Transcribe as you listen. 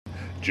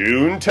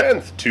June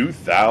 10th,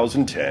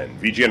 2010.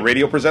 VGN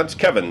Radio presents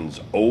Kevin's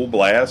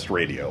Oblast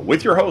Radio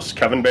with your hosts,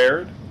 Kevin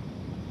Baird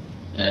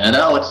and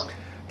Alex.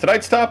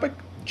 Tonight's topic,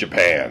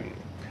 Japan.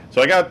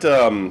 So I got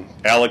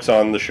Alex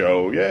on the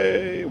show.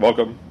 Yay,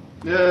 welcome.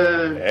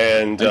 Yay.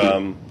 And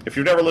if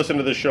you've never listened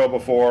to this show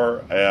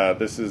before,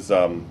 this is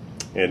an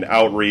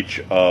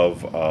outreach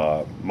of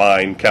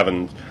mine,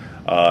 Kevin's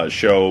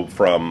show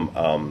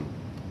from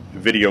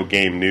Video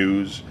Game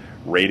News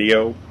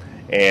Radio.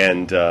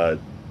 And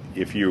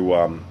if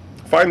you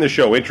find the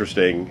show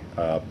interesting,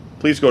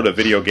 please go to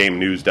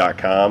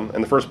videogamenews.com.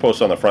 And the first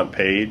post on the front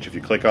page, if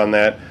you click on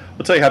that,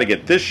 we'll tell you how to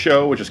get this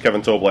show, which is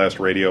Kevin's Oblast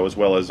Radio, as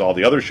well as all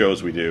the other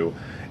shows we do,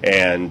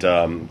 and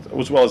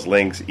as well as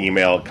links,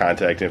 email,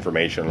 contact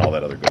information, and all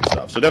that other good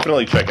stuff. So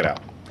definitely check it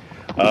out.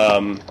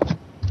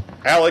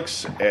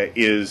 Alex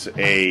is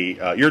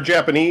you're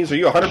Japanese. Are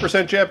you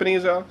 100%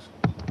 Japanese, Alex?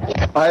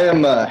 I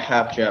am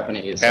half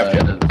Japanese. Half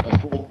a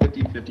full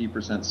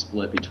 50%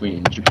 split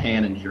between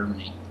Japan and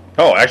Germany.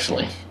 Oh,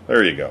 excellent.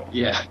 There you go.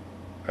 Yeah.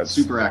 That's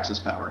super Axis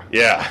power.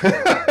 Yeah.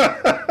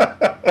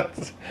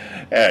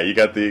 Yeah, you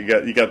got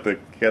the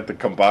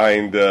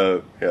combined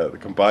the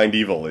combined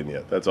evil in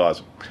you. That's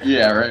awesome.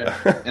 Yeah, right.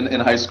 In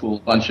high school,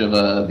 a bunch of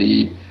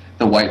the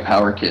white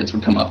power kids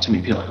would come up to me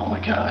and be like, "Oh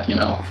my God,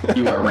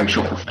 you are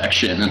racial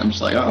perfection," and I'm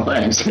just like, "Oh,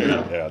 thanks."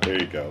 Yeah, there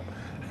you go.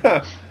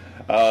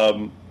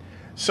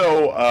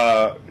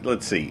 So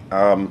let's see.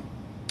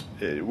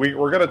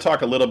 We're going to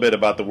talk a little bit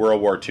about the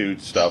World War II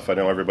stuff. I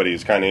know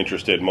everybody's kind of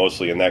interested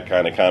mostly in that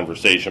kind of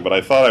conversation, but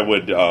I thought I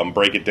would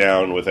break it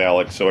down with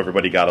Alex so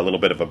everybody got a little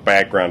bit of a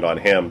background on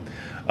him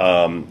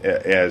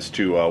as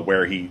to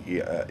where he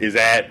is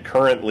at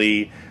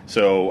currently,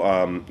 so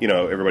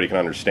everybody can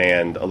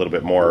understand a little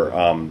bit more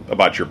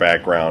about your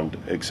background,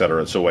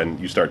 etc. So when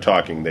you start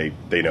talking, they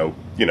know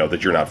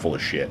that you're not full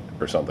of shit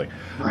or something.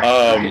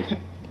 Right.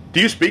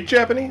 Do you speak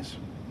Japanese?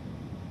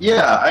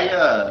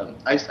 Yeah,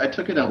 I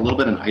took it a little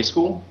bit in high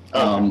school.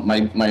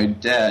 My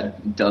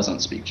dad doesn't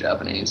speak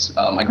Japanese.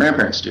 My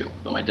grandparents do,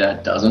 but my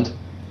dad doesn't.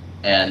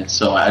 And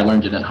so I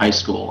learned it in high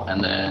school.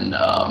 And then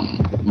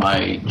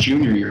my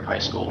junior year of high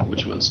school,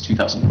 which was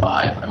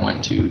 2005, I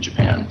went to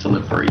Japan to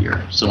live for a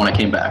year. So when I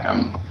came back, I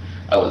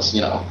was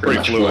pretty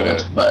much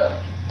fluent.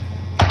 But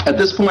at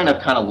this point,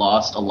 I've kind of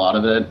lost a lot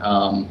of it.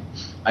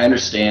 I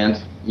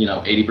understand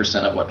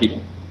 80% of what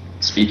people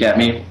speak at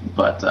me,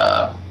 but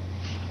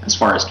as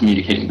far as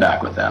communicating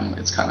back with them,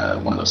 it's kind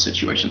of one of those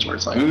situations where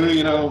it's like,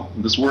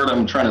 this word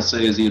I'm trying to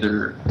say is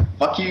either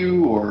fuck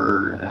you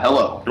or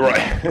hello.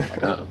 Right.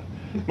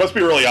 Must be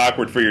really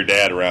awkward for your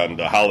dad around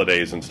the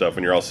holidays and stuff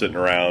when you're all sitting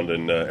around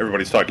and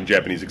everybody's talking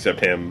Japanese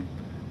except him.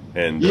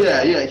 And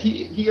yeah.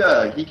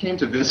 He came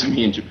to visit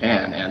me in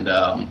Japan, and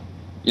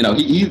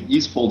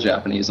he's full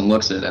Japanese and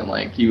looks at it, and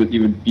like he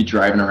would be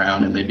driving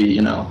around and they'd be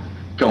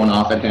going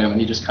off at him, and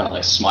he just kind of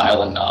like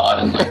smile and nod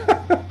and like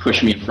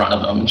push me in front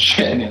of him and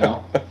shit,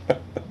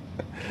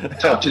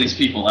 Talk to these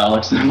people,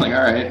 Alex. And I'm like,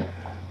 all right.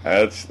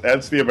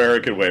 That's the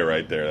American way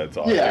right there. That's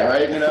awesome. Yeah,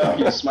 right. You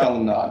just smile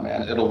and nod,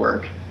 man. It'll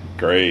work.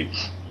 Great.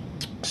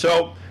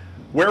 So,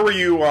 where were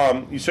you? I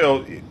don't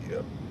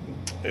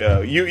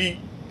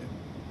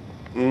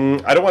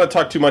want to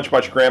talk too much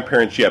about your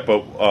grandparents yet,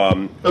 but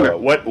okay.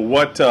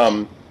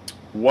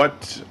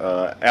 What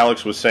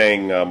Alex was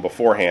saying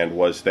beforehand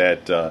was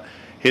that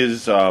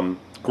his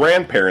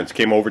grandparents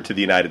came over to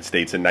the United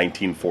States in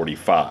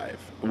 1945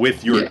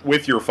 with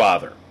your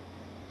father.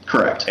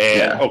 Correct.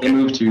 And, okay. They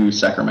moved to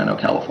Sacramento,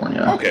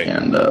 California. Okay.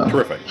 And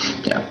terrific.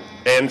 Yeah.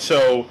 And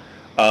so,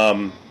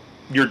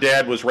 your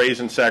dad was raised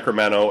in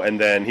Sacramento, and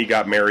then he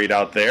got married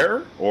out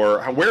there,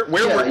 or where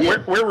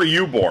were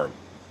you born?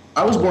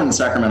 I was born in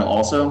Sacramento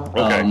also.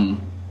 Okay.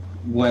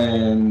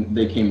 When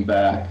they came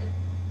back,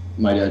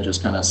 my dad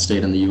just kind of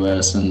stayed in the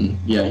U.S. and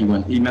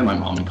he met my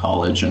mom in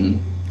college, and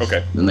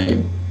okay. Then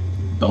they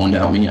boned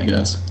out me, I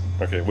guess.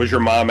 Okay. Was your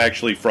mom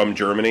actually from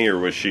Germany, or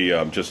was she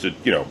just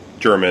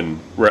German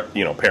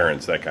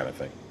parents, that kind of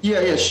thing?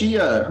 Yeah. She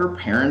her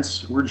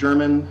parents were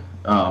German,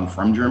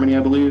 from Germany,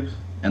 I believe,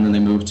 and then they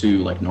moved to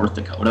like North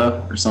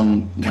Dakota or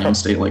some lame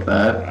state like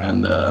that.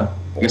 And I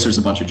guess there's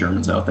a bunch of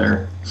Germans out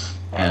there.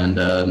 And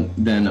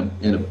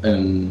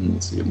then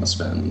let's see, it must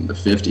have been the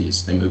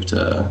 50s, they moved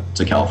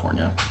to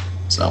California.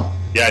 So.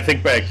 Yeah, I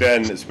think back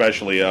then,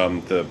 especially,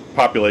 the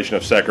population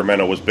of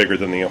Sacramento was bigger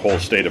than the whole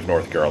state of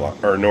North Carolina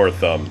or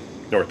North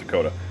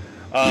Dakota.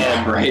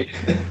 Yeah, right.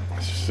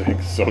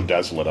 It's so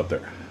desolate up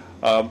there.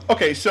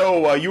 Okay,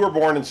 so you were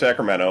born in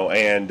Sacramento,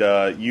 and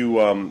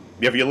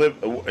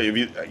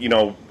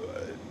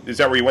is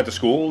that where you went to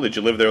school? Did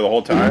you live there the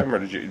whole time, or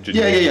did you?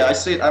 Yeah.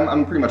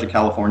 I'm pretty much a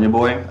California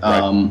boy.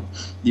 Right.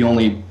 The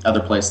only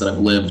other place that I've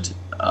lived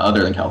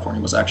other than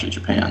California was actually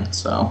Japan.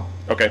 So.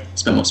 Okay.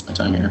 Spent most of my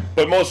time here.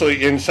 But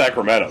mostly in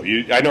Sacramento.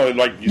 I know,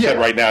 like you said,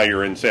 right now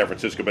you're in San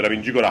Francisco, but I mean,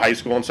 did you go to high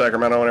school in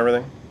Sacramento and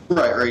everything?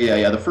 Right,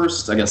 yeah. The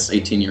first, I guess,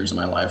 18 years of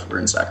my life were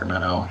in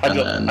Sacramento, and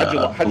then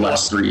the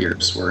last 3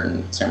 years were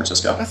in San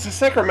Francisco. That's the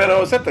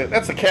Sacramento.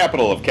 That's the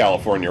capital of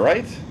California,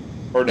 right?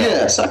 Or no?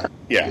 Yeah, Sacramento.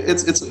 Yeah.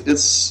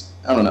 It's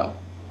I don't know.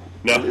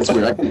 No, It's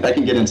weird. I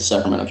can get into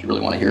Sacramento if you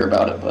really want to hear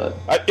about it,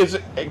 but is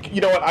it?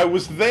 You know what? I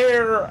was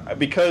there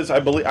because I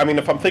believe. I mean,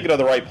 if I'm thinking of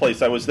the right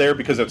place, I was there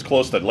because it's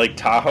close to Lake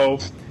Tahoe,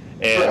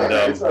 and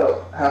it's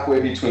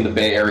halfway between the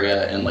Bay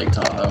Area and Lake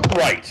Tahoe.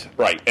 right.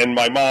 And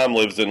my mom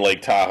lives in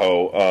Lake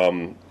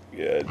Tahoe.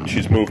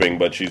 She's moving,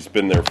 but she's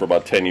been there for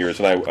about 10 years.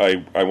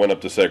 And I went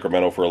up to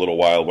Sacramento for a little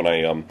while when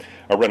I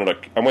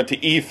went to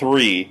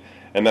E3,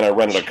 and then I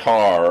rented a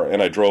car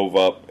and I drove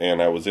up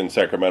and I was in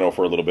Sacramento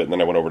for a little bit, and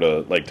then I went over to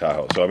Lake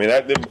Tahoe. So I mean,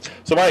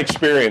 so my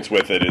experience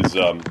with it is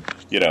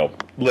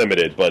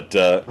limited, but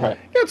Right.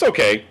 yeah, it's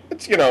okay.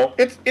 It's you know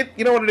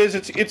what it is.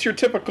 It's your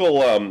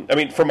typical. I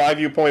mean, from my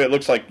viewpoint, it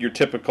looks like your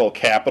typical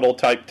capital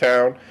type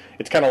town.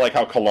 It's kind of like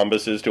how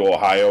Columbus is to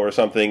Ohio or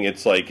something.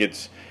 It's like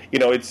it's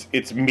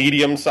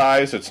medium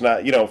sized. It's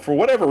not, for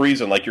whatever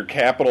reason, like your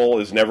capital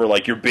is never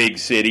like your big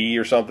city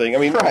or something. I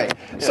mean, Right.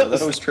 Yeah,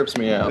 that always trips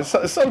me out.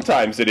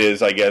 Sometimes it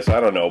is, I guess. I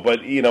don't know, but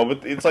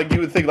but it's like you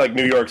would think like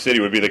New York City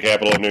would be the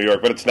capital of New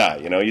York, but it's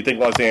not. You think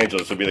Los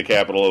Angeles would be the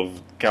capital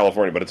of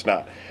California, but it's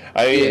not.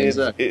 I mean,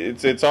 exactly.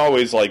 it's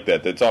always like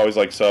that. It's always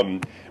like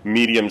some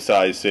medium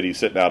sized city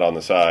sitting out on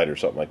the side or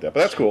something like that. But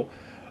that's cool.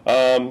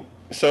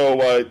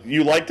 So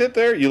you liked it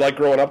there? You like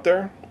growing up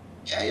there?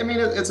 Yeah, I mean,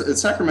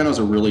 Sacramento's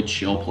a really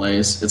chill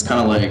place. It's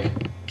kind of like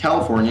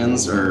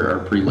Californians are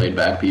pretty laid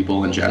back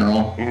people in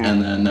general,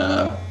 and then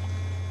I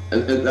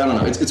don't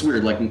know. It's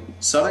weird. Like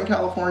Southern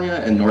California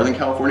and Northern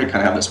California kind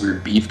of have this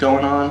weird beef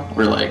going on,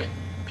 where like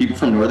people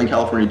from Northern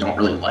California don't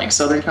really like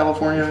Southern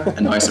California,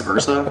 and vice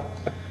versa.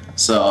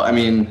 So I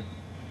mean,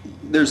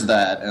 there's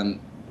that, and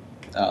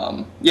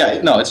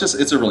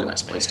it's a really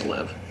nice place to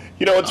live.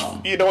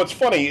 What's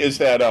funny is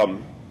that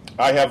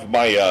I have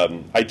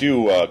I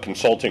do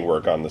consulting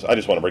work on this. I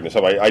just want to bring this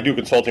up. I do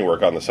consulting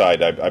work on the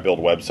side. I build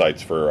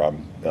websites for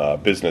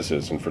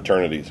businesses and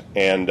fraternities,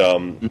 and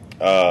I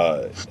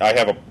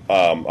have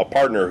a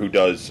partner who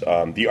does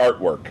the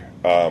artwork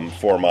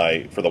for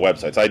the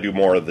websites. I do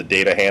more of the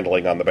data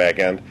handling on the back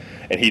end,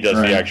 and he does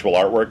the actual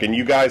artwork. And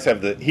you guys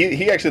have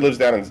he actually lives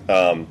down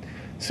in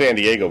San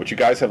Diego, but you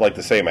guys have like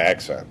the same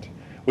accent.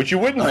 Which you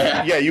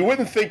wouldn't, you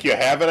wouldn't think you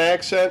have an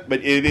accent, but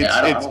I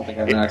don't think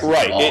I have an accent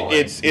at all.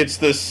 It's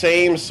the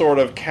same sort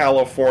of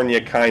California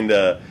kind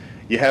of.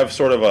 You have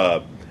sort of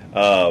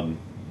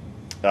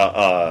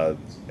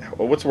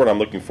what's the word I'm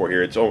looking for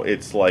here?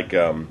 It's like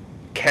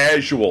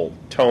casual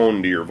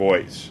tone to your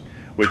voice,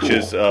 which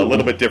is a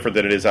little bit different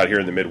than it is out here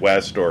in the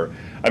Midwest. Or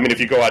I mean, if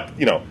you go out,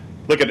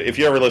 look at if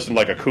you ever listen to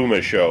like a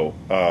Kuma show,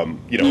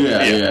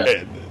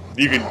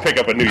 you can pick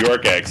up a New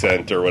York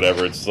accent or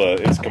whatever.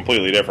 It's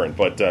completely different.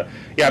 But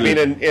I mean,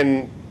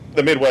 in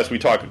the Midwest, we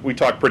talk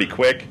pretty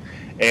quick.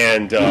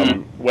 And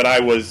when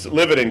I was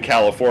living in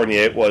California,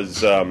 it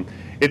was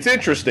it's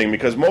interesting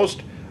because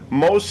most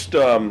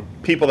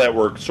people that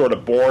were sort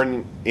of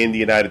born in the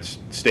United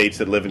States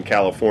that live in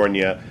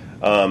California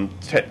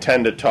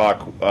tend to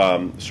talk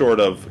sort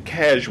of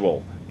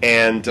casual.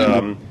 And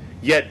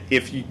yet,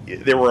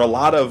 there were a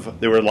lot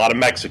of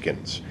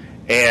Mexicans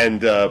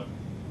and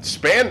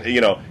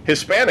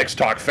Hispanics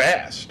talk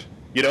fast.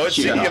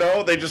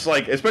 They just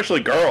like,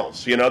 especially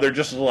girls. They're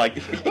just like,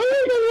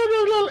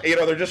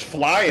 they're just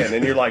flying,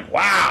 and you're like,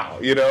 wow.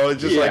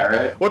 It's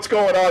just what's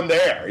going on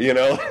there?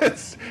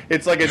 It's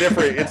like a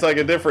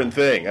different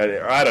thing.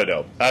 I don't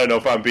know. I don't know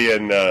if I'm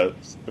being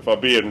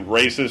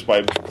racist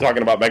by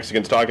talking about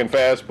Mexicans talking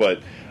fast,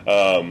 but.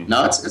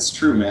 No, it's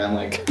true, man.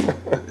 Like,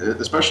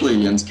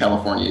 especially in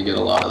California, you get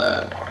a lot of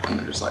that, and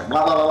they're just like,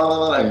 blah, blah,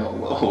 blah, blah,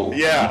 blah. Whoa.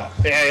 Yeah,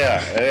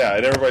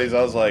 and everybody's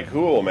always like,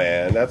 cool,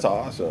 man, that's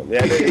awesome.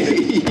 Yeah,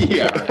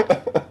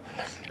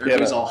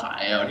 everybody's all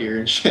high out here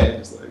and shit.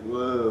 It's like,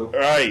 whoa.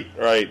 Right.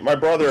 My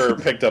brother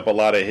picked up a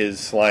lot of his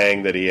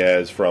slang that he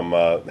has from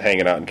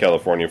hanging out in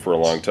California for a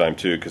long time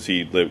too, because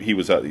he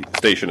was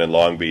stationed in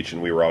Long Beach,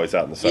 and we were always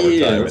out in the summertime.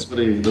 Yeah,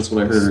 that's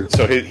what I heard.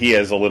 So he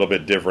has a little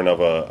bit different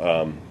of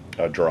a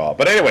draw.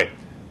 But anyway,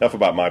 enough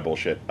about my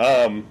bullshit.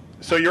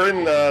 So you're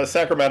in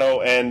Sacramento,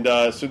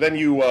 and so then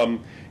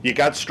you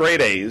got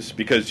straight A's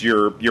because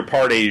you're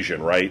part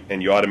Asian, right?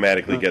 And you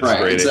automatically get straight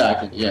A's. Right,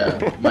 exactly.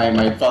 Yeah,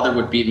 my father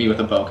would beat me with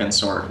a Boken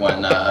sword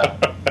when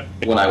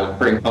I would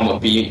bring home a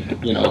B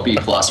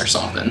plus or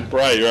something.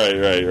 Right.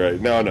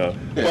 No.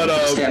 Yeah, but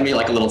just hand me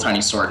like a little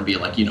tiny sword and be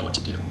like, you know what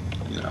to do.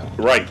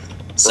 Right.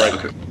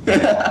 So.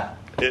 Right.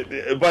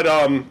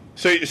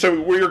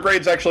 So were your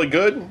grades actually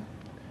good?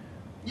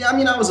 Yeah, I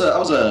mean, I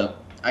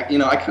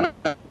kind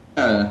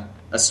of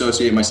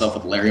associate myself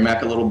with Larry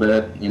Mack a little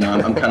bit.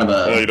 I'm kind of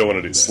a you don't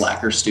want to do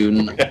slacker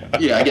student.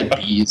 Yeah, I get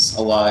B's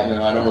a lot.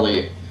 I don't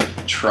really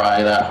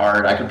try that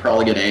hard. I could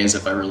probably get A's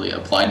if I really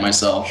applied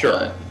myself.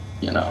 Sure.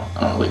 But, I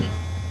don't really.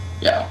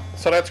 Yeah.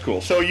 So that's cool.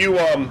 So you're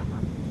going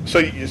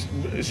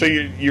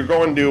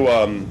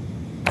to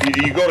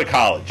you go to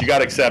college. You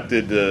got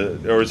accepted,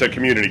 or is it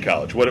community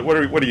college? What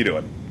are you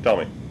doing? Tell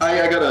me.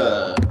 I got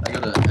a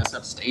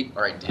SF State,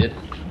 or I did.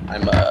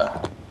 I'm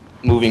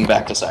moving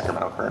back to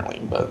Sacramento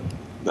currently, but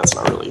that's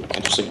not really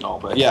interesting at all.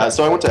 But yeah,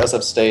 so I went to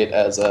SF State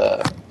as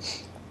a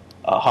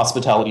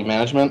hospitality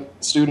management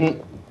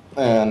student,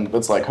 and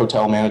it's like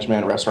hotel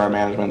management, restaurant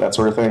management, that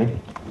sort of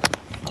thing.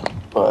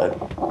 But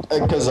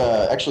because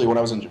actually, when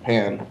I was in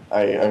Japan,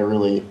 I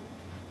really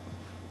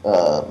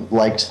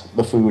liked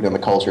the food and the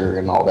culture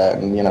and all that,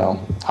 and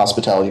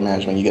hospitality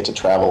management. You get to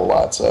travel a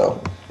lot,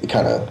 so it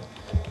kind of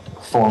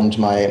formed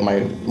my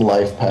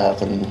life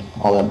path and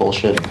all that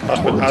bullshit.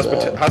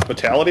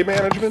 Hospitality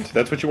management?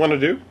 That's what you want to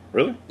do?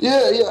 Really?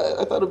 Yeah.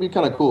 I thought it'd be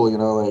kind of cool,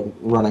 like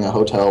running a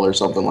hotel or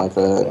something like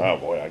that. Oh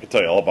boy, I can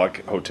tell you all about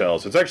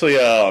hotels. It's actually,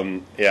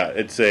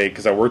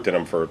 because I worked in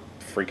them for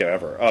freaking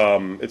ever.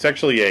 It's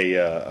actually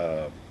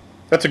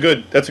that's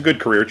a good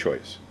career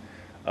choice.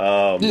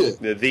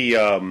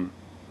 When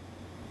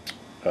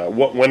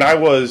I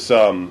was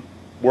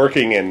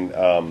working in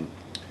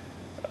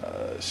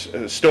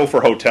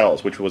Stouffer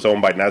Hotels, which was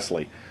owned by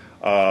Nestle,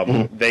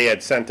 they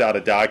had sent out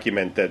a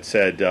document that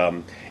said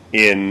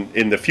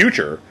in the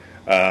future,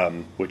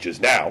 which is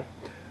now,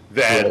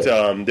 that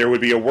there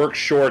would be a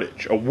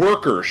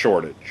worker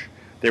shortage.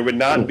 There would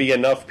not be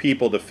enough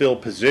people to fill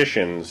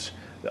positions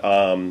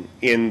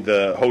in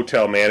the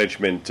hotel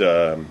management,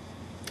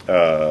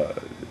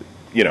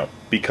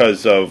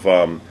 because of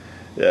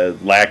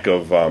lack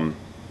of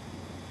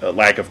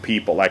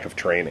people, lack of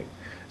training.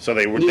 So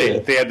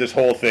they had this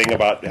whole thing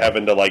about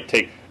having to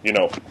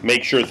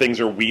make sure things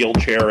are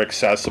wheelchair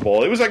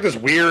accessible. It was like this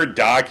weird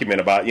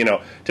document about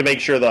to make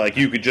sure that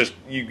you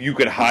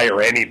could hire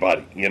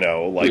anybody,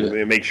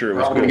 make sure it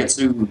was good. Get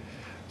sued.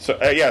 So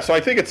so I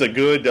think it's a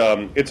good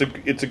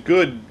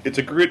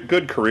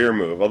good career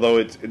move.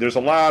 Although there's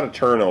a lot of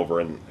turnover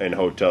in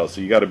hotels,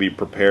 so you got to be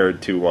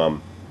prepared to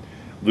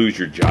lose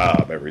your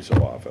job every so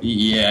often.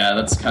 Yeah,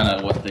 that's kind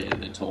of what they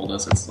told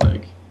us. It's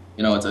like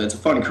it's a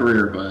fun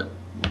career, but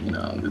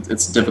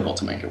it's difficult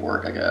to make it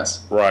work, I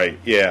guess. Right.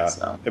 Yeah.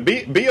 So.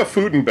 Be a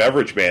food and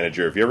beverage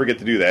manager if you ever get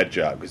to do that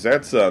job, because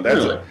that's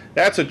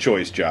a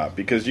choice job,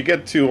 because you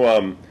get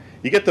to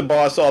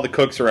boss all the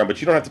cooks around,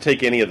 but you don't have to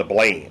take any of the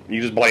blame.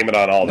 You just blame it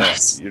on all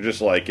this. You're just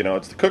like,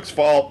 it's the cook's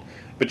fault,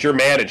 but you're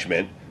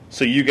management,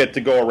 so you get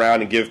to go around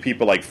and give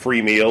people like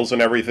free meals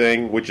and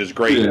everything, which is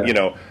great.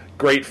 Yeah.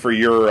 Great for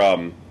your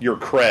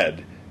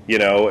cred.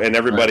 And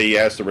everybody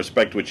has to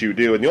respect what you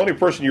do. And the only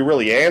person you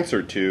really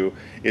answer to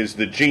is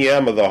the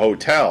GM of the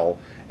hotel.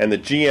 And the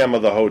GM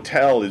of the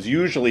hotel is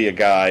usually a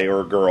guy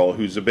or a girl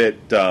who's a bit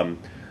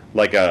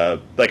like a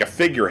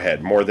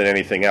figurehead more than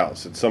anything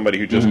else. It's somebody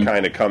who just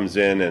kind of comes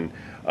in and,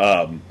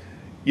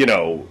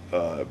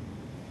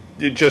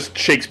 it just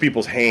shakes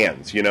people's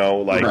hands,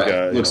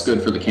 looks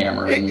good for the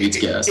camera and meets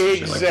guests.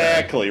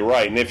 Exactly,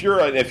 right. And if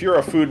you're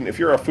a food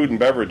and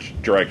beverage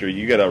director,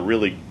 you get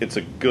it's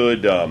a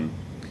good.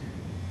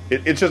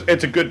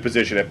 It's a good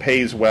position. It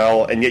pays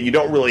well, and yet you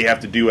don't really have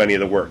to do any of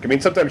the work. I mean,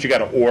 sometimes you got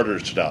to order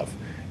stuff.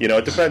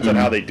 It depends on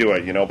how they do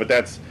it. But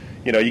that's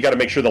you got to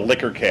make sure the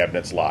liquor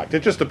cabinet's locked.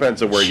 It just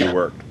depends on where you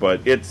worked,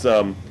 but it's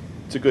a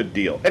good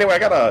deal. Anyway, I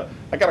got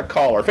a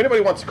caller. If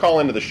anybody wants to call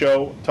into the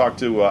show, talk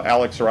to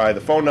Alex or I.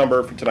 The phone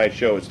number for tonight's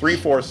show is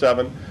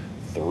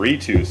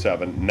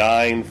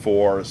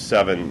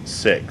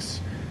 347-327-9476.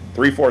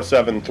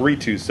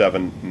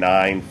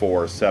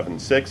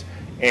 347-327-9476.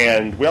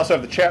 And we also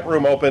have the chat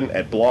room open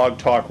at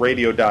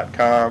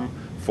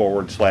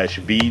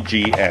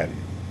blogtalkradio.com/VGN.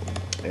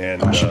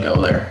 And I should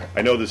go there.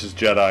 I know this is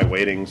Jedi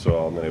waiting,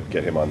 so I'm going to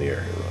get him on the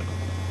air here really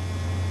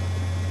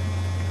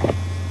quick.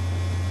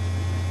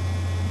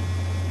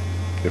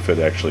 If it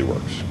actually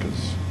works,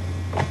 because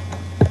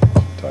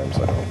sometimes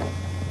I don't.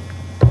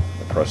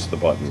 I press the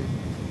button.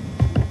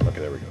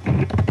 Okay, there we go.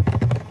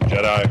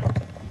 Jedi,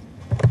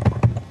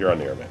 you're on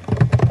the air, man.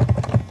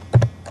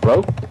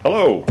 Hello?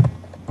 Hello.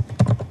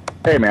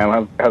 Hey,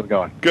 man, how's it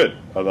going? Good.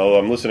 Although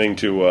I'm listening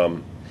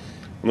to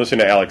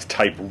Alex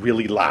type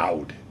really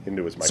loud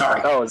into his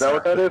microphone. Sorry. Oh, is that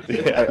what that is?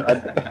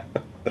 Yeah.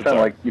 It sounded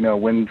like,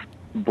 wind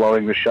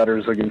blowing the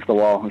shutters against the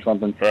wall or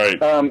something.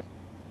 Right.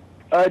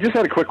 I just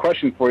had a quick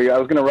question for you. I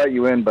was going to write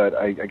you in, but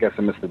I guess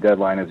I missed the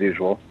deadline as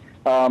usual.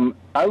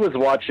 I was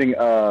watching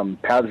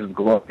Paths of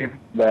Glory,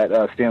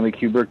 that Stanley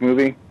Kubrick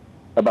movie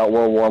about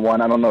World War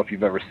I. I don't know if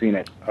you've ever seen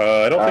it.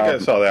 I don't think I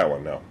saw that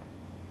one, no.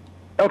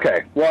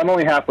 Okay. Well, I'm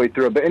only halfway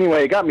through it. But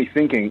anyway, it got me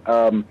thinking.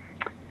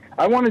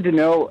 I wanted to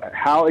know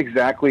how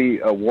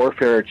exactly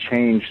warfare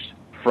changed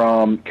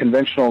from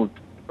conventional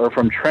or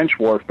from trench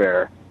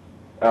warfare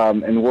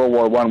in World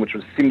War I, which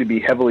seemed to be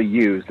heavily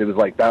used. It was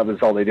like that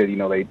was all they did.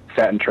 They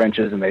sat in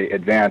trenches and they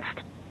advanced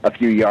a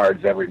few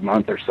yards every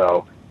month or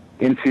so,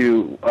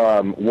 into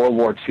World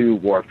War II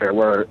warfare,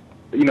 where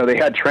they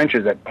had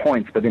trenches at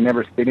points, but they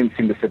didn't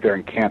seem to sit there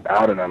and camp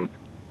out in them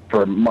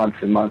for months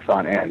and months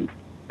on end.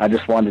 I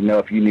just wanted to know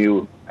if you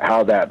knew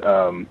how that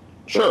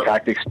Sure.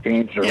 tactics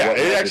changed. Or yeah,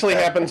 it actually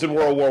happens in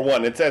World War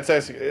I. That's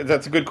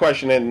a good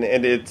question, and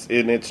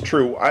it's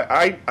true.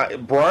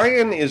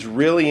 Brian is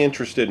really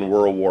interested in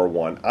World War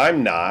I.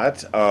 I'm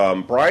not.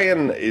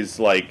 Brian is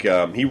like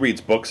he reads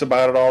books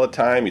about it all the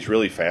time. He's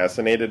really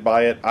fascinated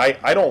by it.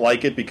 I don't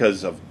like it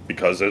because it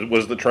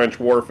was the trench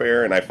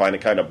warfare, and I find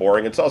it kind of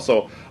boring. It's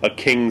also a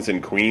kings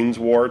and queens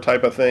war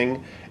type of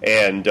thing,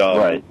 and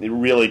Right. you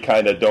really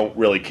kind of don't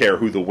really care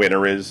who the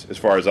winner is, as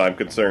far as I'm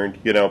concerned,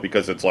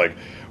 because it's like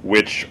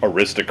which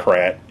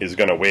aristocrat is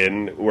going to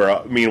win,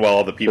 where meanwhile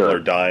all the people Sure. are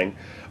dying.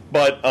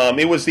 But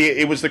it was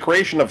the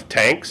creation of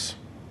tanks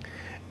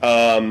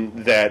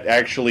that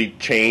actually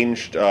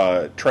changed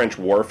trench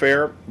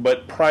warfare.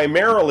 But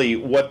primarily,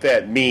 what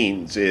that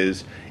means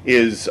is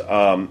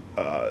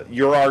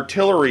your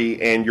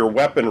artillery and your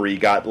weaponry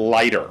got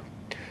lighter.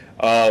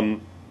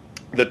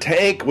 The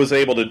tank was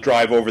able to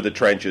drive over the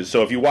trenches.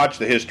 So if you watch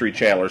the History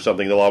Channel or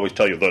something, they'll always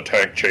tell you the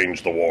tank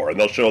changed the war, and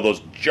they'll show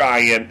those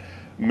giant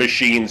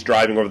machines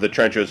driving over the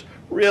trenches.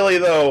 Really,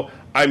 though,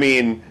 I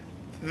mean,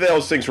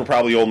 those things were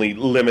probably only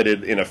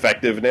limited in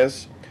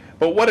effectiveness.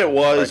 But what it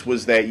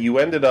was that you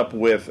ended up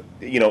with,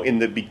 in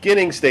the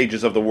beginning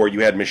stages of the war,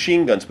 you had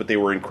machine guns, but they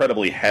were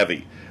incredibly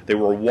heavy. They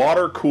were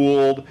water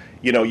cooled.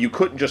 You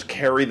couldn't just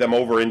carry them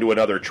over into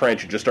another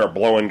trench and just start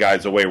blowing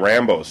guys away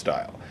Rambo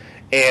style.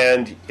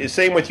 And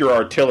same with your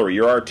artillery.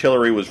 Your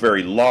artillery was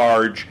very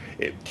large,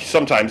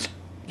 sometimes,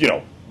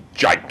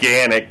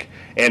 gigantic,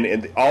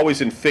 and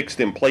always in fixed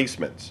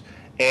emplacements.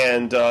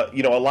 And, a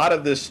lot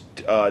of this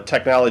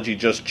technology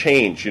just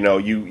changed.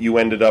 You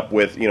ended up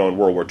with, in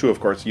World War II, of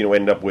course,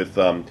 ended up with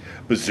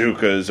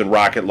bazookas and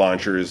rocket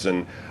launchers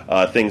and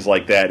things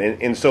like that.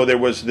 And so there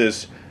was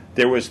this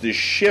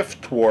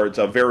shift towards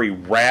a very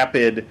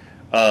rapid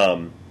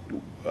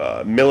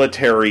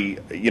military,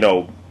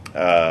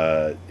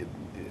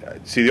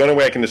 see, the only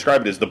way I can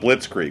describe it is the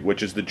Blitzkrieg,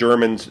 which is the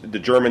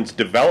Germans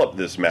developed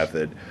this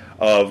method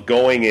of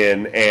going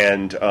in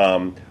and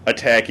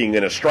attacking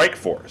in a strike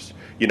force.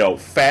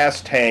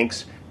 Fast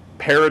tanks,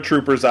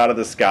 paratroopers out of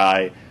the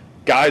sky,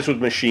 guys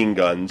with machine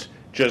guns,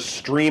 just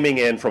streaming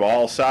in from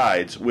all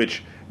sides,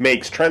 which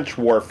makes trench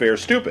warfare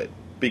stupid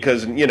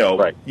because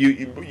Right.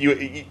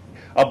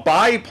 a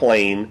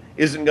biplane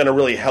isn't going to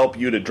really help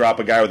you to drop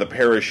a guy with a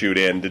parachute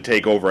in to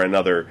take over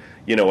another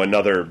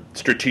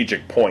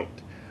strategic point.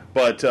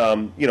 But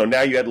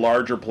now you had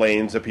larger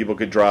planes that people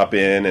could drop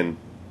in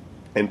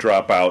and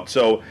drop out.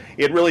 So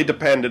it really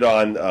depended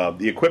on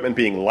the equipment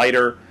being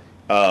lighter,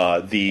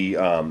 the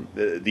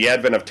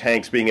advent of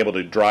tanks being able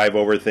to drive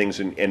over things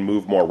and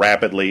move more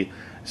rapidly.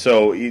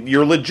 So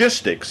your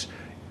logistics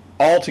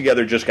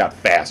altogether just got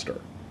faster,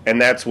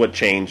 and that's what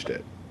changed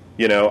it.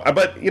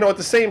 But at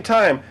the same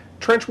time,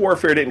 trench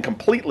warfare didn't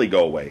completely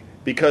go away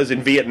because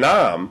in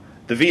Vietnam,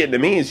 the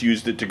Vietnamese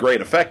used it to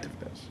great effectiveness.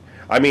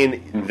 I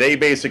mean, they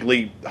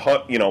basically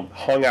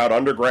hung out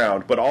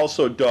underground, but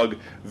also dug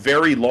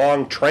very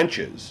long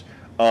trenches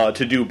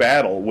to do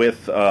battle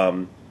with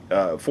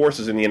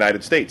forces in the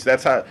United States.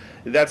 That's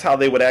how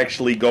they would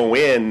actually go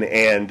in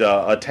and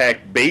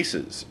attack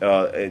bases.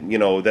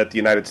 That the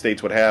United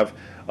States would have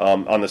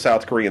on the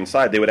South Korean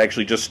side. They would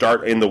actually just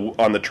start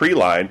on the tree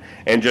line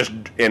and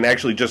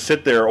actually just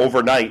sit there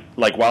overnight,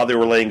 like while they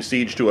were laying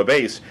siege to a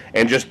base,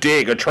 and just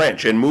dig a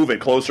trench and move it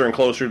closer and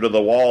closer to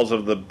the walls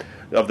of the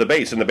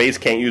base. And the base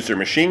can't use their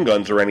machine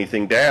guns or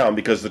anything down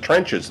because the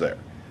trench is there.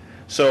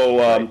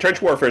 So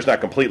trench warfare is not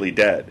completely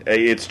dead.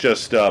 It's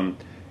just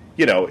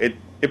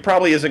it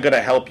probably isn't going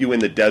to help you in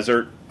the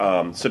desert.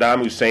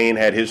 Saddam Hussein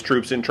had his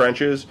troops in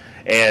trenches,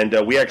 and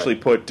we actually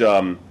put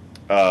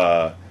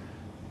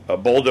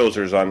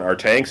bulldozers on our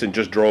tanks and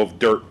just drove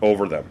dirt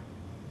over them,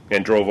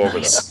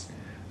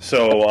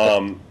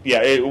 So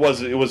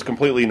it was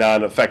completely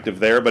non-effective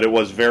there, but it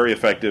was very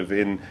effective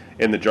in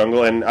the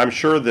jungle. And I'm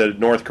sure the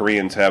North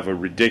Koreans have a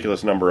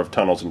ridiculous number of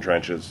tunnels and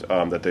trenches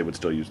that they would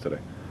still use today.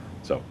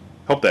 So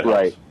hope that helps.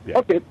 Right. Yeah.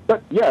 Okay.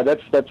 But yeah,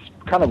 that's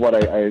kind of what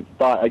I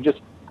thought.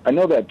 I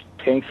know that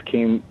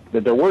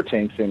there were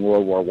tanks in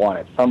World War I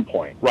at some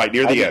point. Right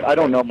near the end. I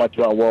don't know much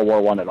about World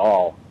War I at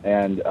all,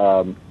 and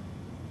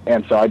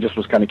so I just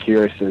was kind of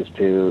curious as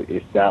to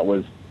if that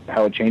was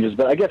how it changes.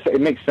 But I guess it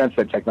makes sense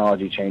that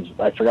technology changes.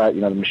 I forgot,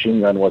 the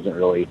machine gun wasn't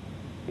really,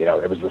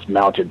 it was this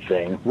mounted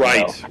thing.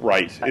 Right,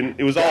 right. And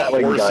it was all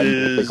Gatling gun,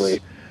 horses. basically.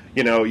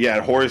 You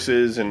had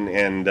horses,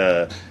 and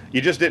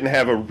you just didn't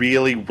have a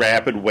really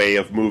rapid way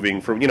of moving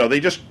from. They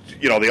just,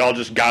 they all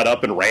just got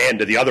up and ran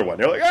to the other one.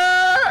 They're like,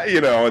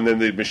 and then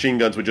the machine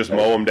guns would just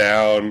mow them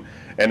down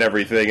and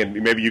everything, and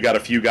maybe you got a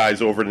few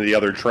guys over to the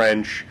other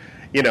trench,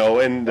 it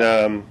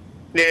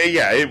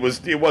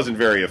wasn't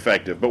very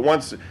effective. But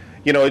once,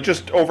 it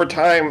just over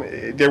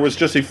time, there was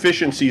just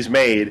efficiencies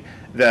made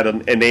that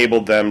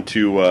enabled them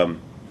to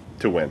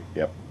win.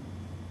 Yep.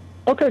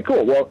 Okay,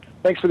 cool. Well,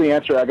 thanks for the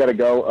answer. I got to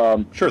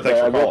go. Sure, thanks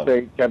for I will calling.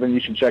 say, Kevin, you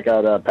should check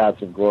out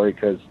Paths of Glory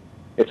because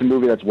it's a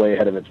movie that's way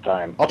ahead of its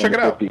time. I'll check it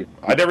out. 50s.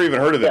 I'd never even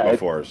heard of it Yeah,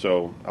 before,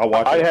 so I'll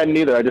watch I it. hadn't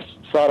either. I just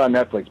saw it on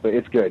Netflix, but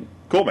it's good.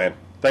 Cool, man.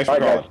 Thanks for All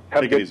right, calling. guys.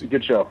 Have Take a it easy.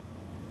 good show.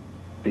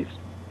 Peace.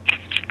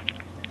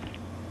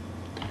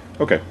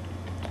 Okay.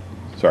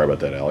 Sorry about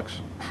that, Alex.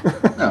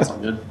 No, it's all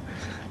good.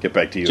 Get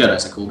back to you.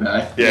 Jedi's a cool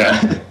guy.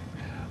 Yeah.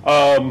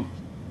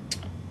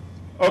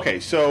 Okay,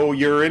 so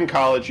you're in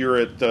college. You're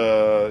at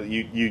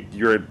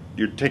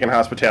you're taking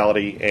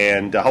hospitality,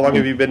 and how long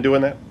have you been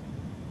doing that?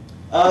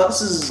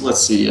 Let's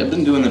see, I've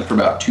been doing it for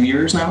about 2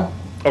 years now.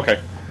 Okay,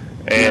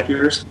 2.5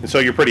 years. and so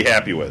you're pretty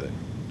happy with it.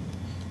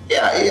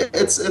 Yeah,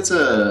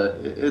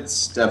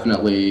 it's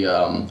definitely.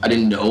 I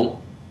didn't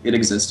know it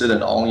existed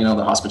at all. You know,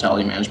 the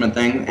hospitality management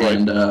thing, Right.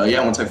 and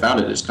yeah, once I found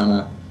it, I just kind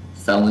of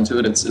fell into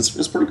it.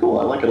 It's pretty cool.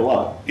 I like it a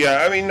lot.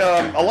 Yeah, I mean,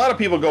 a lot of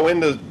people go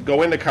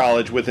into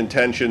college with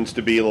intentions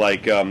to be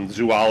like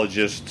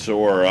zoologists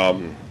or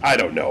I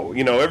don't know.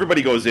 You know,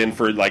 everybody goes in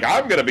for like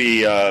I'm going to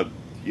be an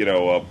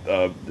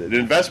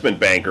investment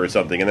banker or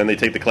something, and then they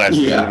take the class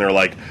Yeah. and they're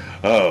like,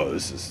 oh,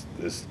 this.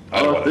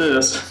 I don't wanna-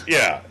 This.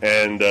 Yeah,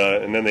 and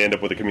then they end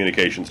up with a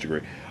communications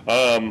degree.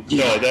 No,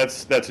 Yeah.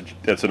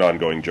 that's an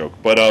ongoing joke,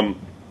 but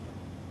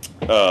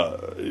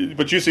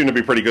you seem to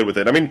be pretty good with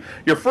it. I mean,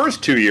 your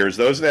first 2 years,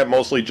 though, isn't that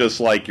mostly just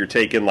like you're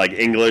taking like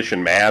English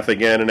and math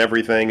again and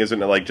everything?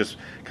 Isn't it like just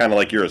kind of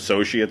like your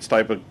associates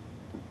type of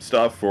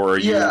stuff? Or are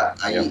you, Yeah,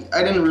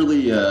 I didn't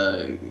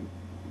really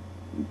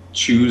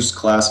choose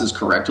classes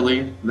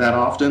correctly that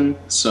often,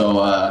 so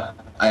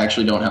I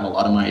actually don't have a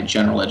lot of my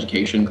general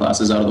education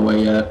classes out of the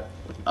way yet.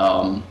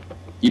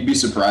 You'd be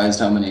surprised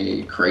how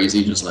many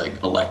crazy, just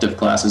like elective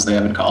classes they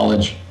have in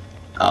college.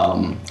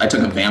 I took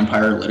a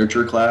vampire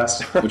literature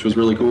class, which was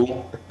really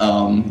cool.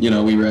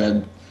 We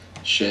read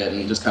shit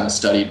and just kind of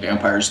studied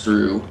vampires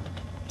through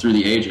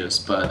the ages.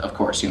 But of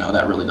course,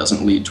 that really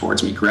doesn't lead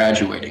towards me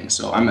graduating.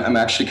 So I'm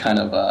actually kind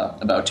of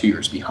about 2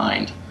 years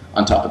behind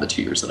on top of the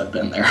 2 years that I've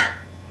been there.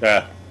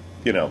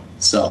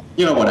 So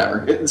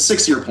whatever. It's a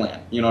 6-year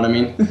plan. You know what I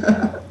mean?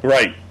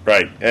 Right.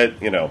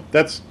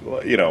 That's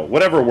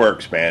whatever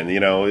works, man.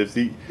 If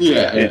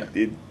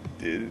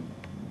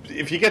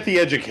if you get the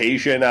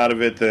education out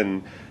of it,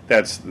 then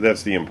that's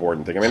the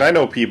important thing. I mean, I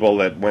know people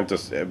that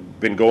have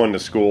been going to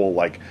school.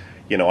 Like,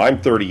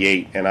 I'm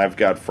 38, and I've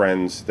got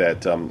friends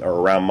that are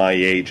around my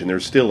age, and they're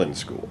still in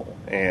school.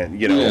 And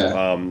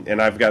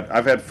and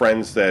I've had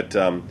friends that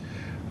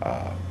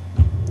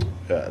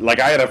like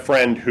I had a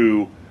friend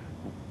who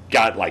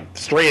got like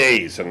straight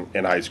A's in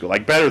high school,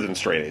 like better than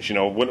straight A's.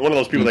 One of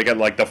those people that get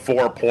like the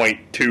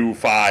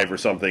 4.25 or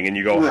something, and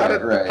you go, how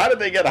did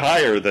they get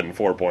higher than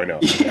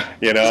 4.0?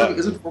 Yeah.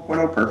 Isn't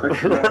 4.0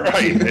 perfect?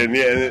 Right,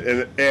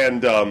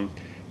 and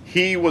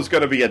he was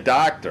going to be a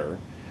doctor,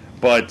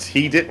 but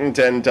he didn't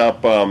end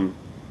up,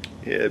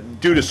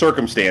 due to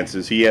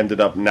circumstances, he ended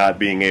up not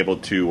being able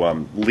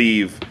to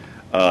leave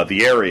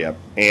the area,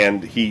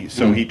 and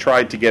he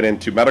tried to get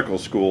into medical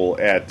school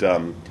at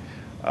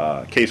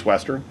Case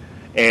Western.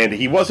 And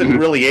he wasn't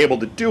really able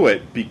to do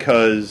it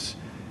because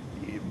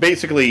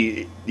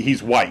basically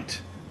he's white,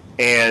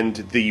 and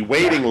the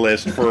waiting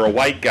list for a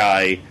white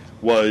guy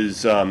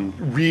was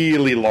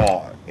really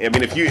long. I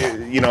mean, if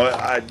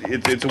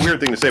it's a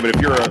weird thing to say, but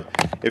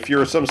if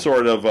you're some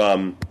sort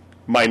of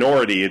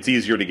minority, it's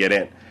easier to get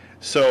in.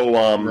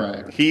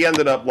 So he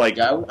ended up like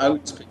I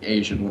would pick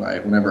Asian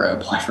whenever I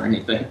apply for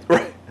anything.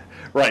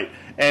 Right,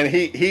 and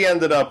he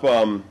ended up.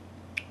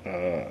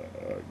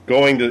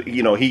 Going to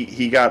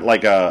he got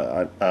like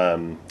a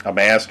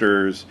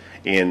master's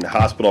in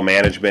hospital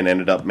management,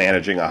 ended up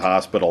managing a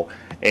hospital,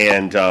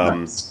 and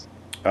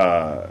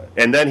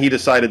then he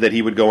decided that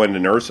he would go into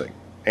nursing,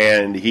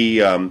 and he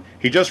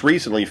just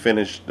recently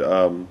finished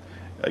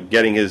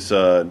getting his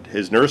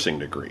nursing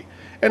degree,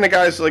 and the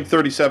guy's like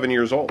 37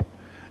 years old.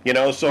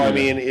 So I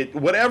mean,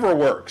 whatever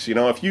works.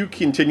 If you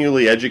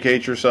continually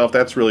educate yourself,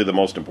 that's really the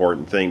most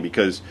important thing,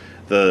 because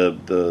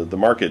the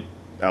market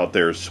out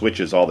there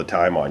switches all the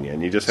time on you,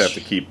 and you just have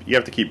to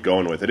keep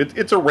going with it.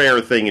 It's a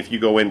rare thing if you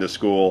go into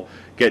school,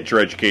 get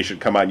your education,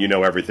 come out, and you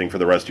know everything for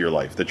the rest of your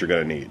life that you're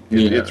going to need.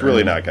 It's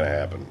really not going to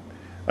happen.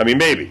 I mean,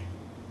 maybe,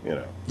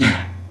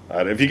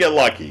 if you get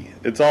lucky.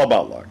 It's all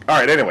about luck. All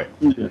right, anyway.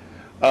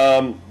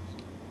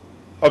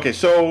 Okay,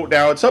 so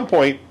now at some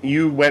point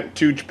you went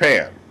to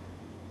Japan.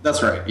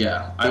 That's right,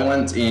 yeah. I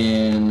went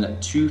in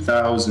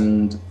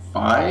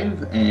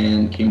 2005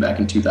 and came back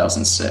in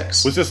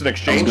 2006. Was this an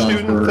exchange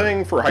student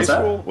thing for high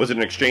school? Was it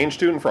an exchange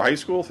student for high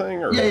school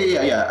thing? Or?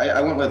 Yeah.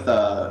 I went with,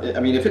 I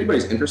mean, if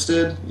anybody's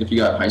interested, if you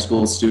got high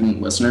school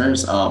student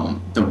listeners,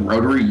 the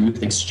Rotary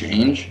Youth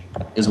Exchange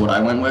is what I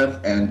went with,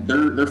 and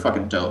they're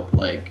fucking dope.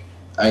 Like,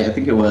 I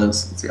think it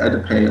was, I had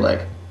to pay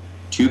like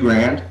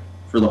 $2,000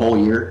 for the whole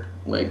year.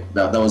 Like,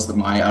 that was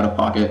my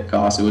out-of-pocket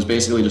cost. It was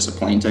basically just a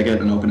plane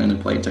ticket, an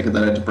open-ended plane ticket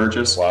that I had to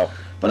purchase. Wow.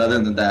 But other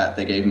than that,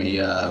 they gave me,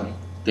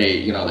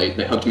 they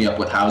hooked me up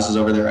with houses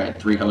over there. I had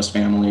 3 host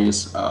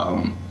families.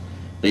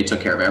 They took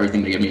care of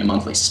everything. They gave me a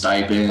monthly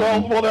stipend.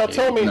 Well, now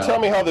tell me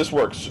how this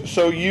works.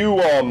 So you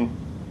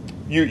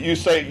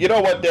say, you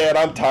know what, Dad,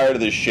 I'm tired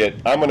of this shit.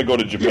 I'm going to go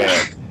to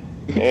Japan.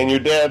 And your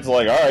dad's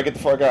like, all right, get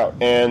the fuck out.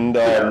 And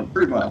yeah,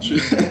 pretty much.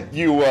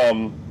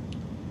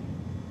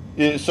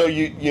 So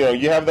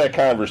you have that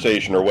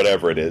conversation or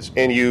whatever it is,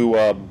 and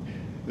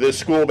the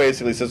school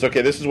basically says,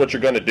 okay, this is what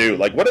you're going to do.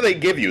 Like, what do they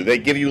give you? They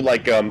give you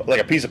like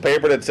a piece of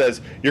paper that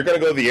says you're going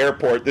to go to the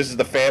airport. This is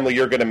the family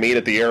you're going to meet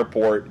at the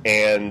airport,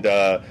 and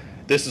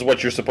this is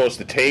what you're supposed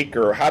to take,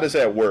 or how does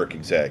that work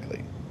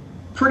exactly?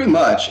 Pretty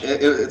much.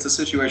 It's a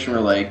situation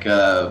where, like,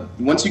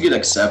 once you get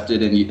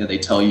accepted and they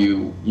tell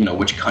you,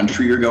 which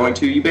country you're going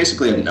to, you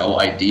basically have no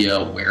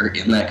idea where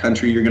in that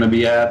country you're going to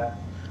be at.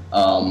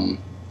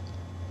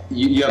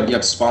 you have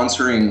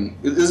sponsoring.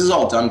 This is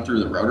all done through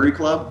the Rotary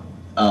Club.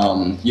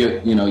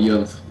 You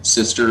have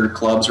sister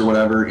clubs or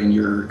whatever in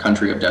your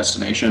country of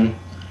destination,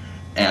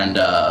 and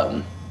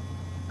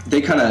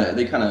they kind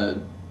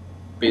of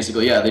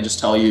basically, yeah, they just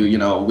tell you,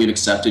 we've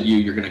accepted you,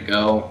 you're going to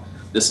go.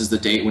 This is the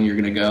date when you're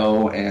going to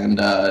go, and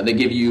they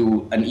give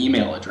you an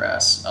email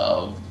address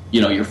of,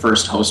 your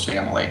first host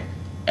family,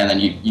 and then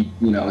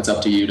it's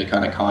up to you to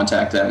kind of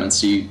contact them and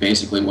see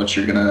basically what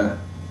your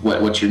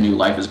new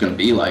life is going to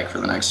be like for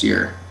the next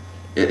year.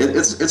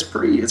 It's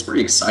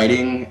pretty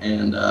exciting,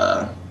 and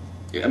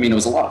it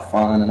was a lot of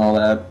fun and all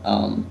that.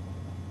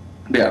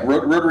 Yeah,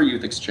 Rotary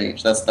Youth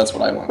Exchange. That's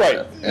what I want. Right.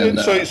 And,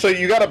 so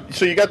you got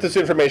this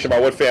information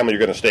about what family you're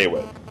going to stay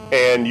with,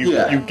 and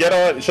you get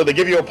on. So they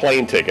give you a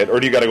plane ticket, or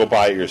do you got to go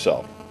buy it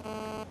yourself?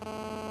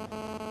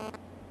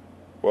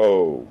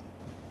 Whoa,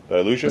 did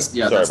I lose you?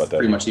 Yeah, sorry that's about that.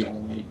 Pretty much the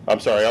only. I'm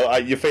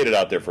sorry. You faded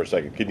out there for a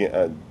second. Can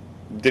you?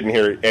 Didn't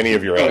hear any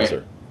of your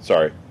answer.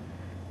 Sorry.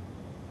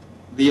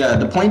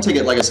 The plane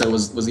ticket, like I said,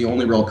 was the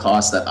only real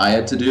cost that I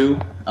had to do.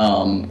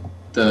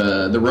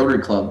 The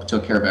Rotary Club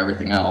took care of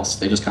everything else.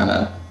 They just kind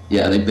of.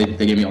 Yeah, they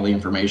gave me all the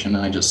information,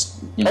 and I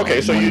just okay.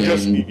 So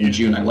in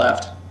June I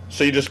left.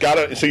 So you just got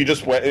it. So you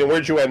just went. And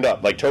where'd you end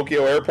up? Like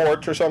Tokyo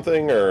Airport or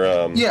something,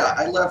 or? Yeah,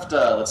 I left.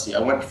 Let's see. I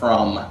went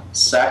from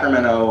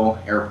Sacramento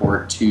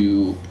Airport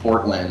to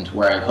Portland,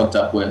 where I hooked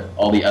up with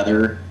all the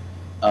other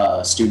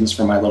students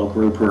from my little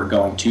group who were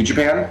going to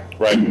Japan.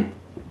 Right.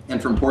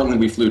 And from Portland,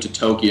 we flew to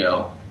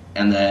Tokyo,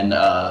 and then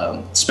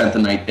spent the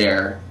night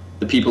there.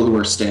 The people who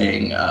were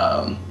staying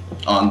on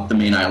the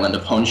main island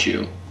of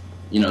Honshu,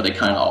 they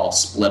kind of all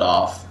split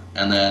off.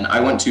 And then I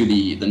went to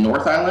the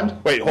North Island.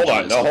 Wait, hold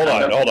on,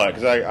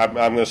 because I'm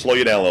going to slow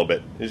you down a little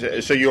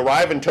bit. So you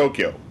arrive in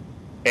Tokyo,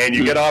 and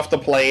you get off the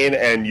plane,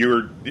 and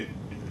you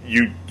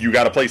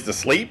got a place to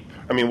sleep?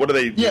 I mean, what do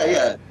they...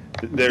 Yeah.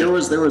 There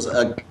was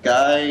a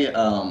guy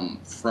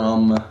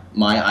from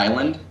my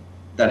island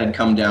that had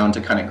come down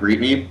to kind of greet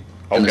me,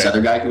 and this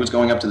other guy who was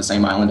going up to the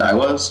same island I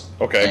was.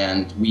 Okay.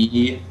 And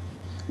we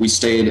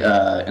stayed in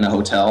a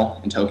hotel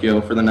in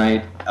Tokyo for the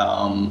night.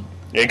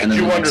 And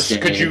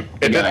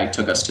the guy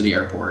took us to the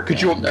airport. We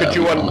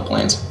went on the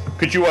planes.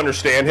 Could you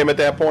understand him at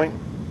that point?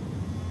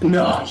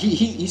 No,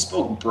 he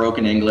spoke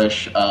broken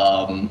English.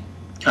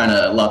 Kind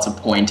of lots of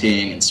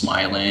pointing and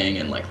smiling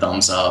and like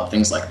thumbs up,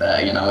 things like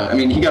that. I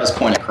mean, he got his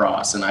point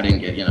across, and I didn't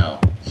get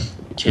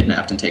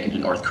kidnapped and taken to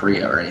North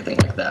Korea or anything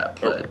like that.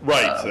 But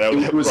right,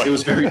 it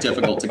was very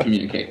difficult to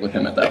communicate with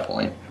him at that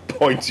point.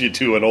 Points you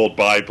to an old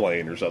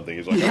biplane or something.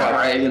 He's like,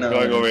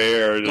 going over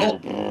here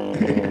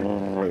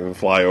and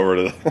fly over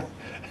to the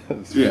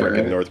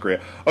freaking North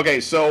Korea. Okay,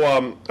 so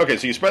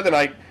you spent the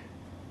night.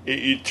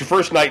 It's your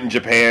first night in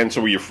Japan,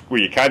 so were you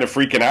kind of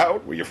freaking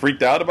out? Were you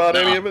freaked out about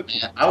any of it?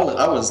 I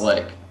was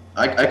like,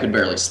 I could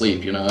barely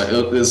sleep.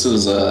 This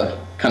was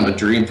kind of a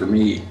dream for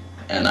me,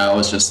 and I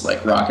was just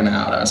like rocking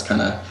out. I was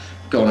kind of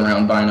going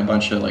around buying a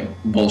bunch of like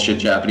bullshit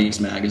Japanese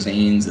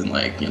magazines and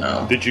like.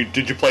 Did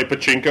you play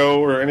pachinko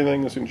or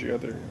anything as soon as you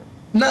got there?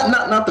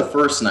 Not the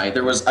first night.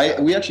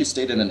 We actually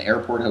stayed in an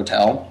airport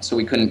hotel, so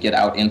we couldn't get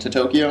out into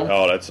Tokyo.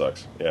 Oh, that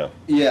sucks. Yeah.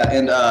 Yeah,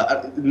 and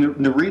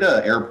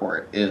Narita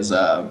Airport is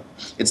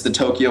it's the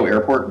Tokyo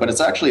airport, but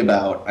it's actually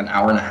about an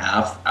hour and a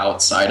half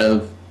outside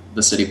of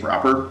the city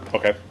proper.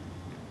 Okay.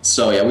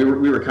 So yeah, we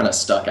were kind of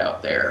stuck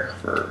out there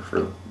for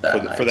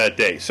that night. For that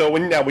day. So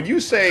when you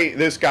say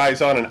this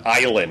guy's on an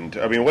island,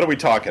 I mean, what are we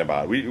talking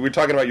about? We're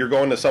talking about you're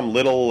going to some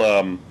little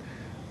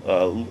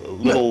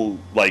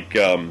like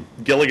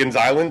Gilligan's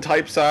Island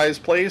type size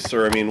place,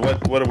 or I mean,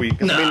 what are we?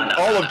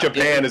 All of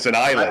Japan is an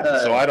island,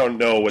 so I don't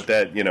know what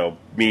that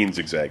means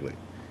exactly.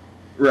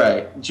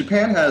 Right,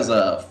 Japan has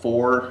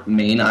 4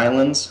 main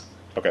islands.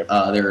 Okay.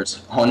 There's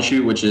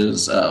Honshu, which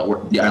is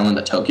the island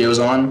that Tokyo's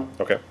on.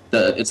 Okay.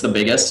 It's the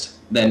biggest.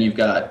 Then you've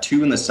got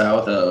 2 in the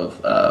south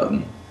of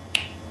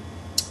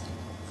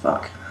how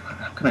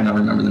can I not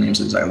remember the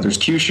names of these islands? There's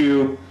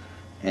Kyushu.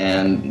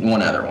 And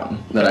one other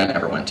one that I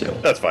never went to.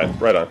 That's fine.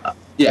 Right on.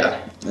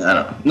 Yeah, I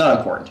don't know. Not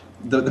important.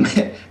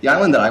 The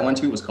island that I went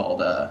to was called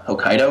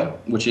Hokkaido,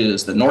 which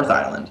is the North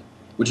Island,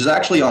 which is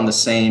actually on the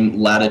same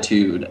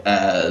latitude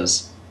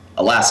as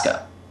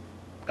Alaska.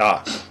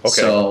 Ah, okay.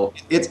 So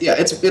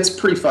it's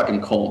pretty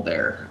fucking cold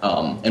there.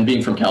 And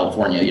being from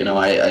California,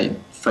 I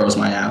froze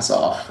my ass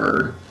off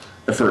for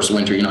the first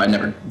winter. I'd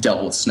never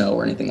dealt with snow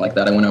or anything like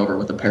that. I went over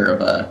with a pair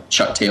of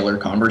Chuck Taylor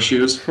Converse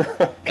shoes,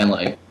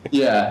 and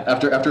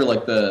after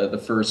like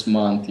the first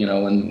month,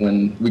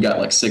 when we got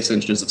like 6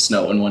 inches of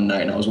snow in one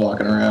night, and I was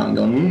walking around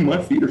going, my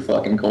feet are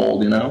fucking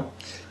cold,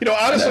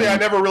 Honestly, I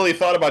never really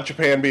thought about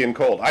Japan being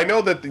cold. I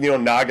know that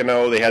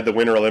Nagano, they had the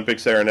Winter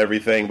Olympics there and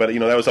everything, but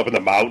that was up in the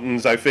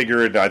mountains. I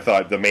figured, I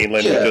thought the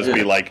mainland would just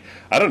be like,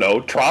 I don't know,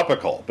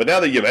 tropical. But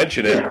now that you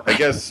mention it, I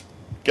guess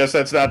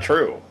that's not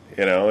true.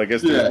 I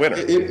guess it's winter.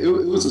 It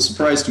was a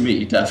surprise to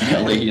me,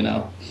 definitely.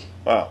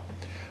 Wow.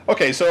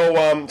 Okay,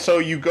 so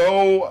you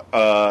go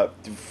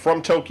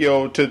from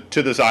Tokyo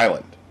to this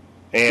island,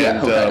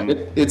 And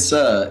it's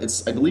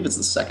I believe it's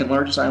the second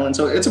largest island,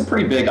 so it's a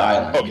pretty big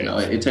island. Okay. You know,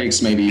 it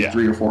takes maybe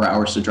 3 or 4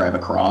 hours to drive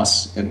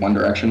across in one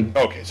direction.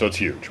 Okay, so it's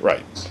huge,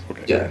 right?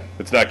 Okay. Yeah.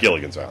 It's not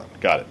Gilligan's Island.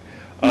 Got it.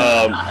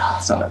 No,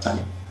 it's not that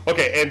tiny.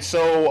 Okay, and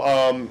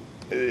so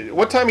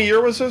what time of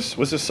year was this?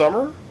 Was this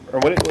summer? Or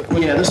when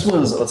Yeah, this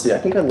was, let's see, I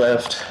think I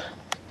left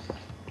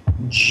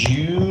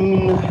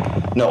June.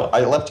 No,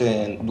 I left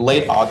in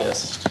late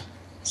August.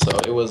 So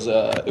it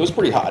was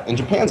pretty hot. And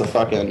Japan's a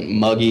fucking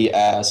muggy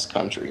ass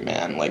country,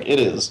 man. Like it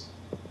is,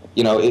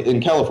 you know,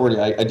 in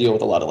California, I deal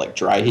with a lot of like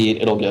dry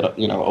heat. It'll get,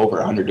 you know, over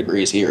 100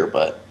 degrees here,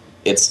 but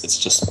it's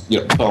just, you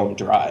know, bone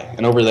dry.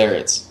 And over there,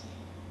 it's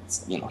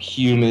you know,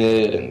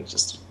 humid and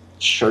just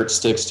shirt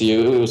sticks to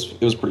you.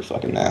 It was pretty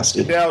fucking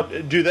nasty. Now,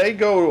 do they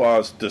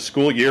go to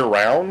school year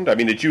round? I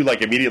mean, did you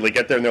like immediately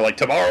get there and they're like,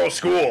 tomorrow's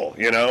school,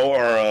 you know,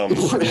 or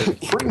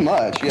pretty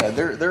much, yeah.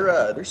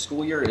 Their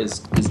school year is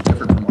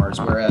different from ours.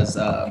 Whereas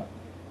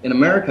in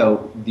America,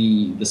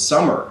 the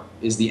summer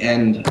is the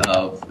end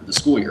of the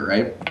school year,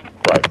 right?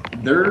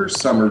 Right. Their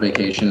summer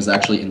vacation is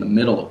actually in the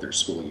middle of their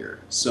school year.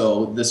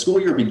 So the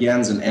school year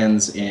begins and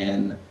ends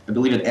in, I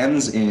believe it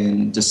ends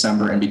in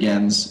December and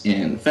begins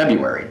in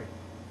February.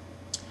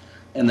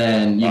 And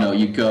then, you know,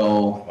 you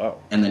go,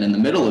 and then in the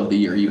middle of the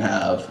year, you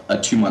have a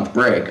 2-month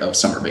break of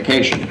summer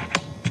vacation.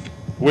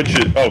 Which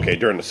is, okay,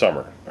 during the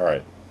summer. All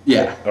right.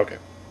 Yeah. Okay.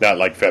 Not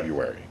like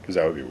February, because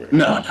that would be weird.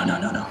 No.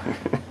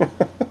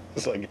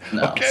 It's like,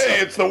 No, okay,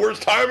 so- it's the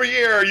worst time of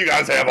year. You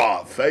guys have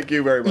off. Thank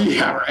you very much.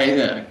 Yeah, right.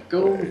 Yeah.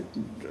 Go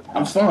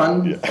have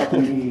fun.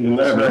 Fucking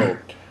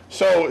whatever.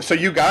 So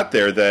you got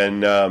there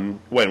then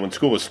when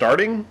school was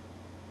starting?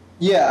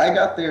 Yeah, I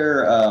got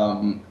there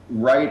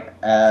right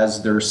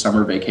as their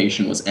summer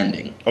vacation was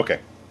ending. Okay,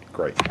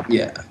 great.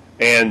 Yeah.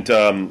 And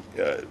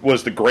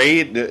was the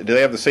grade? Did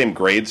they have the same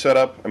grade set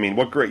up? I mean,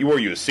 what grade? Were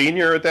you a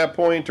senior at that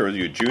point, or were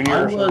you a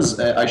junior?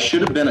 I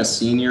should have been a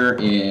senior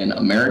in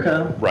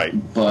America. Right.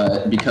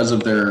 But because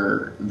of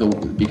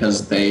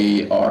because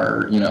they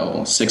are, you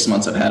know, 6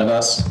 months ahead of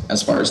us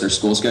as far as their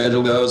school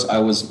schedule goes, I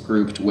was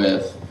grouped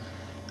with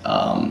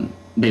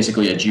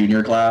basically a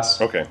junior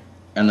class. Okay.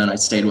 And then I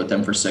stayed with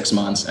them for 6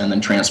 months, and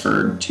then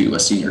transferred to a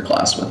senior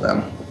class with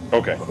them.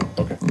 Okay.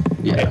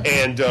 Yeah.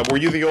 And were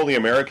you the only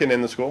American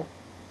in the school?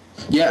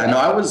 Yeah. No,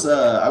 I was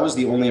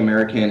the only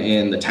American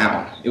in the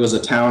town. It was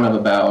a town of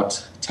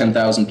about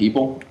 10,000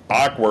 people.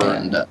 Awkward.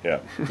 And, yeah.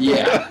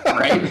 Yeah.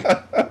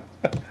 Right.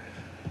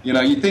 You know,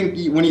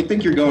 when you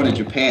think you're going to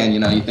Japan, you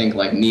know, you think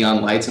like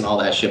neon lights and all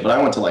that shit. But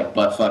I went to like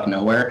buttfuck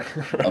nowhere,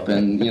 up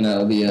in, you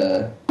know,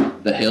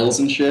 the hills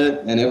and shit,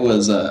 and it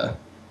was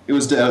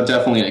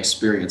definitely an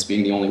experience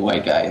being the only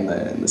white guy in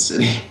the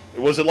city.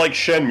 Was it like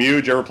Shenmue?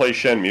 Did you ever play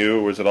Shenmue?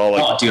 Or was it all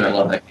like? Oh, dude, I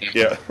love that game.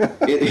 Yeah.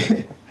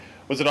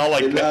 Was it all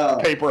like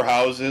paper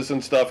houses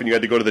and stuff, and you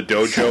had to go to the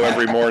dojo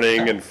every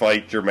morning and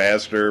fight your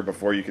master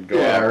before you could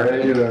go out?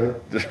 Right. You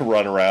know. Just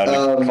run around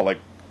and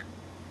collect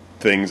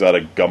things out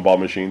of gumball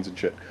machines and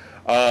shit.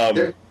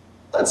 That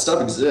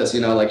stuff exists,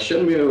 you know, like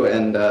Shenmue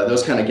and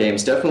those kind of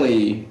games.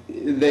 Definitely,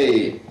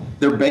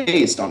 they're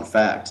based on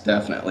fact.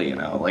 Definitely, you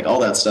know, like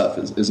all that stuff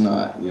is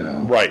not, you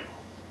know. Right.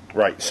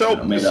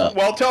 So, made up.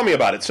 well, tell me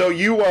about it. So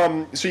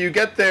you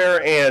get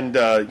there, and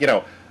you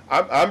know,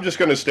 I'm just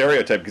going to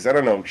stereotype because I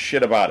don't know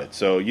shit about it.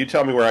 So you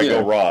tell me where I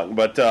go wrong.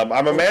 But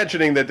I'm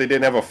imagining that they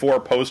didn't have a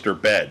 4-poster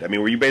bed. I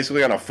mean, were you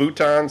basically on a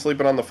futon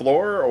sleeping on the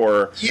floor,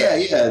 or? Yeah.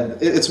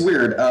 It's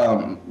weird.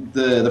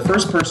 The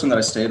first person that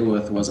I stayed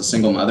with was a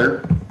single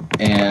mother,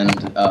 and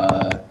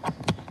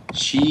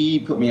she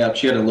put me up.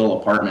 She had a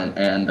little apartment,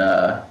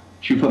 and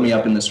she put me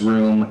up in this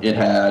room. It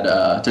had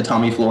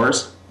tatami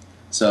floors,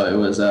 so it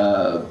was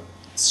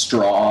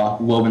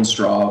woven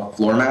straw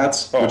floor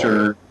mats, which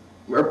are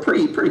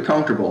pretty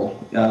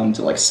comfortable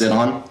to like sit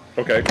on.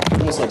 Okay.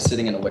 Almost like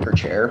sitting in a wicker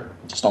chair,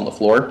 just on the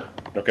floor.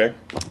 Okay.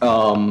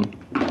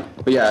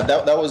 But yeah,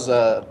 that was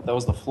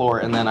the floor,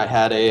 and then I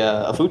had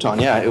a futon.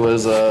 Yeah, it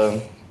was.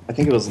 I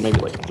think it was maybe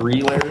like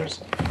 3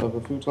 layers of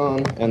a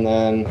futon, and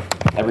then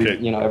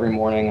every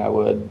morning I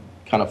would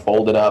kind of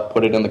fold it up,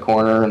 put it in the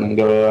corner, and then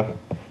go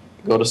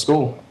to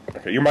school.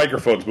 Okay, your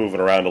microphone's moving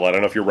around a lot. I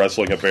don't know if you're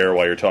wrestling a bear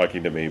while you're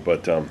talking to me,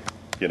 but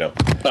you know.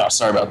 Oh,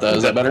 sorry about that.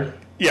 Is that better?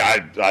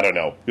 Yeah, I don't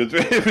know.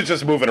 It was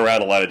just moving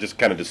around a lot. It just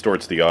kind of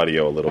distorts the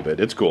audio a little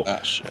bit. It's cool.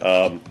 Oh, shit.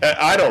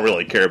 I don't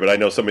really care, but I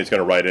know somebody's going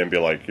to write in and be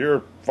like,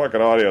 your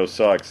fucking audio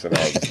sucks. And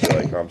I'll be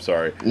like, I'm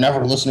sorry.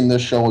 Never listening to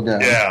this show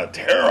again. Yeah,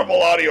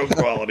 terrible audio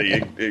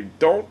quality.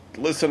 Don't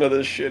listen to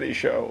this shitty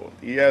show.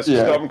 He asks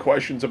dumb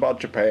questions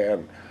about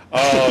Japan.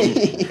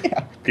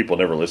 People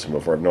never listen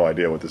before. I have no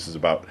idea what this is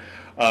about.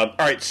 All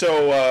right,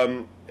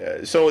 so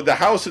the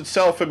house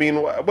itself, I mean,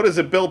 what is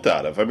it built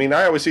out of? I mean,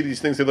 I always see these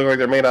things that look like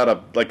they're made out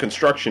of like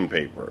construction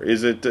paper.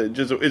 Is it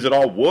is it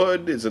all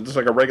wood? Is it just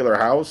like a regular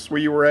house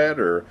where you were at,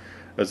 or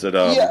is it?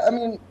 Yeah, I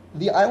mean,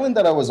 the island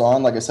that I was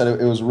on, like I said,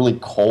 it was really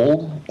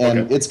cold,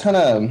 and it's kind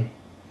of,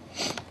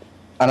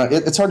 I don't know,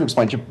 it's hard to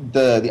explain.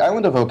 The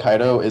island of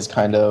Hokkaido is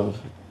kind of,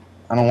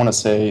 I don't want to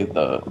say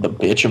the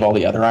bitch of all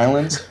the other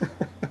islands,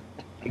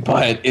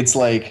 but it's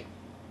like,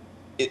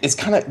 it's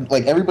kind of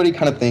like everybody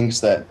kind of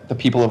thinks that the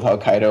people of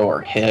Hokkaido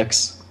are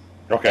hicks.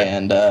 Okay.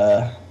 And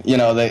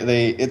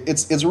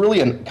it's really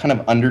kind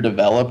of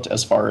underdeveloped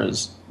as far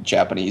as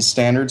Japanese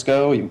standards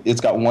go.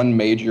 It's got one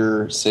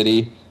major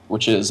city,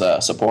 which is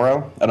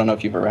Sapporo. I don't know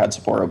if you've ever had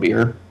Sapporo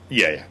beer.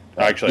 Yeah.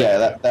 Actually.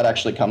 Yeah, that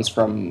actually comes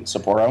from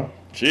Sapporo.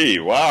 Gee,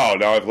 wow!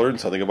 Now I've learned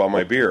something about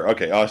my beer.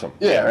 Okay, awesome.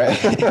 Yeah,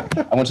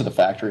 right. I went to the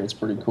factory. It's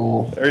pretty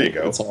cool. There you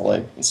go. It's all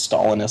like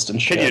Stalinist and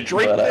shit. Can you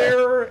drink but,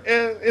 there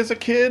as a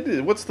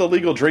kid? What's the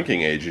legal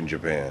drinking age in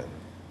Japan?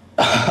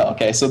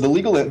 Okay, so the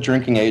legal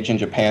drinking age in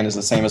Japan is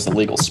the same as the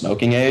legal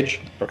smoking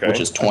age, which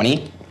is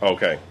 20.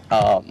 Okay.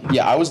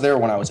 Yeah, I was there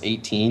when I was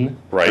 18,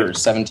 right. or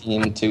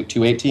 17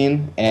 to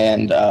 18,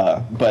 and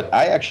but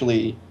I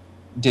actually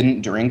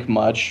didn't drink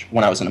much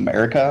when I was in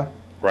America,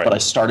 right. but I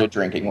started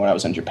drinking when I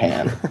was in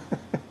Japan.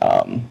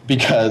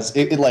 Because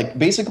it like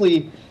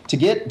basically to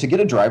get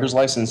a driver's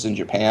license in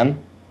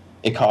Japan,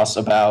 it costs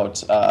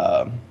about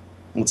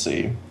let's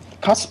see,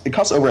 it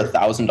costs over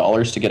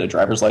 $1,000 to get a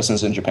driver's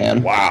license in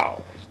Japan.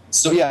 Wow.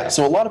 So yeah,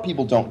 so a lot of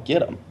people don't get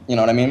them. You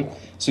know what I mean?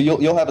 So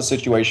you'll have a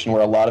situation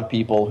where a lot of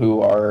people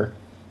who are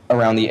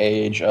around the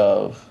age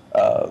of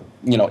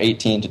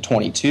 18 to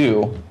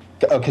 22,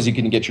 because you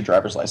can get your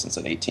driver's license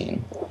at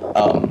 18.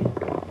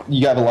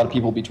 You have a lot of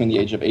people between the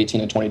age of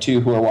 18 and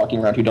 22 who are walking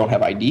around who don't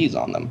have IDs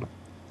on them.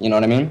 You know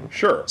what I mean?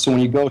 Sure. So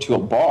when you go to a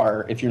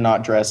bar, if you're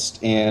not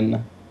dressed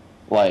in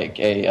like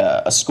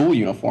a school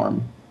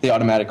uniform, they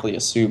automatically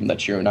assume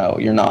that you're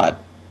not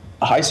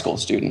a high school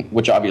student,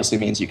 which obviously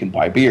means you can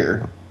buy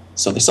beer.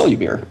 So they sell you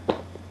beer.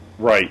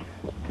 Right.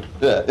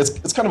 Yeah,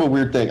 it's kind of a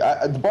weird thing.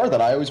 The bar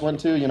that I always went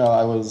to,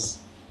 I was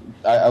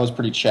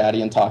pretty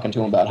chatty and talking to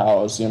them about how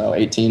I was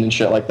 18 and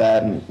shit like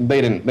that, and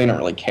they didn't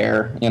really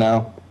care.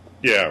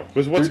 Yeah,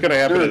 because what's going to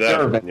happen to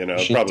them?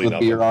 Probably with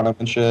nothing. Beer on them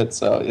and shit.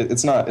 So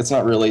it's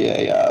not really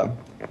a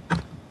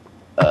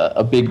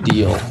big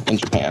deal in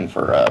Japan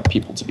for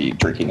people to be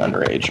drinking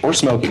underage or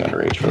smoking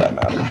underage, for that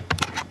matter.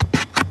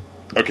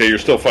 Okay, you're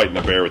still fighting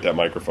the bear with that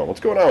microphone. What's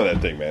going on with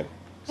that thing, man?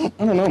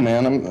 I don't know,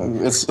 man.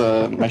 It's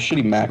my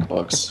shitty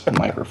MacBook's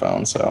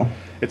microphone, so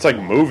it's like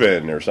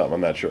moving or something.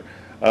 I'm not sure.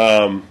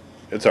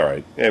 It's all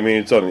right. I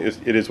mean,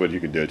 it is what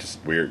you can do. It's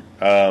just weird.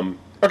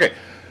 Okay.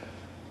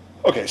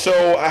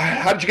 So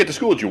how did you get to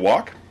school? Did you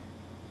walk?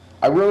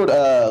 I rode.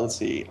 Let's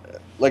see.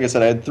 Like I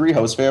said, I had 3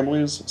 host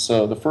families.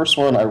 So the first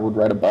one I would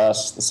ride a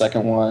bus. The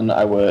second one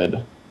I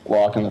would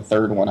walk, and the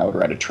third one I would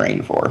ride a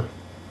train for.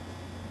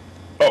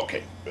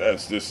 Okay.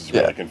 This is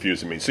really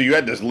confusing me. So you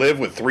had to live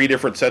with 3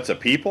 different sets of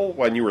people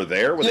when you were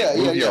there? When they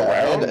moved you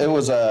around? It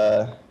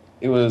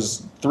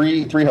was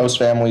three host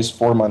families,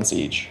 4 months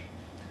each.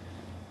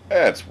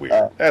 That's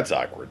weird. That's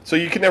awkward. So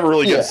you can never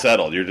really get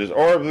settled. You're just,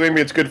 or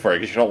maybe it's good for you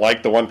because you don't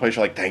like the one place.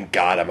 You're like, thank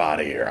God I'm out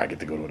of here. I get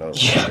to go to another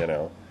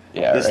one.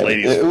 Yeah, this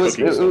lady's it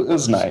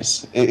was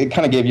nice. It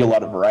kind of gave you a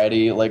lot of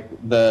variety. Like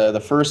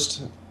the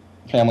first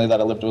family that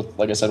I lived with,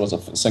 like I said, was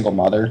a single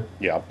mother.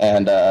 Yeah.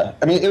 And I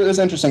mean, it was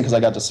interesting because I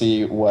got to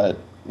see what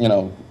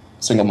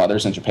single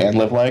mothers in Japan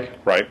live like.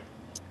 Right.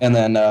 And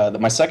then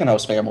my second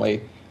host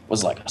family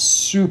was like a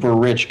super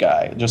rich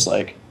guy, just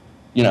like,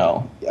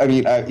 I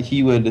mean,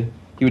 he would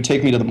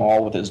take me to the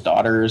mall with his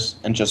daughters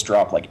and just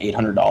drop like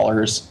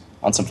 $800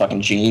 on some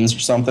fucking jeans or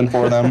something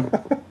for them.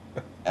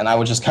 And I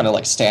would just kind of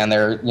like stand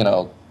there,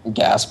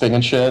 gasping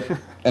and shit.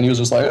 And he was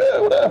just like,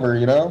 whatever,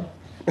 Yeah.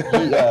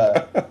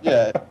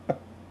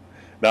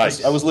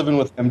 Nice. I was living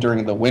with him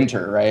during the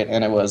winter, right?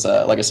 And it was,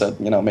 like I said,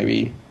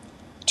 maybe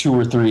 2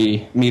 or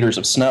 3 meters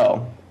of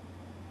snow.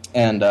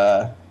 And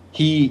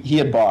he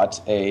had bought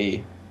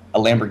a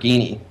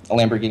Lamborghini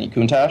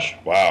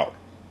Countach. Wow.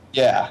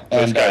 Yeah,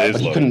 and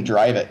but he couldn't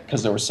drive it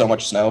because there was so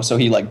much snow. So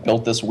he like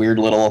built this weird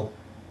little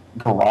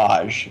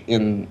garage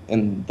in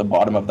the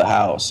bottom of the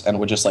house and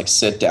would just like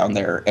sit down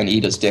there and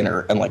eat his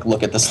dinner and like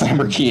look at this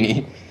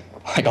Lamborghini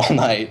like all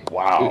night.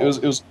 Wow, it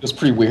was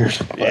pretty weird.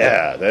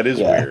 Yeah, that is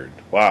weird.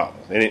 Wow,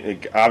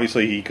 and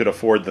obviously he could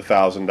afford the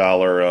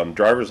 $1,000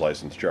 driver's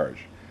license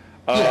charge.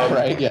 Yeah,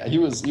 right. Yeah, he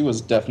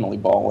was definitely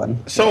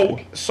balling. So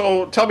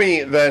tell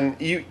me then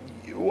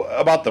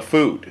about the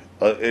food.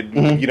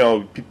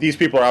 These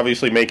people are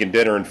obviously making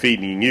dinner and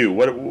feeding you.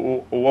 What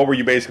were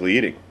you basically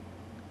eating?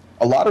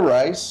 A lot of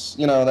rice.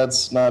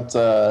 That's not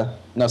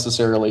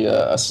necessarily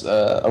a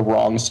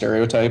wrong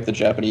stereotype. The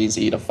Japanese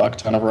eat a fuck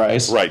ton of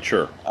rice. Right,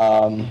 sure.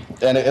 And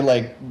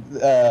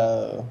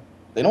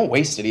they don't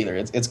waste it either.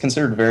 It's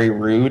considered very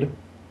rude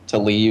to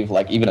leave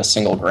like even a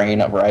single grain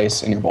of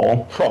rice in your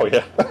bowl. Oh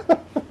yeah.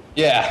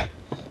 Yeah,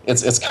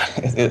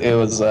 it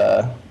was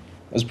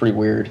pretty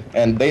weird,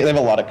 and they have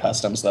a lot of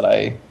customs that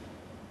I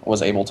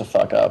was able to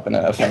fuck up and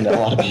offended a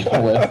lot of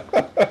people with.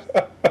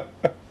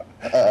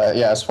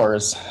 As far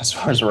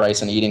as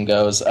rice and eating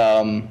goes,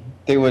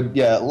 they would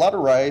a lot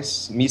of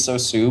rice, miso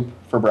soup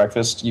for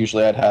breakfast.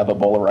 Usually, I'd have a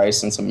bowl of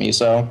rice and some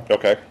miso.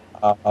 Okay.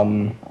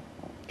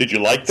 Did you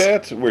like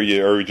that? Or were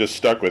you just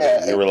stuck with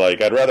it? You were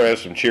like, I'd rather have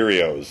some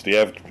Cheerios. Do you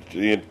have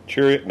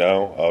Cheerios?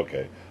 No.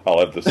 Okay. I'll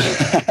have the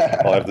soup.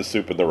 I'll have the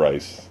soup and the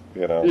rice.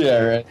 You know?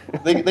 Yeah, right.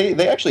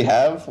 They actually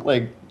have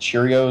like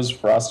Cheerios,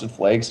 Frosted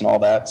Flakes, and all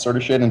that sort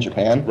of shit in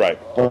Japan. Right.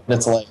 But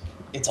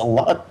it's a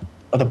lot.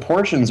 The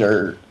portions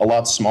are a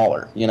lot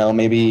smaller. You know,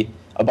 maybe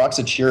a box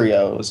of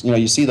Cheerios. You know,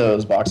 you see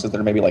those boxes that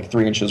are maybe like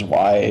 3 inches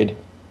wide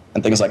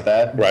and things like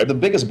that. Right. The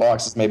biggest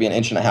box is maybe 1.5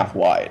 inches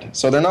wide.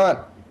 So they're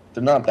not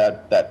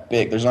that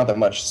big. There's not that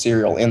much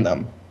cereal in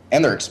them,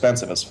 and they're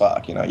expensive as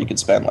fuck. You know, you could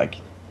spend like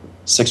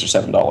 $6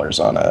 or $7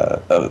 on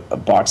a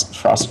box of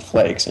Frosted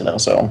Flakes. You know,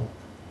 so.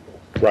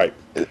 Right.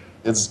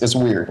 It's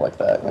weird like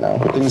that, you know.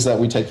 Things that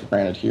we take for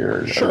granted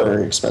here Sure. are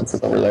very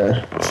expensive over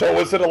there. So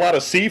was it a lot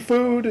of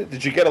seafood?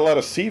 Did you get a lot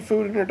of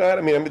seafood in your diet?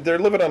 I mean they're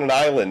living on an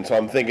island, so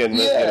I'm thinking,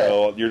 Yeah. you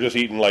know, you're just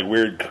eating like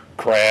weird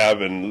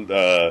crab and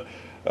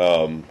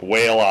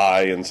whale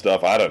eye and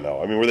stuff. I don't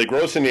know. I mean, were they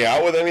grossing you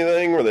out with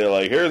anything? Were they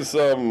like, here's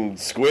some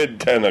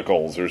squid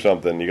tentacles or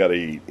something you got to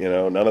eat? You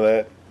know, none of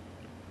that?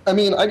 I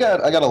mean, I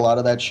got a lot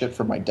of that shit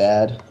from my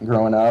dad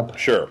growing up.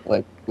 Sure.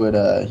 Like,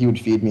 he would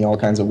feed me all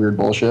kinds of weird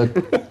bullshit.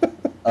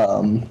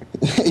 I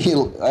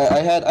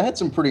had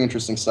some pretty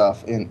interesting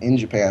stuff in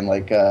Japan.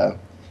 Like,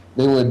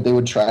 they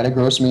would try to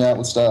gross me out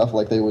with stuff.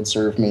 Like, they would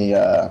serve me.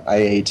 I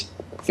ate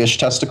fish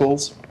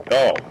testicles.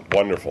 Oh,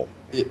 wonderful.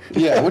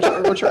 Yeah,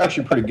 which are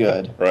actually pretty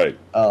good. Right.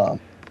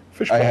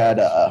 Fish I balls.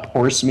 had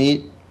horse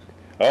meat.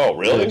 Oh,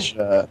 really? Which,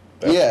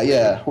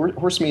 yeah.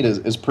 Horse meat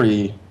is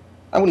pretty.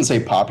 I wouldn't say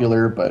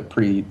popular, but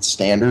pretty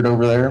standard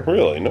over there.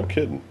 Really? No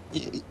kidding.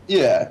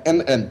 Yeah,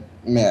 and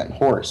man,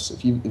 horse.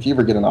 If you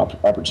ever get an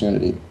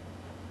opportunity,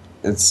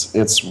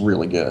 it's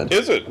really good.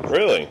 Is it?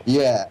 Really?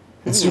 Yeah,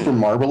 it's super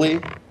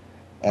marbly,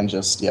 and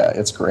just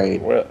it's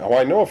great. Well,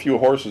 I know a few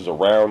horses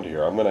around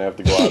here. I'm going to have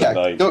to go out at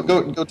night.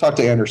 Go talk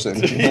to Anderson.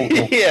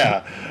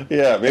 Yeah.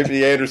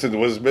 Maybe Anderson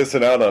was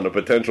missing out on a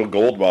potential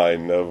gold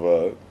mine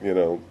of,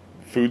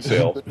 food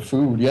sale.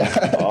 Food,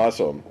 yeah.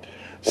 Awesome.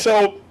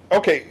 So,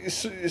 okay,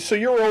 so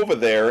you're over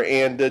there,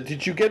 and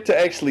did you get to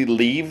actually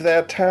leave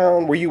that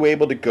town? Were you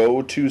able to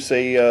go to,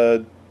 say,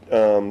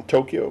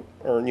 Tokyo,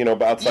 or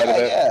outside of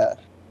that?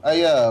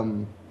 Yeah.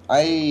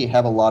 I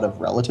have a lot of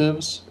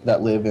relatives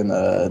that live in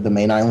the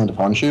main island of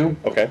Honshu.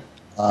 Okay.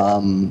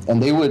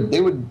 And they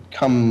would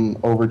come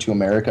over to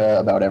America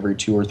about every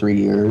 2 or 3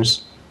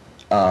 years.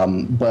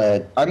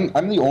 But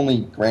I'm the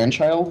only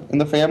grandchild in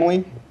the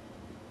family.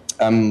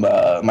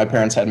 My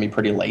parents had me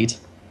pretty late,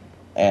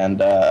 and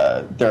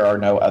there are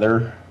no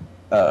other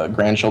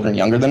grandchildren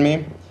younger than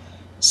me.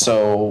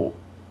 So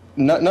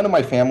none of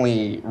my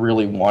family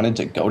really wanted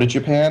to go to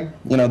Japan.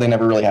 You know, they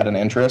never really had an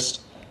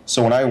interest.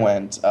 So when I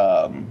went,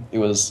 it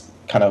was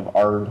kind of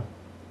our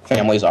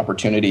family's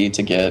opportunity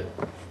to get,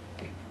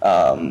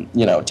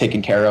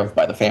 taken care of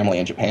by the family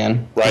in Japan.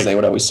 Right. Because they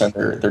would always send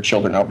their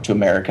children over to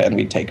America, and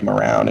we'd take them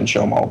around and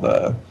show them all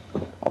the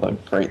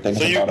great things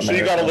about America.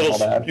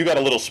 You got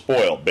a little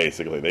spoiled,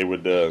 basically. They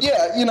would.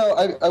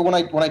 Yeah, when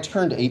I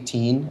turned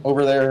 18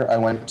 over there,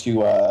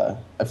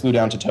 I flew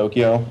down to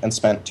Tokyo and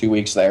spent 2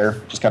 weeks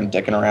there, just kind of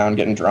dicking around,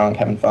 getting drunk,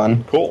 having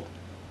fun. Cool.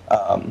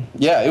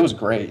 Yeah, it was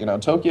great.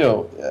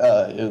 Tokyo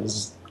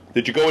is.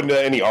 Did you go into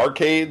any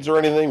arcades or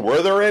anything?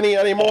 Were there any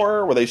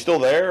anymore? Were they still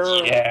there?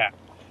 Yeah.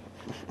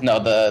 No,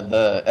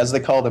 the as they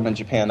call them in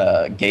Japan,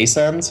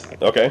 geisens,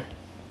 Okay.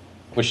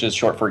 which is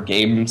short for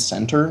game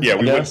center. Yeah,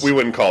 I guess. we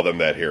wouldn't call them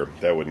that here.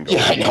 That wouldn't go.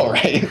 Yeah, I know,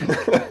 right?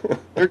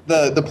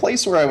 the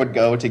place where I would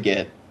go to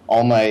get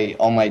all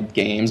my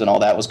games and all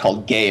that was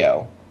called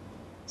Gayo.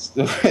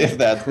 If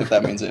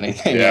that means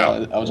anything.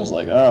 Yeah. I was just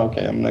like, oh,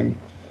 okay, I'm gonna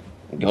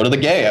go to the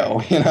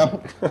Gayo,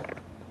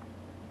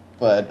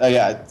 But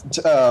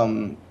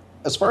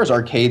as far as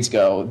arcades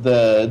go,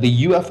 the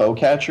UFO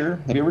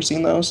catcher. Have you ever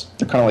seen those?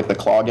 They're kind of like the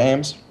claw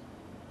games.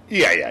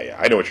 Yeah.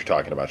 I know what you're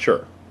talking about.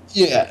 Sure.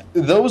 Yeah,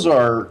 those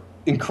are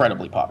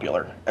incredibly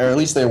popular, or at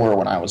least they were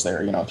when I was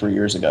there. 3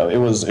 years ago. It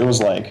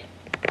was like.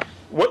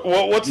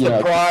 What's the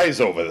prize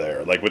over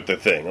there? Like with the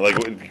thing, like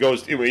it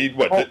goes.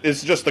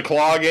 It's just the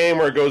claw game,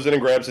 where it goes in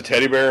and grabs a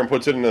teddy bear and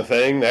puts it in the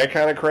thing, that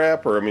kind of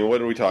crap, or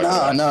what are we talking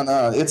about?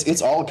 No.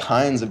 It's all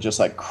kinds of just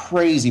like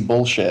crazy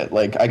bullshit.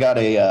 Like I got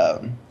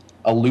a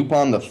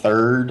Lupin the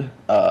Third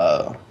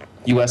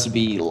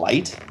USB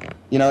light.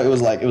 It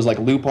was like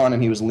Lupin,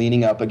 and he was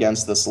leaning up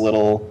against this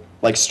little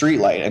like street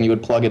light, and you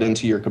would plug it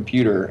into your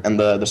computer, and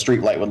the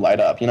street light would light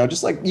up.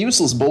 Just like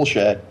useless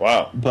bullshit.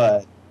 Wow.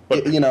 But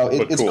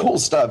it's cool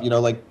stuff.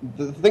 Like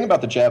the thing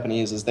about the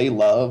Japanese is they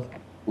love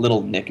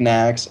little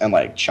knickknacks and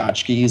like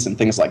tchotchkes and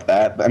things like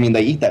that. I mean,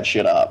 they eat that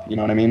shit up. You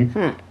know what I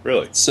mean?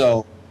 Really?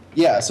 So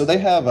yeah, so they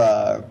have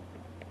a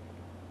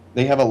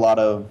lot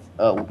of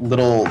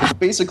little,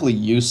 basically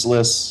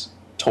useless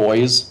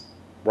toys.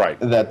 Right.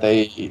 That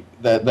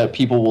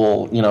people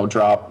will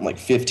drop like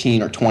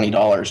 $15 or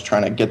 $20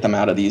 trying to get them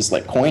out of these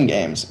like coin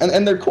games,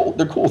 and they're cool.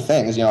 They're cool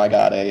things. I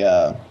got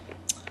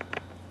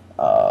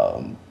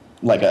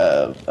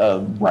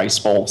a rice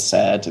bowl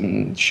set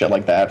and shit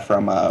like that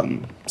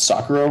from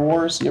Sakura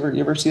Wars. You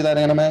ever see that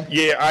anime?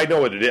 Yeah, I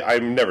know what it is.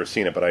 I've never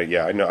seen it, but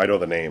I know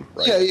the name.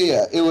 Right?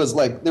 Yeah. It was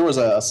like there was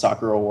a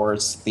Sakura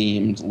Wars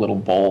themed little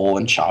bowl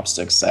and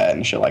chopstick set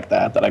and shit like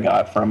that I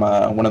got from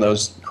one of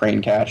those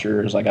crane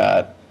catchers. I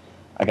got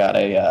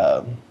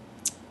a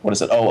what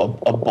is it? Oh,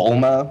 a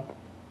Bulma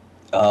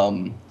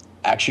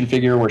action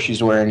figure where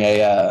she's wearing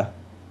a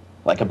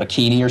like a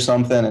bikini or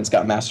something, and it's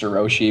got Master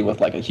Roshi with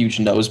like a huge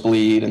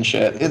nosebleed and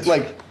shit. It's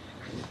like.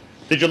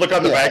 Did you look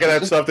on the back of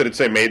that stuff? Did it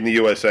say "Made in the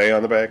USA"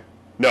 on the back?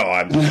 No,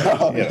 I'm.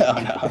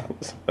 No.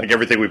 Like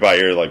everything we buy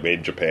here, like made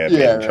in Japan, Yeah,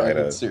 made in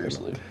China. right,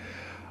 seriously.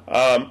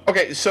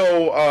 Okay,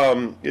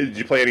 so did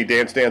you play any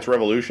Dance Dance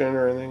Revolution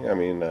or anything? I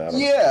mean,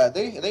 Yeah,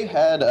 they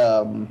had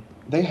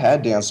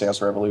Dance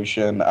Dance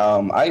Revolution.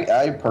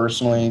 I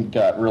personally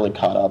got really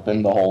caught up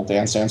in the whole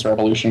Dance Dance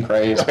Revolution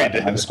craze back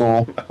in high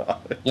school.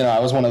 You know, I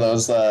was one of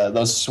those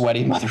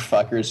sweaty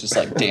motherfuckers just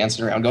like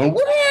dancing around going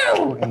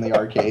woo in the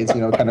arcades, you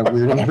know, kind of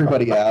weirding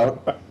everybody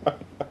out.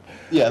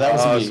 Yeah, that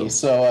was me.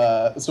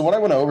 So when I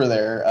went over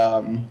there,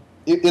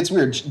 it's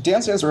weird.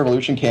 Dance Dance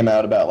Revolution came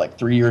out about like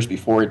 3 years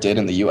before it did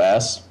in the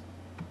U.S.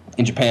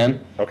 in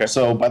Japan. Okay.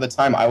 So by the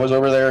time I was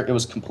over there, it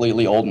was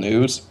completely old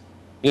news.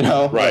 You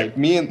know, right? Like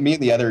me and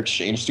the other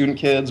exchange student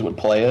kids would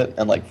play it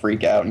and like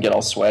freak out and get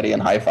all sweaty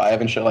and high five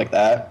and shit like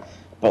that.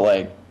 But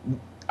like,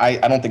 I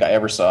don't think I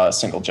ever saw a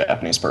single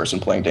Japanese person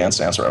playing Dance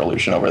Dance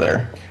Revolution over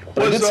there.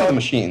 But I did see the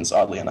machines,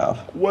 oddly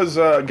enough. Was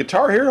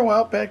Guitar Hero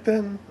out back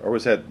then, or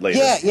was that later?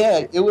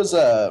 Yeah, it was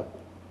it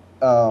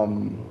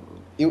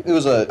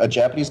was a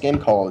Japanese game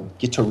called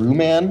Gitaru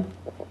Man.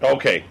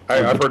 Okay,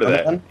 I've heard of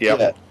that.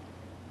 Yep.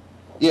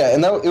 Yeah,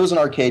 and it was an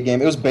arcade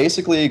game. It was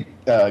basically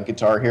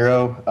Guitar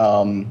Hero,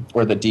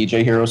 or the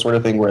DJ Hero sort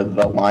of thing, where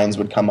the lines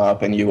would come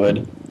up and you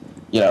would,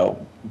 you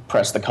know,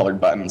 press the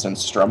colored buttons and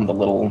strum the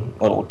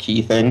little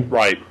key thing.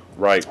 Right.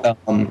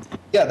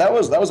 Yeah, that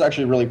was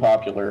actually really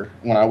popular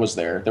when I was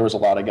there. There was a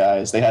lot of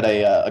guys. They had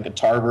a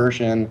guitar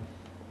version,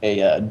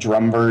 a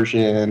drum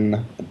version,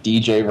 a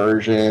DJ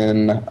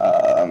version.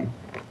 A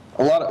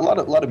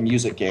lot of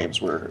music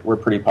games were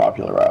pretty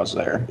popular while I was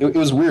there. It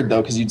was weird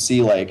though, because you'd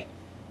see like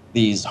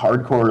these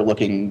hardcore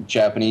looking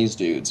Japanese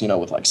dudes, you know,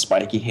 with like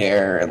spiky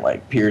hair and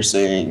like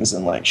piercings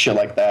and like shit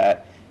like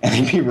that. And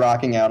they'd be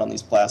rocking out on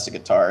these plastic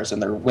guitars, and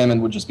their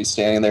women would just be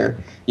standing there,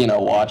 you know,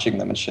 watching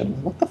them and shit.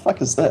 What the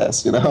fuck is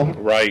this, you know?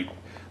 Right.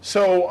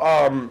 So,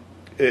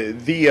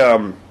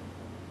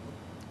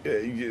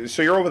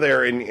 so you're over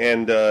there,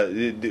 and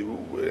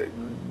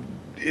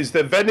is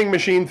the vending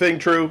machine thing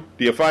true?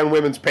 Do you find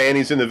women's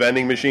panties in the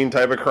vending machine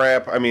type of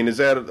crap? I mean, is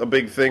that a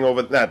big thing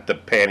over? Not the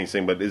panties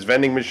thing, but is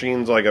vending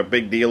machines like a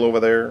big deal over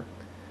there?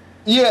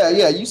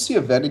 Yeah. You see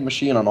a vending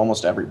machine on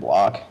almost every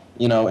block.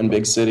 You know, in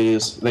big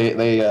cities,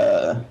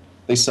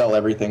 they sell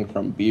everything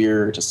from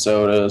beer to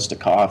sodas to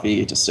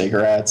coffee to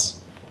cigarettes.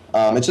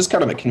 It's just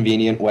kind of a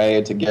convenient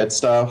way to get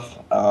stuff.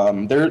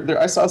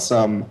 I saw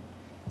some.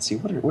 Let's see,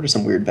 what are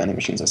some weird vending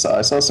machines I saw?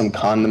 I saw some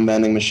condom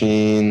vending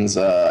machines.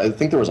 I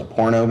think there was a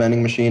porno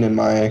vending machine in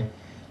my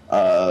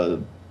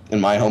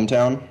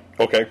hometown.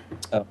 Okay.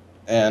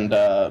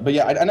 But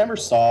yeah, I never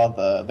saw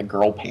the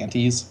girl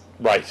panties.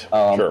 Right.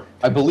 Sure.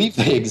 I believe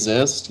they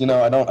exist. You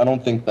know, I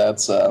don't think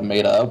that's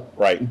made up.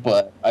 Right.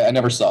 But I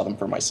never saw them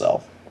for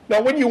myself.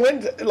 Now, when you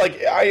went,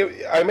 like,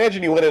 I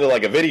imagine you went into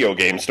like a video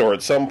game store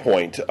at some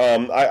point.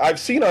 I've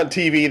seen on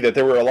TV that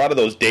there were a lot of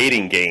those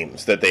dating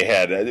games that they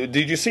had.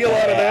 Did you see a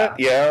lot of that?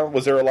 Yeah.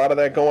 Was there a lot of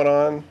that going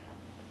on?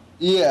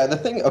 Yeah.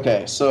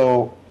 Okay,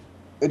 so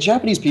the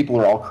Japanese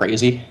people are all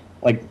crazy.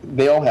 Like,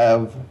 they all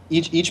have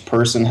each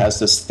person has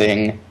this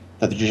thing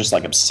that they're just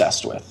like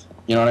obsessed with.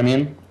 You know what I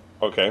mean?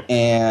 Okay.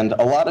 And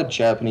a lot of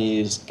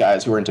Japanese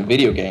guys who are into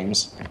video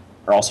games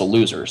are also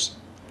losers.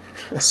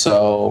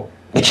 So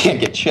they can't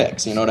get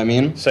chicks, you know what I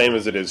mean? Same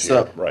as it is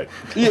here, right.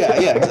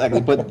 Yeah, exactly.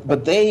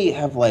 But they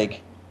have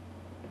like,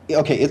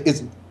 okay,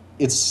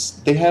 it's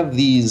they have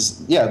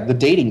these, the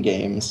dating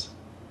games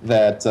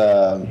that,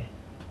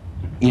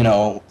 you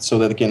know, so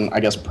that they can, I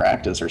guess,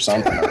 practice or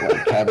something, or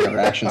like have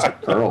interactions with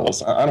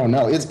girls. I don't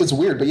know. It's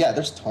weird, but yeah,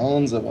 there's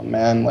tons of them,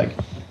 man. Like,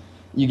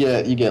 you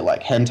get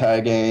like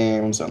hentai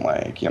games and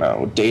like, you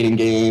know, dating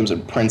games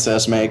and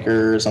princess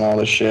makers and all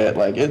this shit.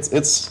 Like,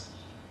 it's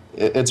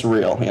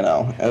real, you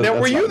know. Now,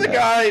 were you the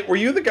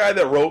guy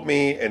that wrote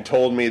me and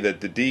told me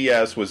that the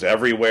DS was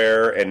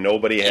everywhere and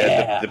nobody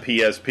had the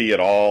PSP at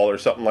all or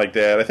something like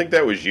that? I think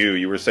that was you.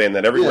 You were saying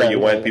that everywhere you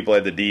went, people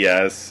had the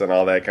DS and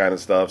all that kind of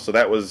stuff. So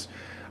that was,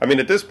 I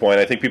mean, at this point,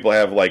 I think people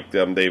have like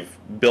they've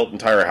built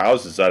entire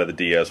houses out of the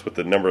DS with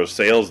the number of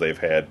sales they've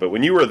had. But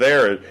when you were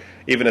there,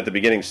 even at the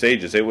beginning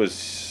stages, it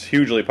was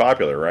hugely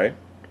popular, right?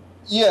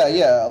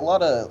 Yeah. A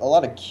lot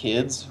of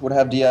kids would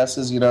have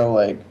DSs, you know,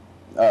 like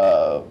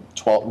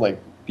 12, like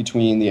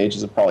between the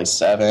ages of probably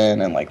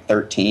 7 and like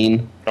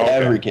 13. Okay.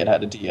 Every kid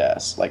had a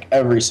DS. Like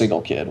every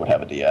single kid would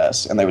have a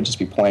DS, and they would just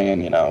be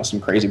playing, you know, some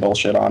crazy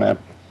bullshit on it.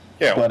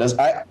 Yeah. But as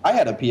I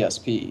had a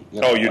PSP.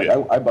 You know, you did.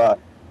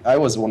 I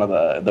was one of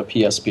the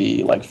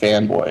PSP like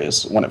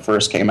fanboys when it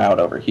first came out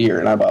over here,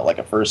 and I bought like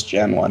a first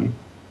gen one.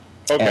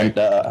 Okay.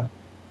 And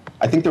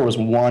I think there was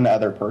one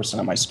other person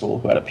at my school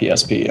who had a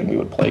PSP, and we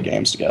would play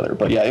games together.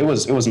 But yeah, it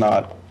was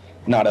not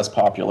as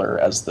popular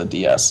as the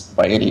DS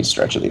by any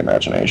stretch of the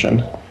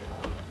imagination.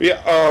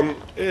 Yeah,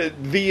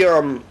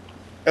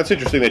 that's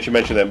interesting that you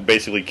mentioned that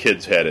basically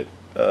kids had it.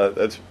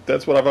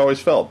 That's what I've always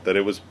felt, that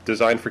it was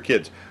designed for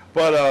kids.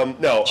 But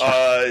no,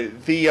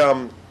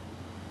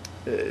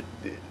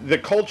 the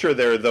culture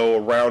there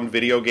though around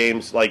video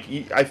games, like,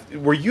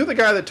 were you the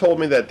guy that told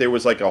me that there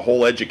was like a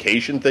whole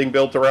education thing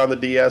built around the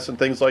DS and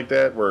things like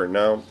that? Where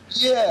no?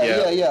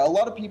 Yeah. A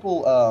lot of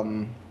people,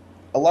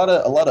 a lot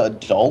of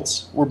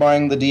adults were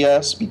buying the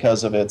DS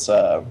because of its.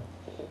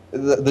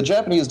 The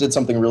Japanese did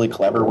something really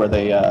clever where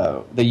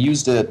they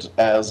used it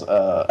as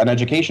an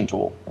education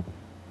tool,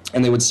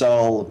 and they would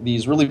sell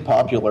these really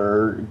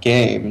popular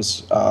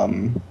games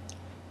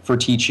for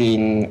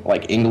teaching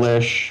like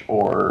English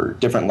or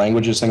different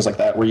languages, things like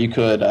that, where you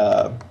could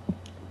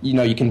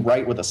you can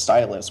write with a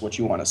stylus what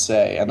you want to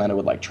say, and then it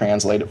would like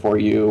translate it for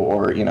you,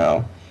 or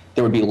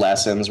there would be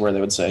lessons where they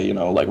would say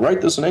like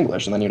write this in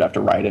English, and then you'd have to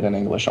write it in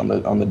English on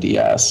the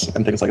DS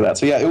and things like that.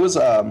 So yeah, it was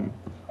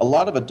a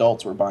lot of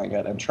adults were buying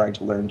it and trying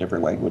to learn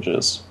different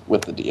languages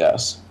with the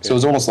DS. So it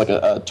was almost like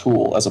a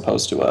tool as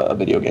opposed to a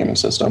video gaming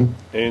system.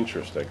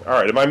 Interesting. All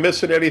right, am I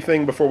missing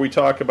anything before we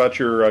talk about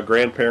your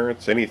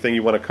grandparents? Anything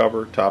you want to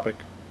cover, topic?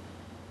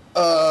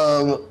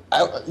 I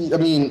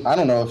mean, I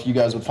don't know if you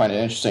guys would find it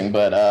interesting,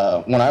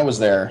 but when I was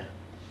there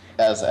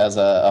as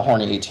a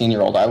horny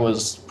 18-year-old, I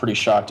was pretty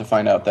shocked to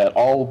find out that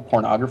all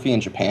pornography in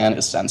Japan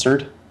is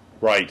censored.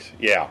 Right,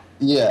 yeah.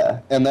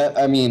 Yeah, and that,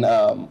 I mean,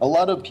 a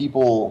lot of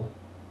people,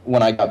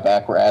 when I got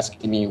back, were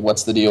asking me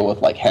what's the deal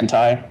with like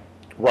hentai,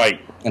 right,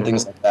 and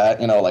things like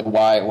that. Like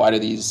why do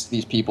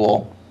these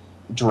people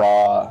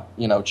draw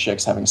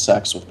chicks having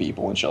sex with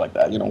people and shit like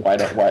that?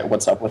 Why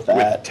what's up with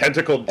that? With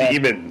tentacle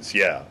demons,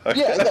 yeah.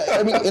 Yeah.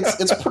 I mean,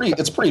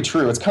 it's pretty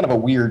true. It's kind of a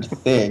weird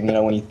thing,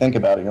 when you think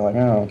about it. You're like,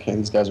 oh, okay,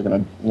 these guys are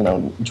gonna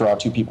draw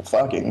two people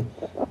fucking,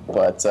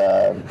 but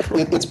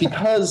it's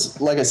because,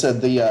 like I said,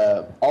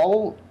 the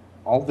all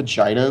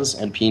vaginas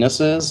and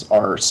penises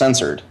are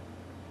censored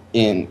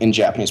in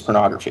Japanese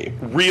pornography.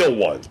 Real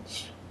ones.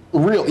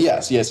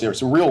 Yes,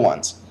 real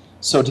ones.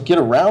 So to get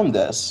around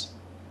this,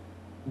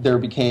 there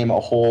became a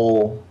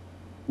whole,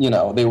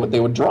 they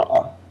would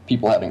draw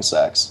people having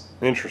sex.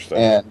 Interesting.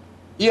 And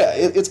yeah,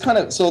 it's kind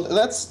of, so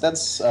that's.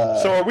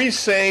 So are we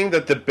saying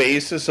that the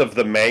basis of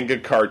the manga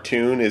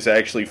cartoon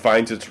actually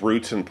finds its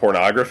roots in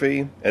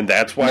pornography, and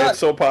that's why it's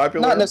so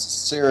popular? Not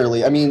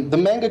necessarily. I mean, the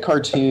manga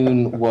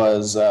cartoon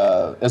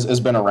has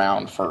been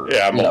around for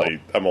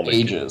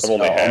ages,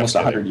 almost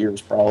 100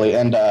 years probably,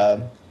 and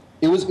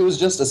it was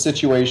just a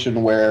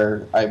situation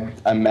where I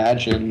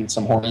imagine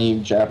some horny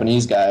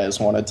Japanese guys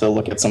wanted to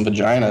look at some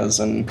vaginas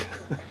and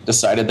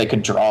decided they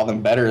could draw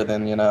them better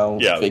than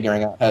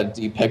figuring out how to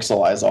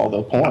depixelize all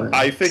the porn.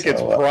 I think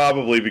it's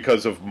probably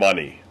because of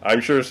money. I'm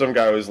sure some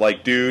guy was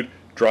like, "Dude,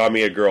 draw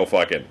me a girl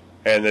fucking,"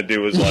 and the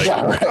dude was like,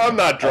 yeah, right. "I'm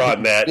not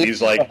drawing that." And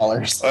he's like,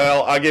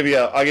 "Well, I'll give you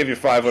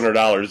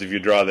 $500 if you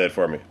draw that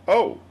for me."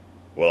 Oh,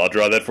 well, I'll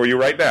draw that for you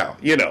right now.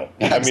 Yeah,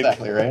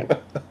 exactly right.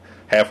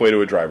 Halfway to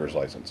a driver's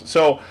license.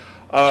 So.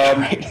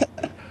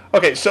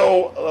 Okay,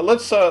 so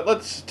let's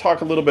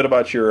talk a little bit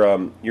about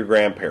your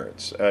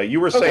grandparents.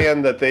 You were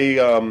saying that they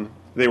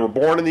were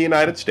born in the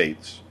United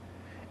States,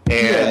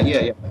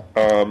 and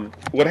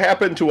what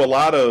happened to a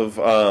lot of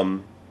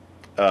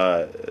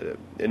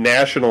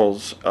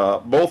nationals,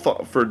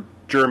 both for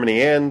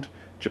Germany and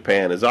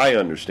Japan, as I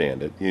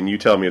understand it, and you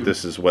tell me if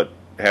this is what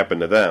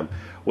happened to them,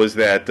 was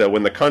that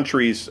when the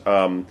countries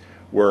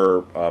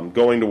were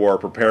going to war,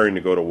 preparing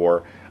to go to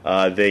war.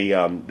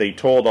 They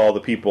told all the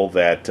people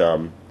that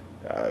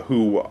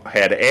who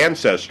had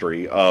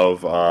ancestry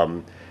of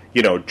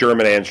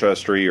German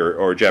ancestry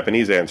or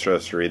Japanese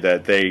ancestry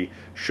that they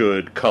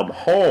should come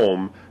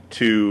home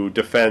to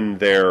defend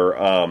their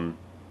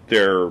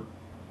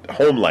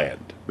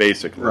homeland,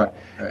 basically. Right.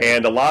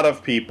 And a lot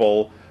of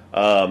people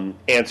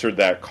answered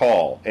that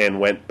call and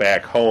went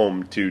back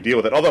home to deal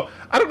with it. Although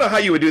I don't know how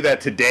you would do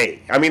that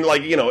today. I mean,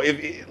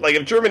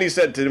 if Germany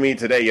said to me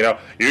today,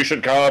 you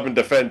should come up and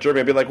defend Germany,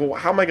 I'd be like, well,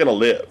 how am I going to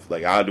live?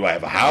 Like, do I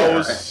have a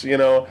house? Yeah,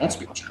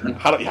 right.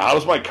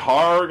 How's my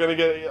car going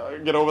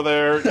to get over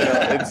there?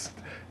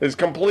 It's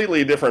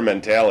completely different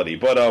mentality.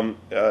 But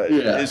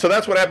so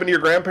that's what happened to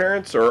your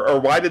grandparents, or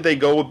why did they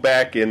go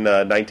back in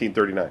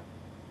 1939?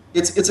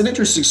 It's an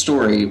interesting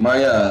story.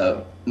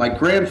 My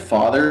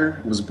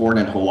grandfather was born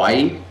in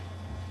Hawaii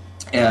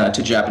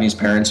to Japanese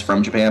parents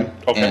from Japan,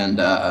 and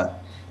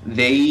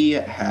they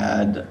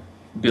had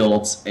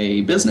built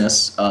a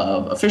business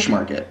of a fish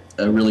market,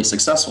 a really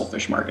successful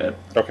fish market.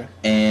 Okay.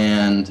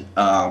 And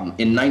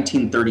in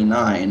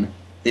 1939,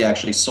 they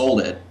actually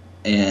sold it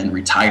and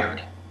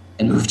retired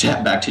and moved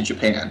back to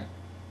Japan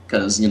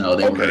because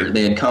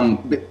they had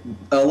come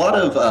a lot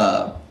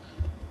of.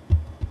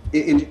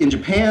 In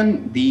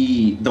Japan,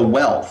 the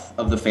wealth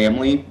of the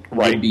family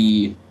would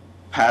be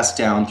passed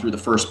down through the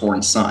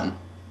firstborn son,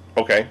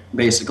 Okay.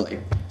 basically.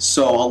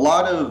 So a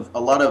lot of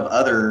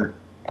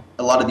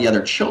the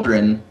other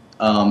children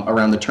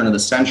around the turn of the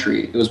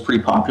century, it was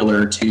pretty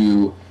popular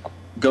to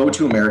go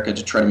to America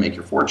to try to make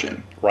your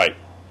fortune. Right.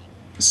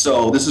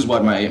 So this is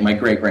what my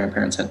great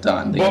grandparents had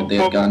done. They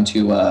had gone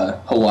to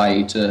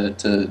Hawaii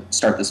to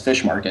start this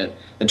fish market.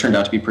 It turned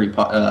out to be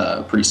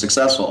pretty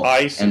successful.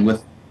 I see. And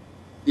with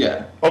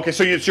yeah. Okay,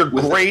 so it's your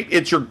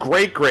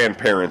great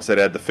grandparents that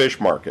had the fish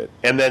market,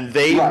 and then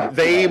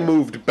they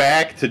moved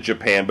back to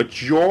Japan.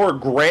 But your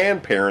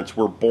grandparents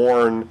were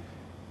born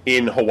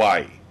in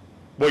Hawaii.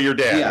 Well, your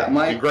dad,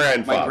 your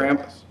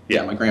grandfather.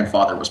 My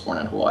grandfather was born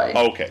in Hawaii.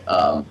 Okay.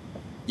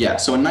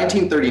 So in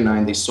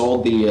 1939 they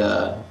sold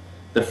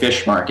the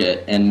fish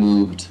market and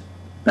moved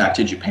back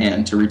to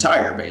Japan to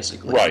retire,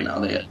 basically. Right. You know,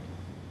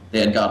 they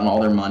had gotten all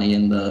their money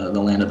in the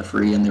land of the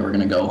free, and they were going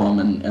to go home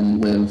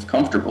and live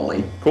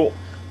comfortably. Cool.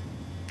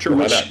 Sure.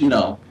 Which,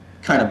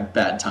 kind of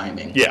bad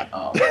timing. Yeah.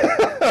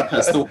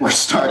 Because the war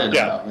started.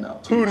 Yeah.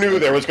 Who knew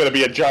there was going to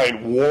be a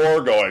giant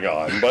war going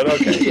on? But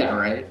okay. Yeah.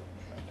 Right.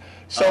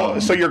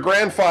 So your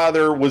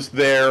grandfather was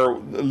there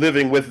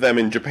living with them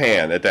in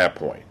Japan at that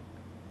point.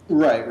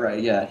 Right.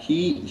 Yeah.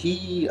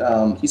 He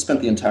spent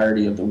the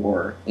entirety of the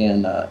war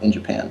in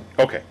Japan.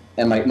 Okay.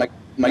 And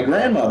my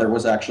grandmother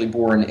was actually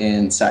born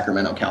in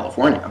Sacramento,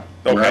 California,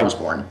 where I was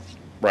born.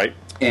 Right.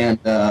 And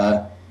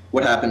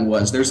what happened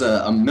was there's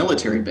a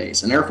military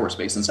base, an Air Force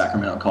base in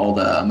Sacramento called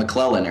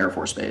McClellan Air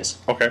Force Base.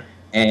 Okay.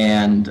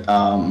 And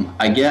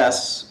I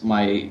guess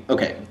let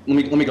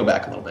me go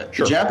back a little bit.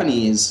 Sure. The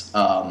Japanese.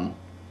 I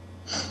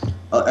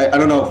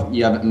don't know if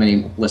you have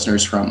many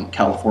listeners from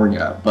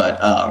California, but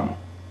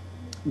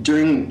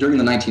during the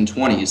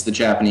 1920s, the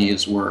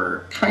Japanese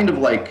were kind of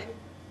like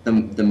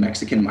the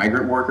Mexican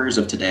migrant workers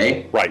of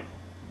today. Right.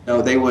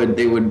 They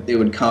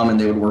would come and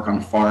they would work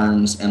on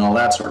farms and all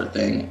that sort of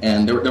thing.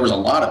 And there was a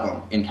lot of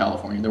them in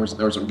California. There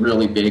was a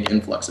really big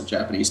influx of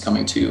Japanese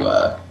coming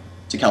to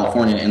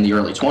California in the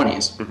early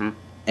 20s. Mm-hmm.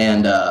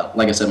 And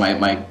like I said,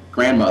 my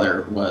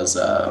grandmother was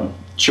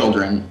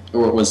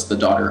was the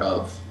daughter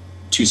of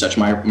two such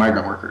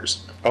migrant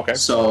workers. Okay.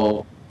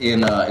 So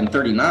in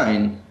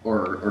 39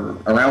 or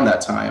around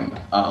that time,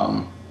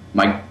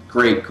 my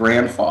great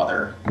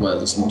grandfather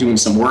was doing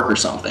some work or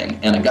something,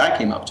 and a guy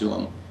came up to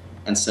him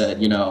and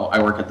said,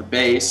 I work at the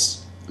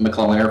base,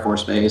 McClellan Air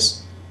Force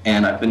Base,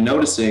 and I've been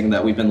noticing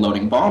that we've been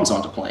loading bombs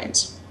onto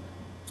planes,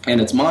 and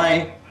it's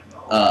my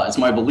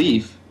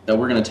belief that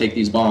we're going to take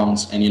these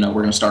bombs and we're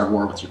going to start a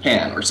war with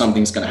Japan, or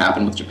something's going to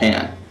happen with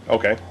Japan.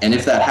 Okay. And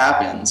if that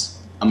happens,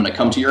 I'm going to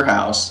come to your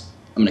house,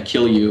 I'm going to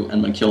kill you, and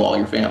I'm going to kill all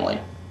your family.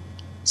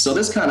 So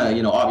this kind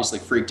of, obviously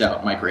freaked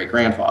out my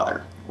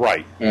great-grandfather.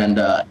 Right. And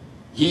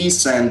he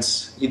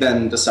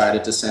then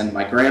decided to send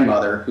my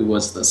grandmother, who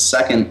was the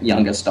second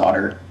youngest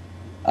daughter,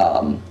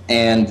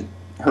 and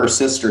her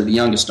sister, the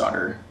youngest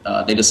daughter,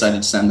 they decided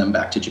to send them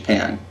back to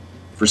Japan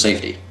for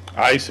safety.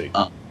 I see.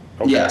 Okay.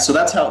 Yeah, so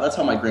that's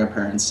how my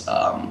grandparents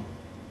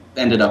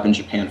ended up in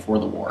Japan for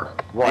the war.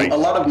 Right. A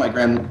lot of my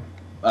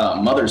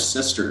grandmother's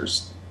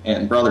sisters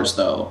and brothers,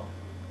 though,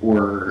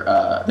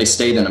 they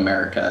stayed in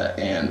America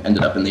and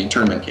ended up in the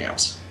internment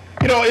camps.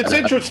 It's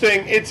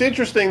interesting. It's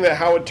interesting that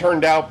how it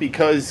turned out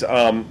because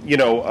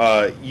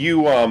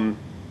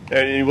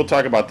and we'll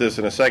talk about this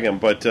in a second.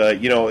 But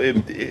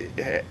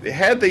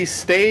had they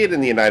stayed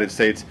in the United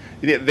States,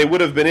 they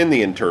would have been in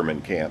the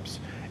internment camps.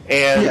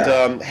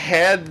 And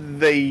had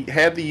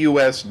the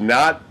U.S.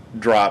 not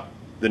dropped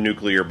the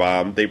nuclear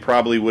bomb, they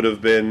probably would have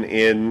been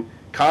in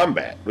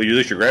combat. Well, at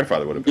least your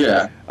grandfather would have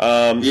been.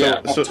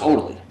 Yeah.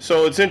 Totally.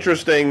 So it's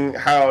interesting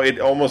how it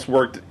almost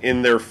worked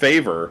in their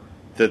favor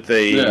that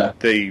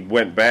they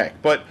went back.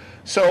 But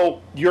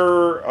so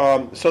you're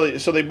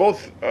so they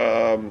both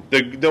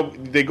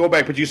they go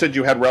back. But you said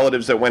you had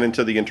relatives that went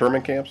into the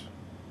internment camps.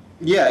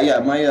 Yeah.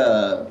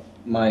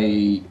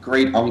 My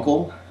great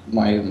uncle,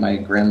 my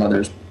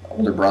grandmother's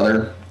older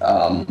brother,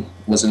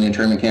 was in the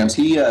internment camps.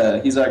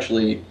 He's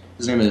actually,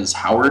 his name is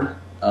Howard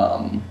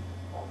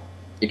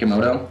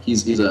Ikemoto.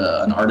 He's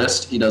an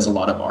artist. He does a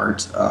lot of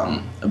art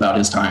about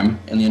his time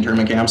in the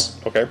internment camps.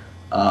 Okay.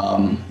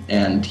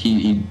 And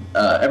he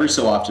every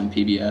so often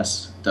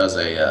PBS does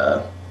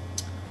a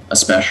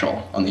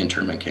special on the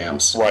internment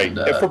camps. Right.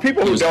 And for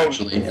people who don't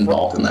actually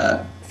involved in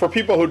that. For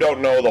people who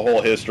don't know the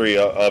whole history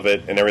of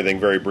it and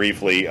everything, very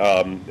briefly,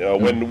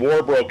 when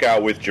war broke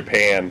out with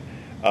Japan,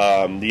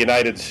 the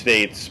United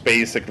States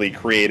basically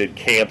created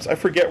camps. I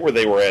forget where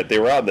they were at. They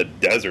were out in the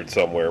desert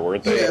somewhere,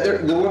 weren't they? Yeah,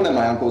 the one that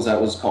my uncle was at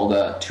was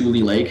called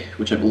Tule Lake,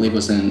 which I believe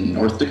was in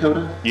North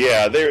Dakota.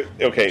 Yeah,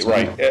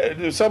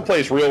 right.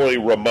 Someplace really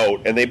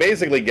remote, and they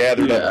basically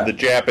gathered up the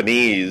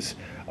Japanese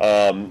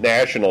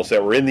nationals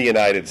that were in the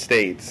United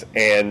States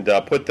and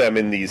put them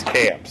in these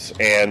camps.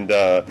 And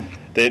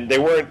they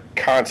weren't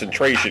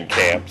concentration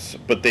camps,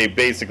 but they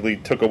basically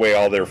took away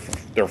all their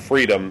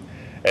freedom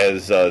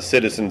as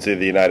citizens of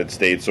the United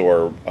States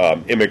or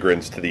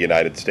immigrants to the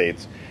United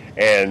States.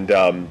 And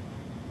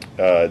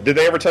did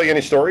they ever tell you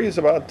any stories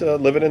about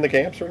living in the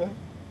camps or not?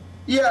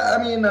 Yeah,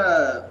 I mean,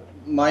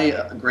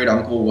 my great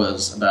uncle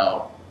was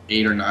about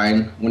 8 or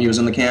 9 when he was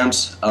in the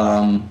camps,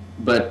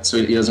 but so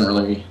he doesn't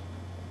really,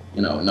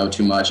 know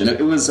too much. And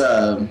it was,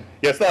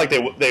 Yeah, it's not like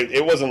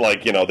it wasn't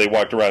like they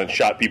walked around and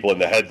shot people in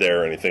the head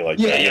there or anything like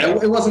that. Yeah,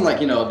 it wasn't like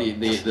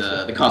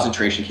the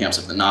concentration camps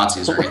of the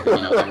Nazis or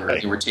anything.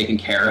 They were taken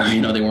care of.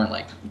 They weren't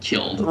like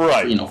killed,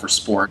 right? For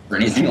sport or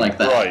anything like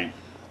that,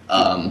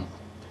 right?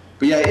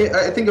 But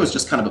yeah, I think it was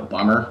just kind of a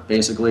bummer,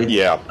 basically.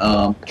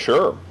 Yeah,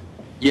 sure.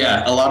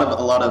 Yeah, a lot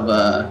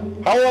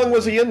of. How long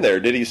was he in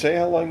there? Did he say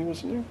how long he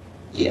was in there?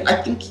 Yeah,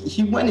 I think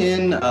he went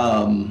in.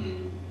 I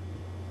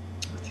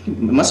think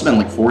it must have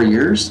been like 4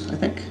 years. I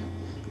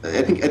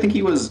think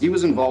he was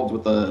involved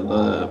with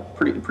the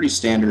pretty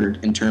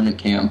standard internment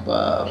camp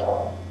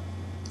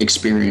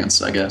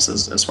experience, I guess,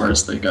 as far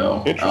as they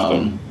go.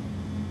 Interesting.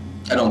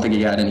 I don't think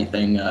he had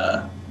anything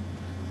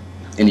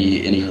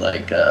any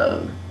like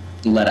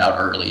let out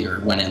early or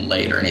went in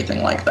late or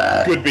anything like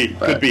that. Good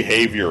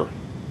behavior.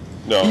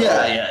 No.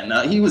 Yeah.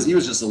 No, he was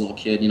just a little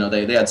kid.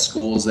 They had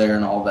schools there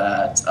and all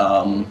that.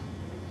 I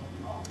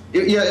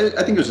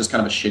think it was just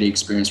kind of a shitty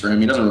experience for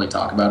him. He doesn't really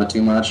talk about it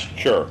too much.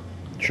 Sure.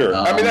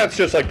 I mean, that's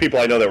just like people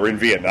I know that were in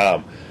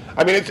Vietnam.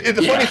 I mean,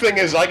 the funny thing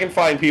is, I can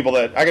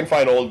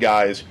find old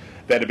guys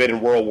that have been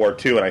in World War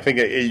II, and I think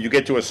you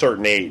get to a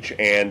certain age,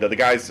 and the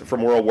guys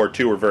from World War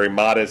II were very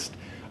modest.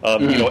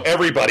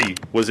 Everybody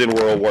was in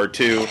World War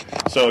II,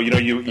 so in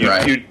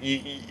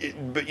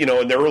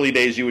the early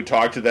days you would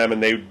talk to them,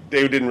 and they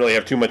didn't really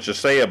have too much to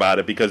say about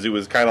it because it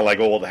was kind of like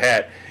old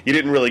hat. You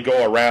didn't really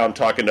go around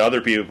talking to other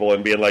people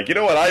and being like, you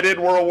know what, I did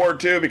World War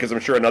II, because I'm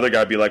sure another guy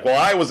would be like, well,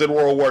 I was in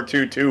World War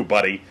II too,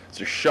 buddy.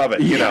 So shove it.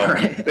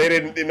 Right. They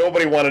didn't.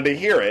 Nobody wanted to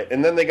hear it,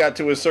 and then they got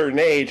to a certain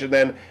age, and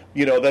then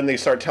then they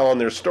start telling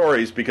their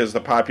stories because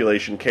the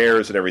population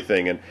cares and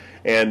everything.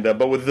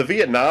 But with the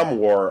Vietnam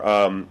War,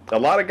 a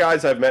lot of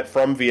guys I've met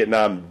from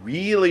Vietnam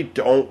really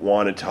don't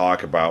want to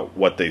talk about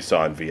what they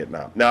saw in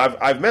Vietnam. Now,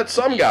 I've met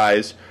some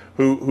guys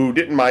who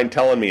didn't mind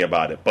telling me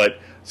about it, but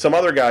some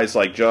other guys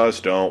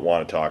just don't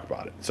want to talk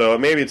about it. So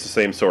maybe it's the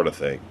same sort of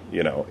thing.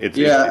 I don't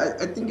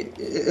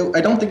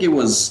think it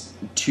was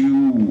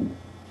too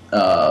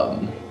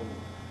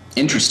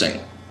interesting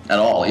at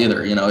all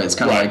either. It's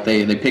kind of like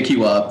they pick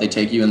you up, they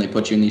take you and they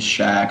put you in these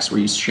shacks where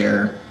you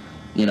share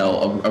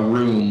a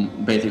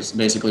room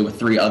basically with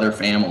 3 other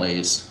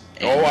families.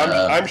 And,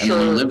 I'm sure.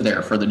 And you live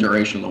there for the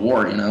duration of the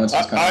war. It's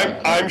just kind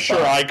of I'm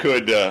sure I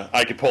could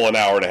pull an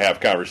hour and a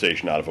half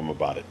conversation out of them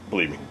about it.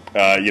 Believe me.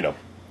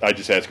 I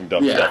just ask them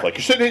dumb stuff like,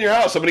 you're sitting in your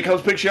house, somebody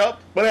comes picks you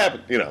up. What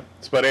happened?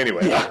 But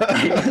anyway,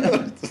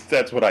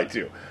 that's what I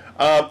do.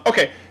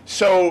 Okay,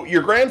 so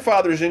your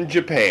grandfather's in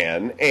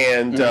Japan,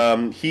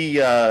 and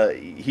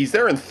he's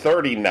there in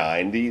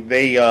 '39.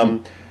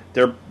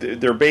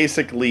 They're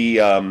basically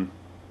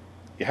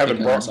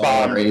haven't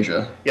bombed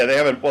Asia. Yeah, they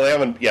haven't. Well, they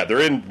haven't. Yeah,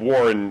 they're in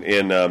war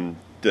in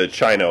the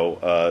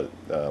China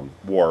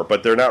war,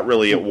 but they're not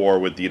really at war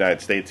with the United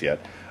States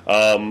yet.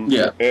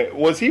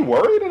 Was he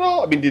worried at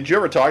all? I mean, did you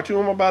ever talk to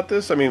him about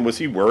this? I mean, was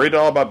he worried at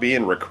all about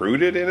being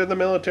recruited into the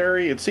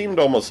military? It seemed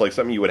almost like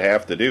something you would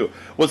have to do.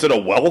 Was it a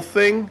wealth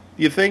thing,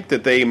 you think,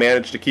 that they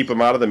managed to keep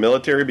him out of the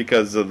military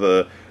because of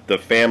the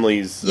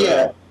family's...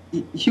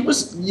 He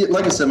was,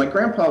 like I said, my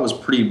grandpa was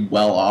pretty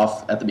well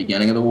off at the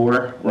beginning of the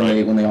war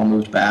when they all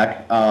moved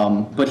back.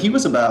 But he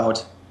was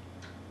about,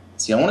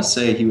 I want to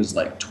say he was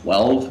like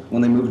 12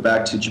 when they moved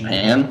back to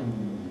Japan.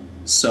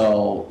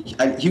 So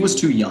he was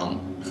too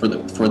young for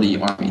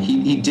the army.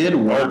 He did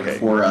work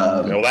for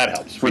that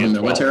helps for the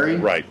military.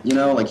 Well. Right.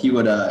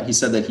 He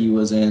said that he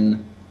was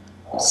in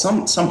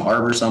some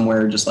harbor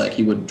somewhere, just like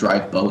he would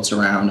drive boats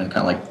around and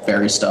kind of like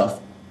ferry stuff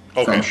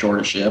from shore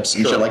to ships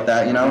and shit like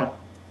that.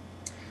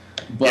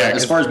 But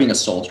as far as being a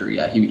soldier,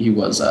 he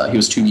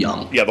was too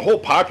young. Yeah, the whole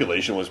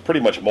population was pretty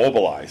much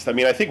mobilized. I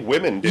mean, I think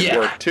women did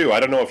work too. I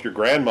don't know if your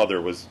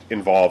grandmother was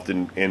involved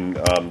in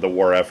the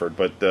war effort,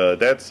 but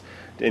that's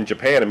in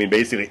Japan. I mean,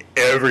 basically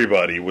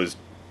everybody was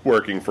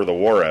working for the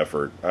war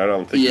effort. I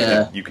don't think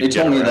you could. They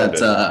told me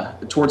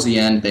that towards the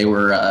end they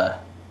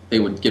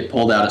would get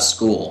pulled out of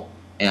school,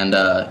 and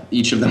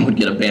each of them would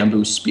get a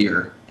bamboo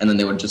spear, and then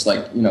they would just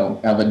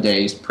have a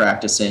day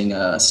practicing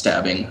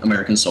stabbing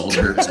American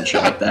soldiers and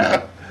shit like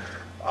that.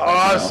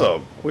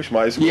 Awesome. Wish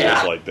my school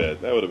was like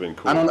that. That would have been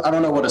cool. I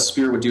don't know what a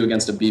spear would do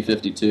against a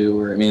B-52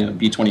 or a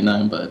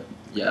B-29, but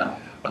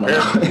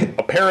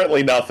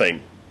apparently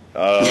nothing.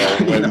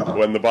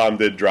 When the bomb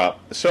did drop.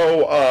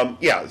 So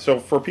so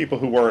for people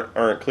who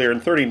aren't clear,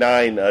 in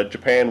 '39,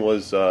 Japan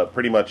was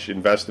pretty much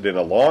invested in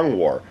a long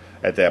war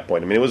at that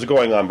point. I mean, it was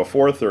going on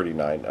before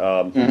 '39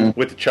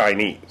 with the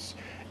Chinese,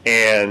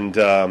 and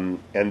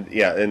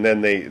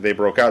then they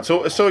broke out.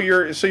 So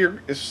your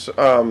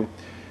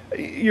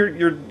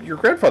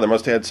grandfather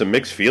must have had some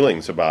mixed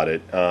feelings about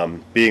it,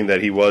 being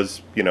that he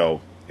was,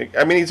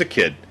 I mean, he's a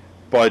kid,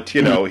 but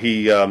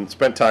he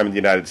spent time in the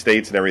United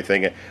States and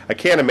everything. I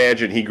can't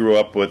imagine he grew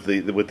up with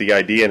the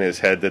idea in his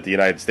head that the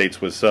United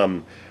States was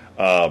some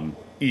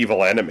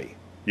evil enemy,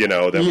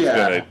 that was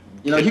going to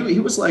You know, he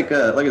was like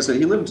I said,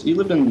 he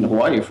lived in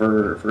Hawaii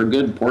for a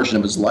good portion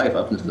of his life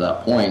up until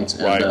that point,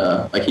 and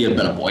Right. like he had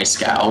been a Boy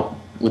Scout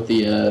with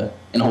the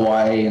in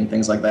Hawaii and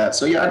things like that.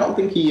 So yeah, I don't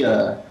think he.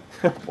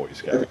 Boy I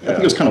Scout. think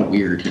it was kind of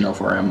weird, you know,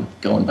 for him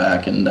going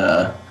back and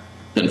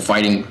then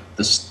fighting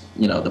this,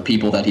 you know, the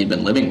people that he'd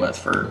been living with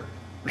for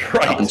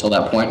Right. up until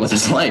that point with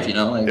his life, you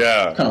know. Like,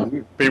 Yeah. kind of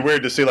weird. Be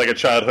weird to see like a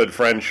childhood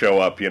friend show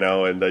up, you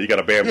know, and you got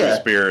a bamboo Yeah.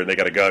 spear and they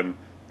got a gun.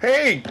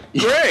 Hey,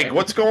 Greg,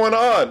 what's going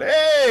on?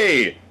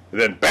 Hey,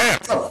 and then bam.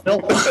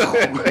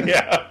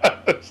 Yeah.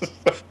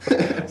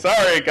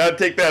 Sorry, gotta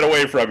take that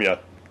away from you.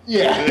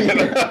 Yeah.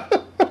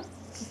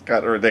 It's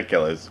kind of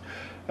ridiculous.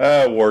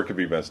 War could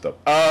be messed up.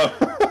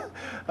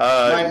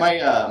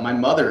 My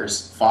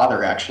mother's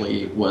father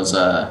actually was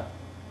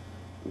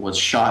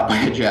shot by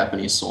a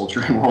Japanese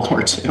soldier in World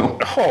War II.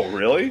 Oh,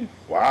 really?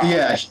 Wow.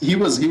 Yeah, he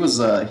was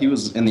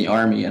in the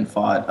army and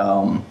fought.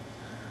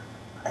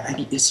 I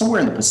think it's somewhere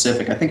in the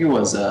Pacific. I think it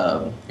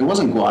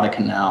wasn't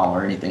Guadalcanal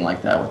or anything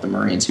like that with the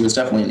Marines. He was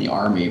definitely in the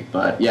army,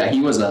 but yeah,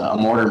 he was a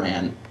mortar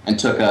man and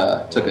took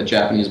a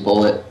Japanese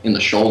bullet in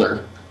the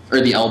shoulder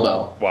or the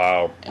elbow.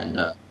 Wow. And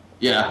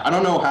yeah, I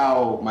don't know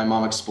how my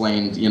mom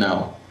explained, you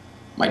know,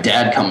 my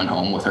dad coming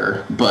home with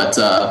her, but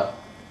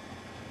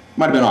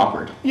might have been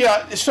awkward.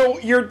 Yeah, so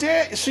your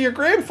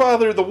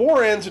grandfather, the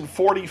war ends in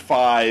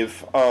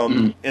 45,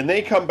 and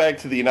they come back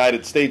to the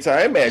United States.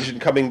 I imagine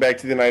coming back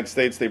to the United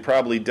States, they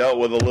probably dealt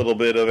with a little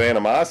bit of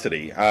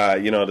animosity,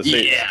 you know,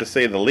 to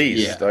say the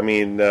least. Yeah. I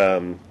mean,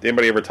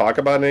 anybody ever talk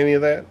about any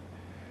of that?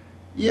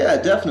 Yeah,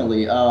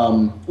 definitely.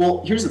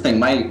 Well, here's the thing.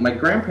 My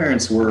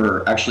grandparents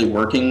were actually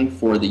working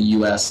for the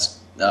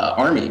U.S.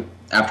 Army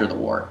after the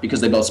war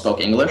because they both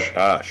spoke English.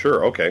 Ah,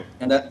 sure, okay.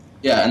 And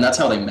that's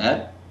how they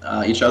met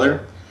each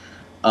other.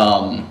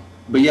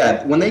 But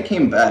yeah, when they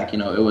came back, you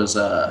know, it was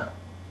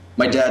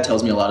my dad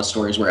tells me a lot of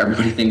stories where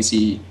everybody thinks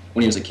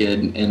when he was a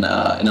kid in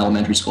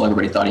elementary school,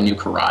 everybody thought he knew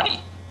karate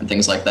and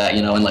things like that,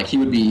 you know, and like he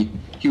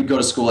would go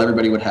to school,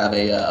 everybody would have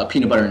a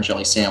peanut butter and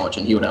jelly sandwich,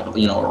 and he would have,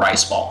 you know, a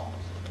rice ball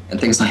and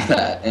things like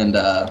that. And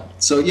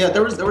so yeah,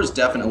 there was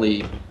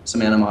definitely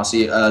some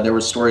animosity. There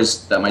were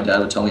stories that my dad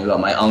would tell me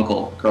about my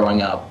uncle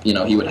growing up. You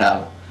know, he would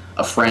have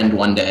a friend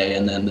one day,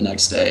 and then the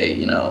next day,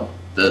 you know,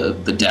 the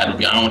dad would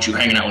be, I don't want you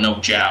hanging out with no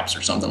Japs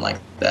or something like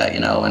that, you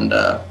know, and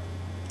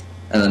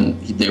then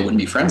they wouldn't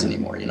be friends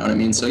anymore, you know what I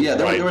mean? So yeah,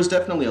 there was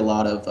definitely a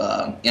lot of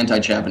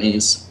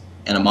anti-Japanese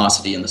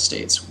animosity in the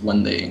States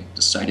when they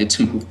decided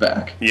to move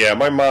back. Yeah,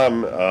 my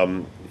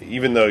mom,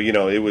 even though, you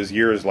know, it was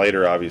years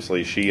later,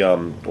 obviously, she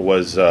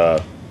was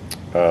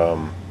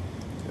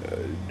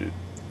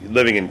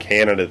living in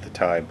Canada at the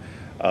time.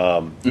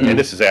 And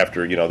this is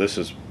after, you know, this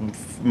is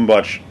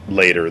much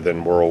later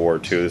than World War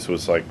II. This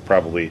was like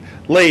probably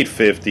late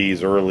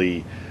 50s,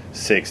 early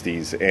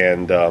 60s.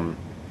 And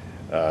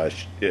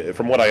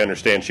from what I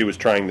understand, she was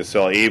trying to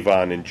sell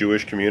Avon in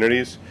Jewish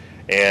communities.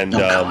 And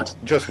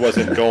just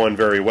wasn't going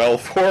very well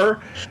for her,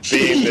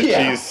 being that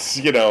Yeah.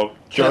 she's, you know,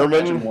 Can't German.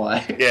 imagine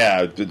why.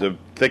 Yeah, the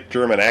thick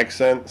German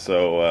accent.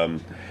 So,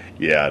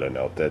 yeah, I don't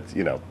know. That's,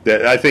 you know,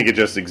 I think it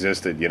just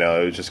existed. You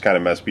know, it was just kind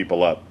of messed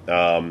people up.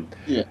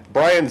 Yeah.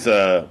 Brian's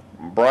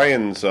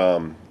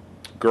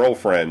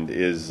girlfriend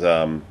is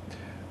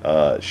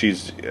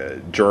she's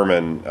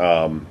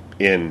German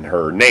in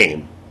her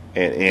name,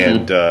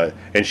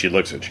 and she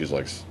looks it. She's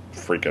like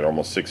freaking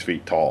almost 6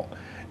 feet tall,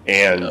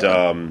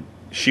 and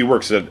she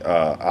works at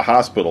a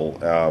hospital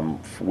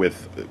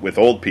with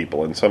old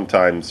people, and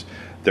sometimes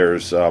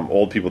there's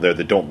old people there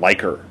that don't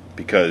like her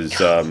because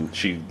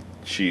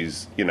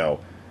she's, you know,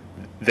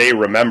 they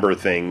remember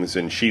things,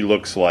 and she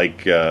looks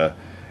like,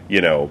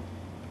 you know,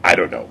 I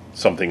don't know,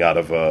 something out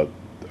of a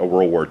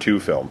World War II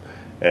film.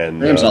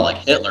 And Her name's not like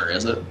Hitler,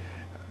 is it?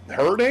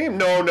 her name?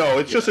 No,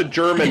 it's just a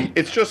German.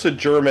 It's just a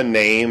German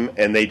name,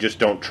 and they just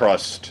don't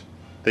trust.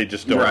 They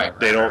just don't. Right,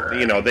 they don't. right.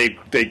 You know,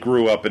 they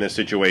grew up in a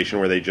situation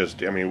where they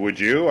just. I mean, would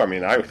you? I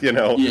mean, you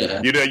know,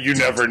 Yeah. you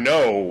never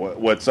know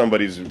what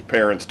somebody's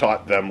parents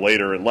taught them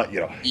later, and let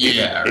you know.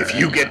 Yeah, if right.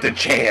 you get the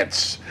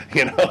chance,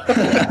 you know,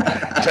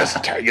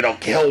 just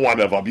kill one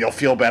of them. You'll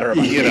feel better.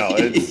 About, you know,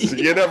 it's,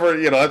 you never.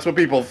 You know, that's what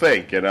people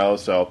think. You know,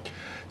 so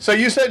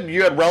you said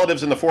you had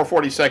relatives in the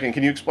 442nd.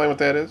 Can you explain what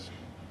that is?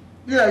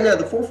 Yeah.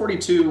 The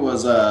 442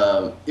 was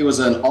it was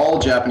an all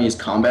Japanese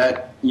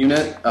combat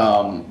unit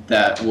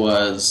that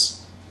was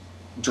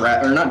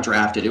not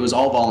drafted. It was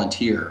all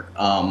volunteer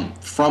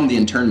from the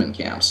internment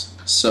camps.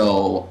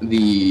 So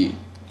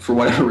for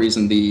whatever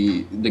reason,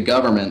 the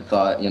government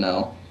thought, you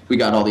know, we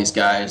got all these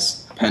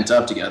guys pent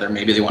up together.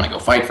 Maybe they want to go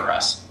fight for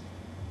us.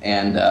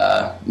 And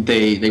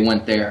they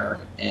went there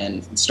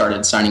and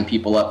started signing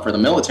people up for the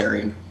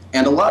military.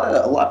 And a lot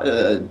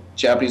of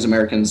Japanese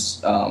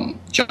Americans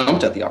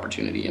jumped at the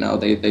opportunity. You know,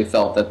 they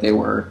felt that they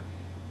were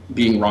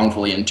being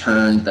wrongfully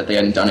interned, that they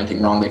hadn't done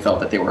anything wrong. They felt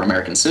that they were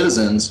American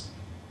citizens,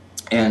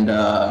 and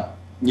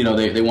you know,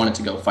 they wanted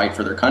to go fight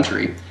for their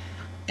country,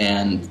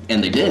 and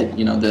they did.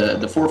 You know,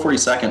 the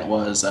 442nd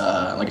was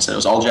like I said, it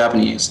was all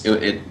Japanese.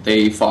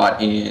 They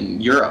fought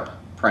in Europe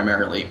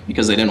primarily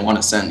because they didn't want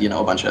to send, you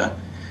know, a bunch of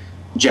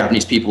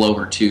Japanese people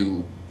over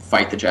to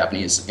fight the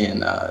Japanese in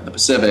the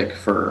Pacific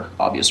for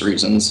obvious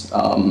reasons.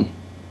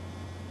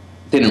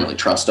 They didn't really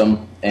trust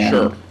them, and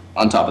Sure.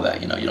 on top of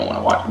that, you don't want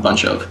to watch a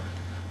bunch of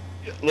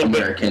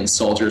American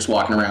soldiers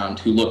walking around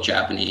who look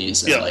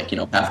Japanese and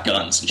have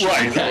guns and shit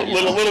Right, like that. a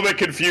little bit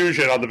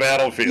confusion on the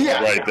battlefield,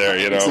 right there.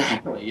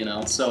 Exactly.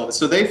 So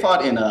they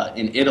fought in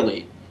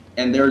Italy,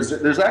 and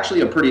there's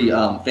actually a pretty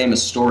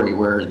famous story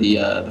where the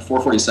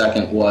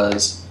 442nd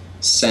was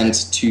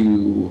sent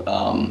to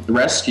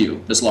rescue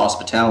this lost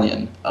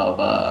battalion of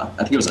I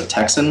think it was a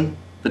Texan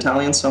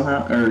battalion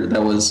somehow, or it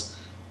was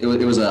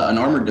an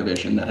armored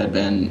division that had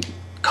been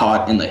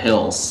caught in the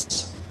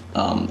hills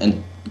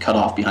and cut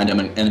off behind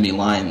enemy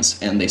lines,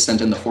 and they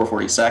sent in the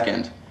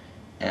 442nd,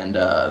 and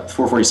the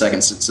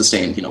 442nd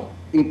sustained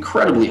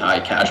incredibly high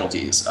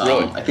casualties.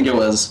 Really? I think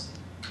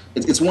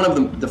it's one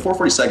of the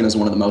 442nd is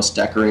one of the most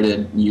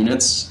decorated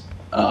units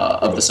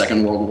of the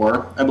Second World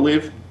War, I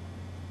believe.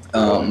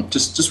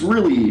 Just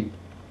really,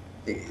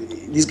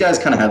 these guys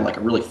kind of had like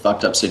a really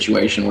fucked up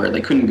situation where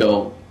they couldn't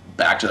go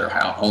back to their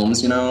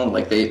homes.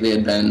 Like they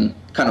had been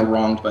kind of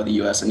wronged by the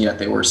U.S. and yet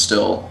they were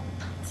still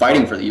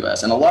fighting for the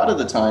U.S. And a lot of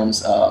the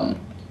times,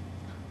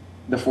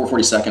 the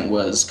 442nd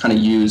was kind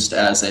of used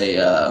as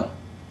a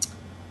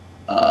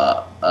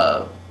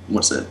the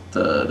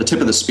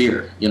tip of the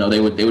spear. They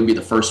would be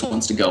the first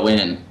ones to go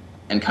in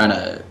and kind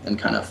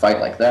of fight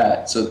like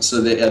that. So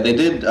they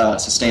did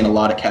sustain a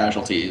lot of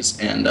casualties,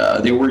 and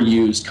they were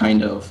used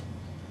kind of.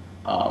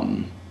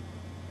 I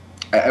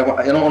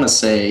don't want to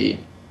say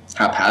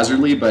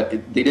haphazardly, but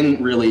they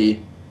didn't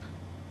really.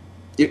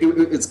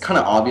 It's kind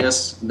of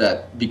obvious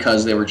that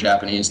because they were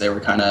Japanese, they were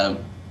kind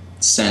of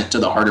sent to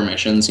the harder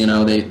missions.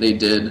 They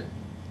did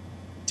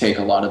take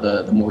a lot of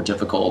the more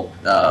difficult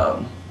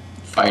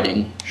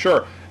fighting.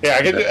 Sure.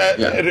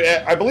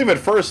 Yeah, I believe at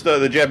first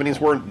the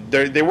Japanese weren't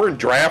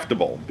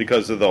draftable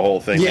because of the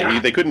whole thing. Yeah.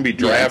 They couldn't be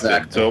drafted, Yeah,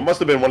 exactly. so it must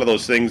have been one of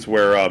those things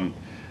where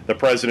the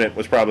president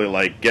was probably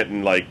like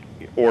getting like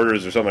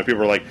orders or something. People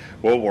were like,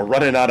 "Well, we're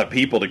running out of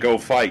people to go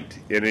fight,"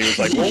 and he was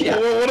like, "Well, Yeah.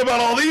 well, what about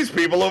all these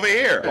people over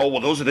here?" "Oh,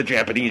 well, those are the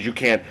Japanese. You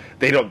can't.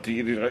 They don't.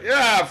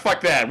 Yeah,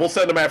 fuck that. We'll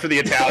send them after the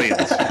Italians."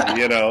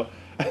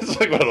 It's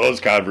like one of those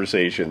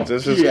conversations.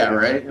 It's just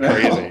Right.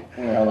 crazy.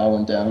 How that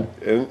went down.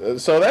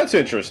 And so that's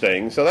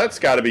interesting. So that's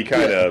got to be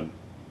kind of,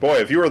 boy.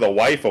 If you were the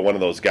wife of one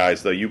of those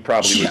guys, though, you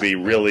probably would be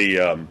really,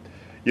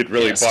 you'd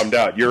really Yes. bummed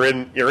out. You're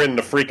in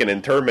the freaking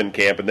internment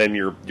camp, and then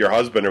your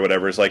husband or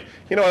whatever is like,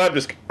 you know what?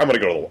 I'm gonna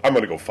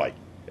go fight.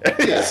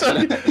 Yeah.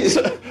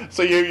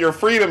 so your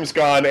freedom's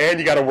gone, and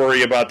you got to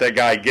worry about that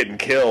guy getting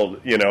killed,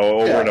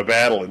 over in a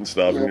battle and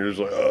stuff. And you're just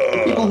like,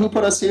 The people who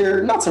put us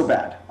here, not so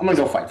bad. I'm gonna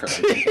go fight for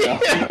them.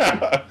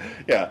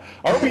 yeah.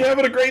 Aren't we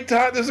having a great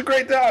time? This is a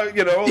great time.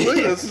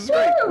 This is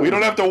great. We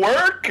don't have to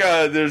work.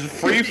 There's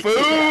free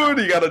food.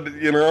 You gotta,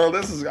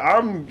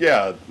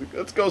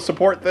 let's go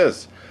support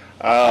this.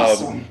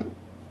 Awesome.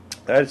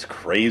 That's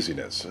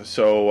craziness.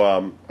 So,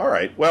 all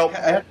right. Well,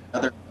 I had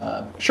another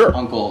Sure.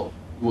 uncle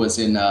who was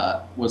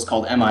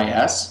called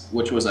MIS,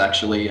 which was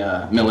actually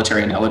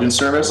Military Intelligence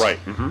Service.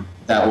 right. Mm-hmm.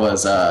 That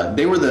was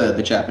they were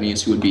the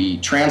Japanese who would be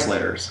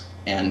translators,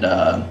 and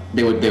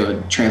they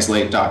would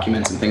translate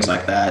documents and things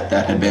like that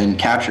had been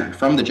captured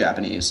from the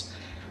Japanese,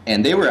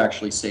 and they were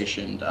actually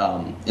stationed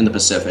in the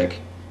Pacific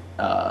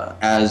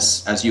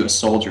as U.S.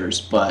 soldiers.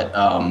 But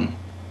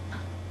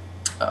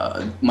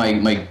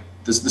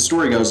the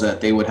story goes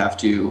that they would have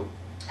to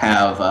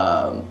have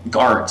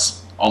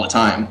guards all the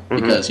time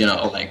because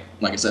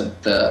like I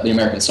said, the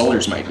American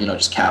soldiers might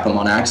just cap them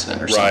on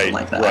accident or something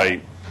like that.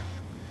 Right.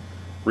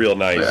 Real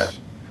nice. Yeah.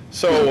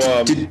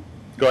 So,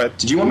 go ahead.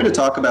 Did you want me to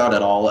talk about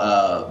at all,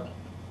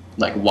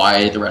 like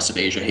why the rest of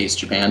Asia hates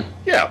Japan?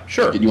 Yeah,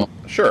 sure. Did you want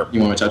Sure. me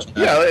to touch on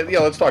that? Yeah.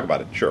 Let's talk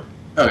about it. Sure.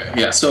 Okay.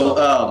 Yeah.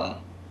 So,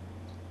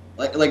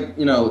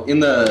 in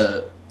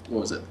the what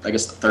was it? I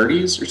guess the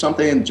 30s or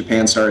something.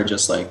 Japan started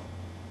just like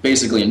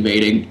basically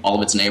invading all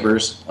of its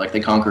neighbors. Like they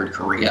conquered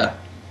Korea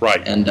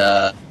Right. and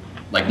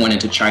like went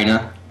into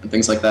China and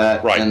things like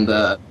that. Right. And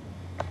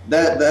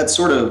that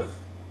sort of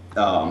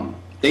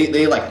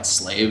they like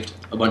enslaved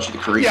a bunch of the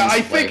Koreans. Yeah,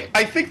 I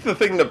think the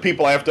thing that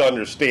people have to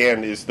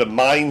understand is the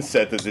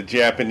mindset that the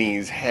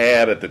Japanese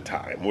had at the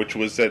time, which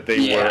was that they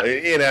Yeah. were,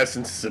 in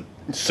essence,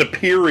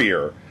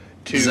 superior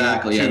to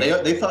Exactly. to- Yeah,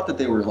 they thought that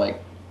they were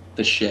like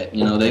the shit.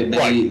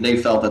 Right. They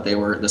felt that they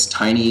were this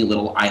tiny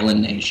little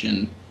island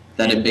nation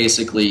that had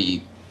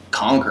basically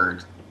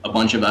conquered a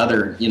bunch of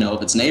other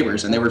of its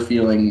neighbors, and they were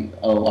feeling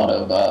a lot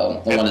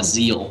of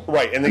zeal.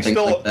 Right, and they things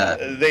still like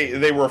that.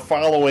 they were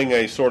following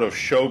a sort of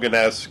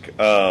shogunesque.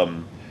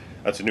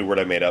 That's a new word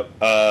I made up.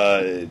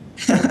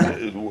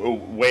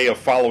 Way of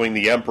following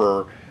the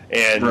emperor,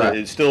 and Right.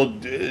 it's still.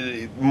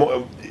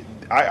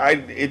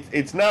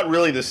 It's not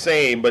really the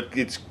same, but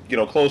it's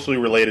closely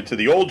related to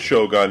the old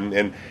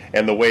shogun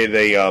and the way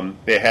they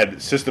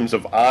had systems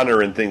of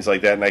honor and things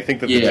like that. And I think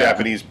that the Yeah.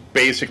 Japanese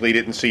basically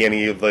didn't see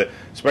any of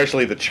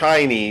especially the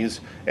Chinese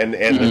and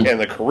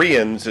the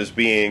Koreans as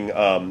being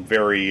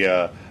very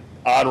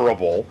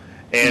honorable.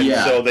 And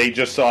Yeah. so they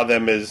just saw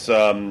them as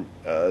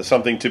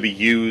something to be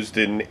used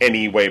in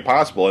any way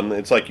possible. And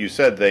it's like you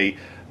said, they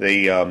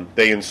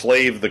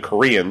enslaved the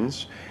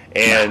Koreans,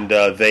 and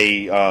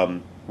they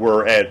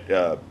were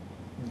at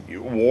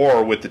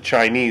war with the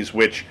Chinese,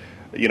 which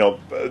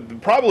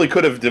probably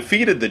could have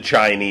defeated the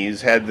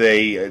Chinese had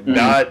they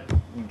not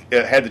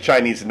had the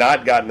Chinese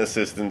not gotten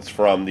assistance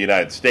from the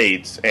United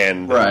States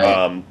and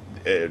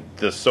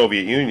the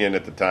Soviet Union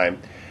at the time,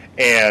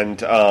 and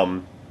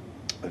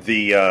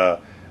the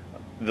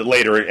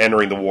later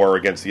entering the war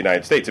against the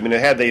United States. I mean,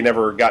 had they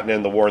never gotten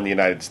in the war in the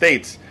United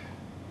States,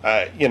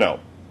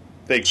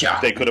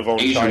 they could have owned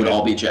Asia China. would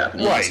all be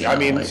Japanese. Right. I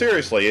mean,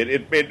 seriously,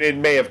 it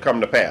may have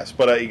come to pass.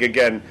 But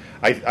again,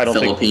 I don't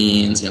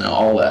Philippines, think...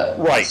 all that.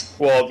 Right.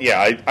 Well,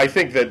 yeah, I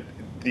think that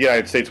the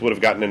United States would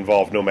have gotten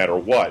involved no matter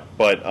what.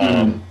 But,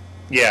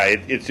 yeah,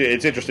 it's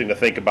interesting to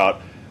think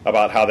about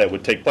how that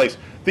would take place.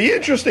 The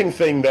interesting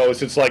thing, though,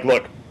 is it's like,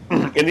 look,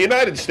 in the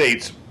United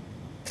States,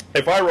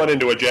 if I run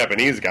into a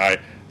Japanese guy,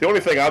 the only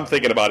thing I'm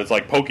thinking about is,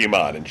 like,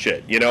 Pokemon and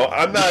shit.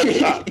 I'm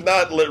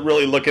not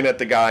really looking at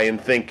the guy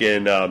and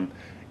thinking...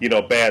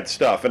 bad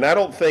stuff. And I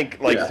don't think,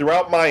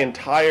 throughout my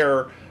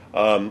entire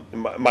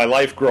my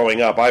life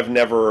growing up, I've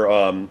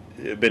never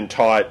been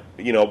taught,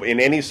 in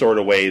any sort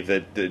of way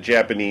that the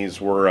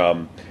Japanese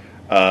were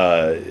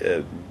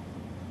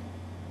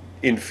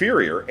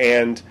inferior.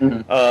 And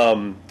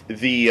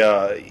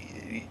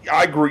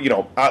I grew,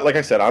 like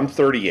I said, I'm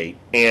 38,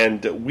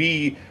 and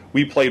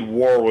we played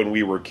war when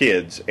we were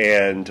kids,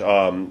 and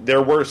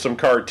there were some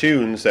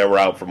cartoons that were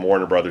out from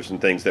Warner Brothers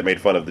and things that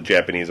made fun of the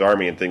Japanese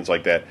army and things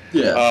like that.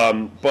 Yeah.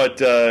 But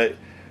the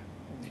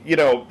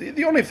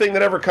only thing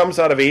that ever comes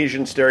out of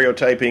Asian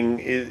stereotyping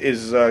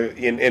is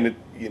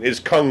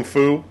kung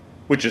fu,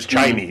 which is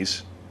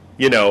Chinese.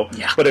 Yeah.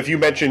 But if you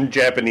mention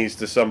Japanese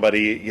to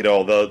somebody,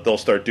 they'll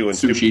start doing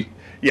sushi.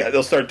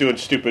 They'll start doing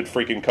stupid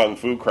freaking kung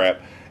fu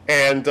crap.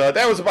 And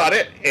that was about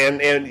it.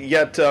 And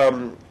yet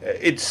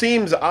it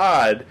seems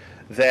odd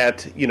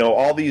that,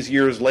 all these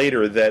years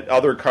later, that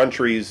other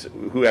countries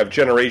who have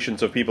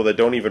generations of people that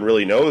don't even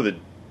really know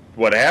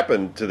what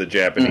happened to the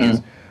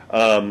Japanese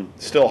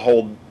still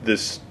hold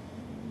this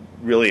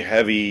really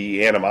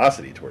heavy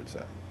animosity towards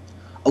them.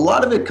 A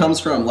lot of it comes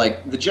from,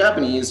 the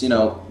Japanese,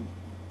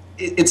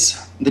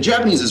 the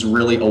Japanese is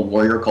really a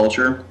warrior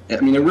culture.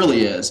 I mean, it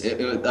really is.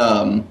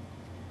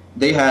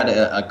 They had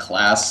a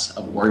class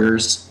of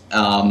warriors,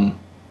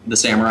 the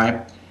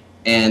samurai,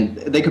 and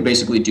they could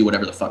basically do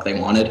whatever the fuck they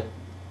wanted.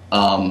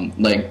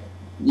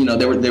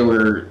 They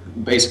were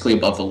basically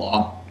above the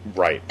law.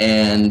 Right.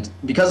 And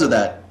because of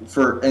that,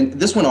 and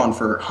this went on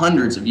for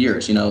hundreds of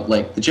years,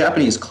 the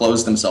Japanese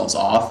closed themselves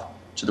off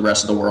to the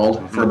rest of the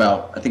world for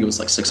about, I think it was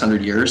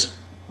 600 years.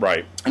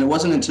 Right. And it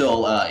wasn't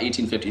until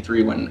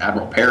 1853 when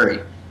Admiral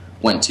Perry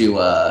went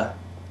to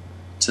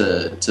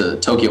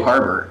Tokyo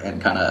Harbor and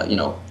kind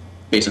of,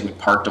 basically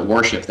parked a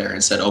warship there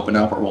and said, open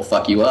up or we'll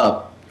fuck you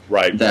up.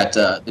 Right. That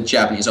the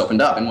Japanese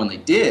opened up. And when they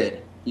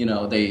did,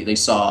 they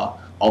saw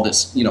all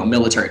this,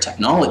 military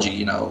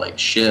technology, like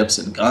ships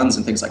and guns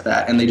and things like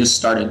that. And they just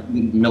started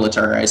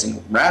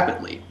militarizing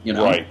rapidly,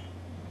 Right.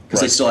 Because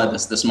they still had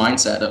this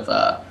mindset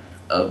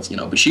of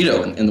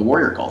Bushido in the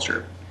warrior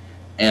culture.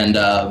 And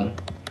right.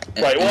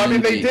 Well, I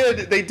mean,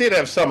 they did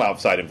have some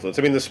outside influence.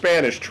 I mean, the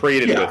Spanish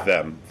traded with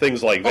them,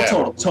 things like that.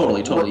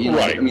 Totally.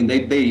 Right. I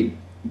mean,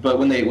 but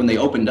when they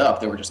opened up,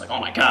 they were just like, oh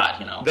my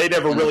god, They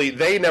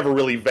never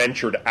really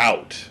ventured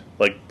out.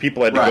 Like,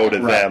 people had to go to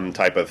them,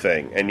 type of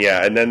thing. And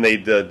and then they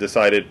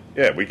decided,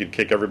 we could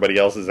kick everybody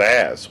else's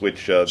ass,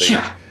 which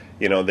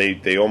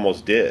they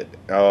almost did.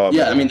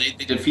 I mean,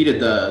 they defeated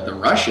the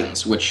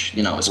Russians, which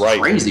is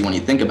crazy when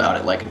you think about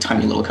it. Like a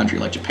tiny little country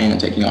like Japan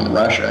taking on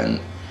Russia and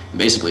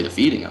basically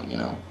defeating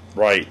them.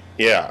 Right.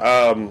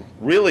 Yeah.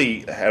 Really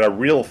had a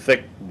real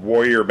thick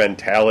warrior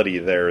mentality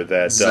there.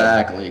 That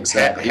exactly. What's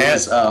that?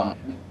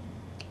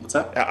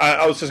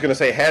 I was just going to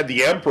say, had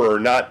the emperor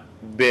not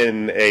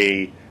been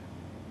a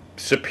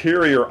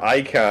superior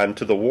icon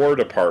to the War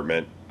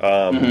Department,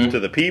 to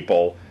the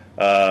people,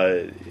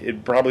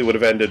 it probably would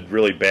have ended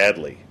really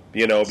badly.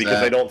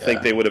 Because I don't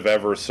think they would have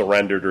ever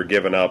surrendered or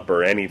given up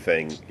or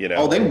anything.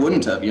 Oh, they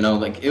wouldn't have.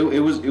 It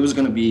was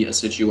going to be a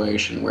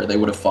situation where they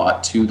would have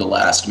fought to the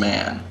last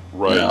man.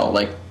 Right.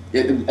 Like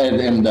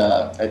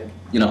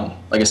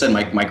I said,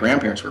 my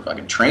grandparents were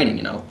fucking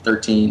training.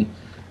 13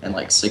 and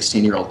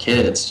 16-year-old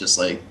kids just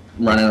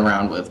running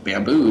around with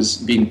bamboos,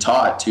 being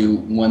taught to,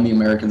 when the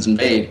Americans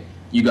invade,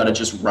 you got to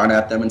just run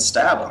at them and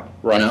stab them.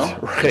 Right.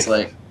 Right. It's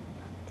like,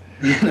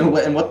 and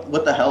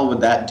what the hell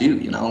would that do?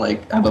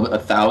 Have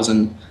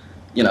 1,000.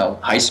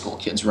 High school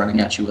kids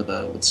running at you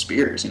with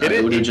spears.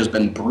 It would have just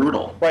been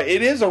brutal. Right.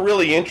 It is a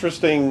really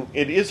interesting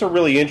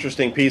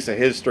piece of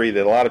history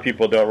that a lot of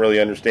people don't really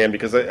understand,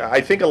 because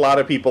I think a lot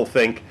of people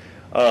think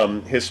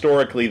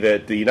historically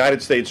that the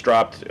United States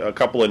dropped a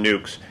couple of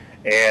nukes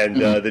and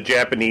the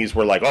Japanese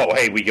were like, oh,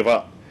 hey, we give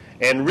up.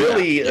 And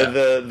really,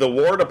 the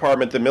War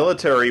Department, the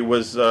military,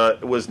 was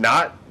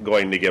not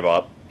going to give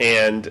up.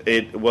 And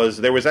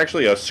there was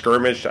actually a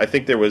skirmish. I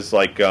think there was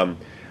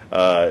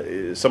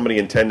somebody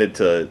intended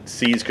to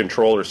seize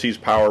control or seize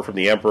power from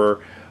the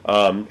emperor,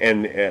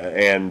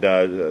 and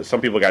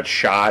some people got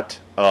shot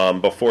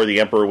before the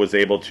emperor was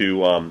able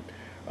to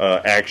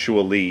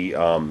actually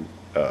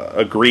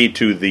agree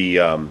to the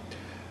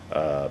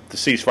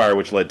ceasefire,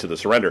 which led to the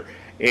surrender.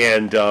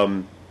 And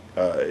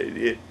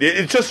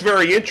it's just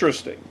very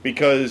interesting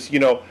because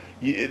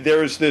there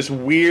was this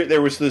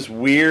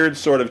weird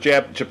sort of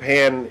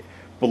Japan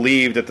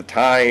believed at the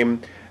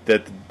time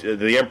that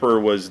the emperor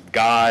was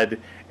God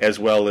as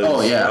well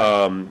as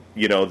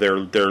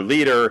their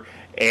leader,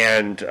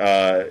 and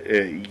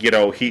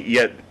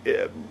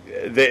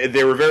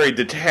they were very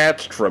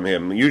detached from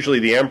him. Usually,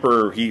 the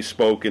emperor, he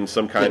spoke in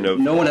some kind of.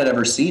 No one had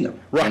ever seen him.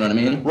 Right. You know what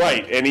I mean?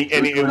 Right, and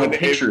there were no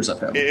pictures of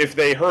him. If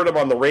they heard him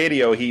on the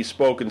radio, he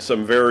spoke in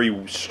some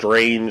very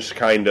strange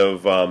kind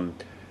of,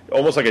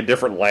 almost like a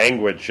different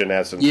language in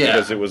essence,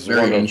 because it was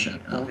very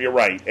ancient. You're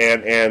right,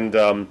 and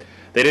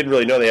they didn't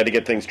really know. They had to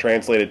get things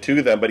translated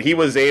to them, but he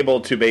was able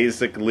to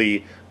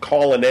basically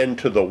call an end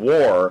to the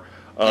war.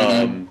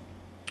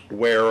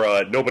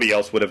 Where nobody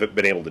else would have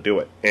been able to do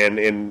it,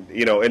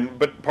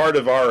 but part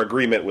of our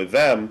agreement with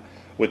them,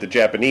 with the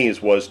Japanese,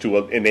 was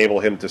to enable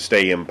him to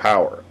stay in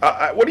power.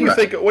 What do you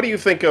think? What do you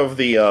think of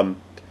the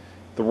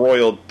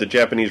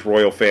Japanese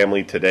royal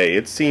family today?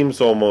 It seems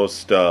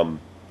almost,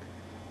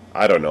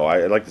 I don't know.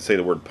 I like to say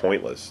the word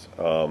pointless.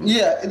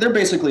 They're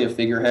basically a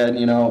figurehead.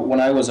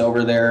 When I was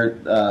over there,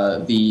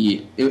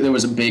 there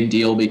was a big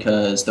deal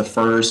because the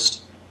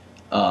first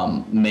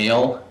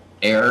male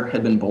heir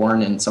had been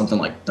born in something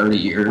like 30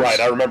 years. Right,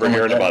 I remember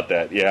hearing about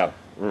that. Yeah.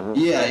 Mm-hmm.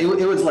 Yeah,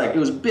 it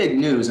was big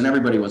news, and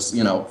everybody was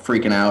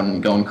freaking out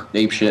and going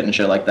ape shit and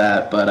shit like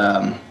that. But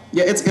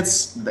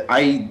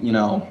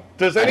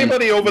Does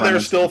anybody over there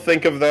still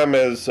think of them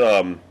as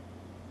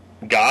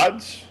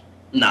gods?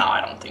 No,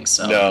 I don't think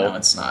so. No,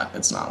 it's not.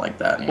 It's not like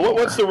that anymore.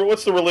 What's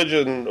the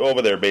religion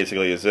over there?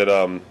 Basically, is it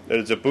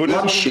Buddhism? A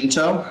lot of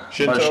Shinto.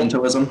 A lot of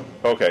Shintoism.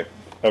 Okay.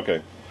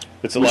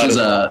 It's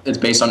it's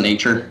based on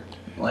nature.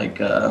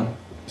 Like,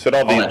 is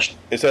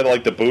that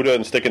like the Buddha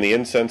and sticking the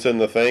incense in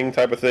the thing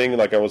type of thing,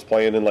 like I was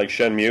playing in like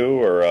Shenmue,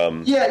 or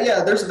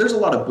there's a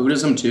lot of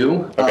Buddhism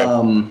too. Okay.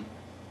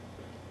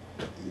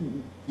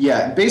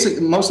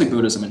 Basically mostly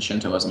Buddhism and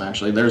Shintoism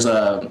actually. There's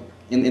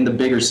in the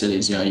bigger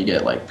cities, you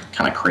get like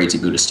kind of crazy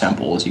Buddhist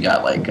temples. You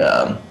got like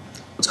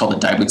what's called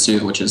the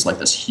Daibutsu, which is like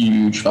this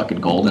huge fucking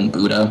golden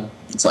Buddha.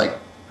 It's like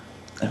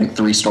I think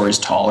 3 stories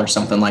tall or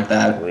something like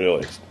that.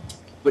 Really?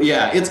 But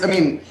yeah,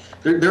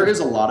 there is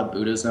a lot of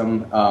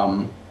Buddhism,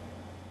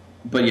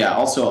 but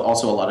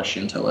also a lot of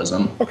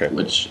Shintoism. Okay.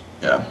 Which,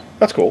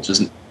 that's cool.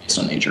 Just based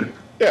on nature.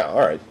 Yeah. All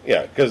right.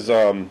 Yeah. Because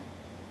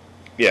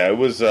it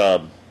was.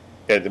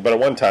 But at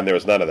one time there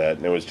was none of that,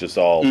 and it was just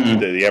all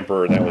the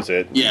emperor, and that was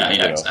it. Yeah.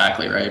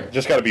 Exactly. Right.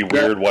 Just got to be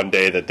weird one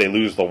day that they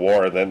lose the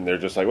war, and then they're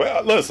just like,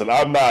 well, listen,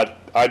 I'm not.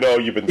 I know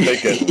you've been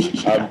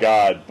thinking I'm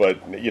God, but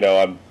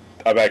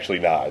I'm actually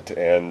not,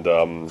 and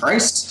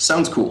Christ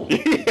sounds cool.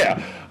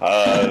 Yeah,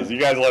 you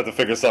guys will have to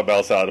figure something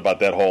else out about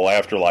that whole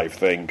afterlife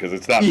thing because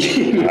it's not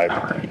me.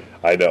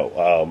 I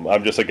know.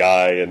 I'm just a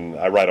guy, and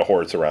I ride a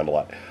horse around a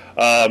lot.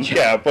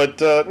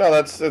 But no,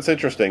 that's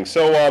interesting.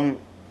 So,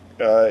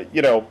 the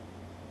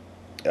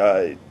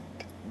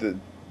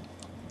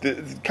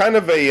kind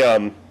of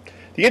the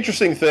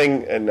interesting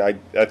thing, and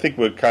I think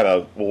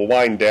we'll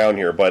wind down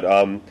here, but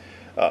on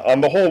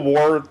the whole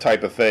war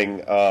type of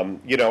thing,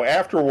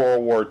 after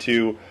World War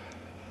II,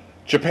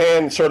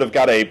 Japan sort of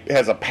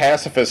has a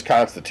pacifist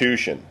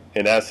constitution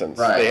in essence.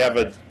 Right.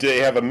 They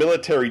have a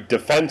military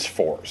defense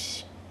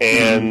force,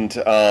 and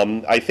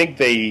I think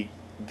the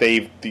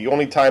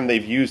only time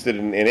they've used it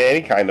in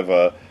any kind of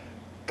a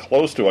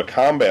close to a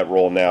combat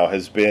role now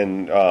has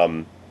been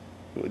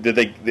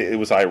it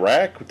was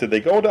Iraq. Did they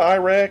go to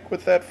Iraq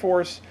with that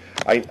force?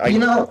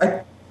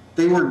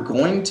 They were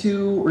going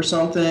to or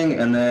something,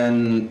 and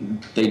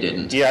then they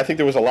didn't. Yeah, I think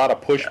there was a lot of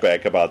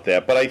pushback about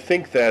that, but I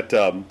think that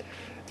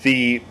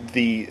the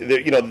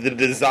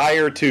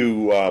desire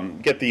to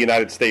get the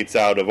United States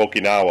out of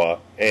Okinawa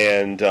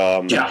and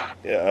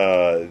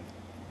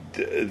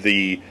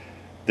the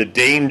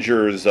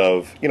dangers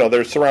of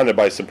they're surrounded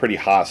by some pretty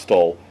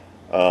hostile.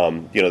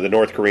 The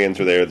North Koreans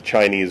are there, the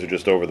Chinese are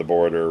just over the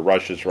border,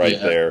 Russia's right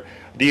there.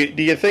 Do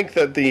you think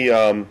that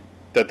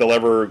that there'll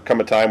ever come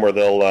a time where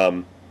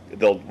they'll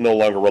no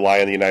longer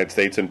rely on the United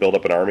States and build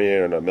up an army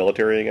and a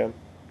military again?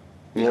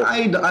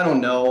 I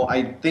don't know.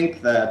 I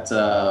think that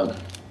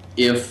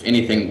if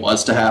anything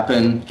was to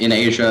happen in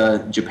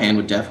Asia, Japan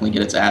would definitely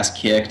get its ass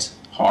kicked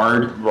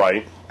hard.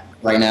 Right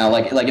now,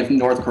 like if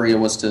North Korea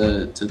was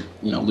to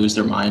lose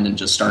their mind and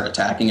just start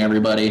attacking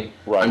everybody,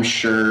 right. I'm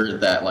sure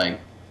that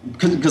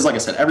because like I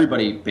said,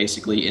 everybody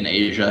basically in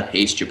Asia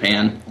hates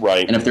Japan.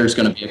 Right. And if there's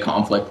going to be a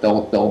conflict,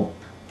 they'll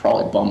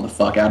probably bum the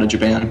fuck out of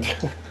Japan.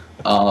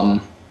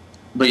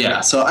 But yeah,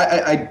 so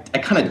I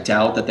kind of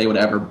doubt that they would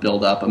ever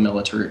build up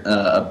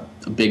a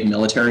big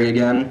military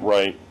again.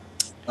 Right.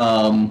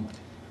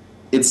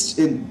 It's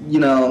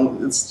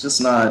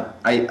just not.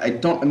 I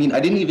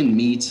didn't even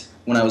meet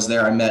when I was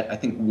there, I met, I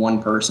think,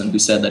 one person who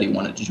said that he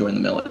wanted to join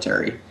the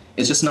military.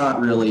 It's just not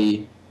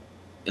really,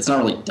 it's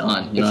not really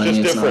done. You know what I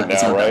mean? It's not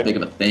that big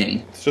of a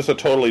thing. It's just a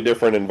totally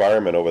different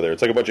environment over there.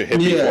 It's like a bunch of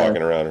hippies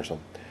walking around or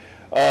something.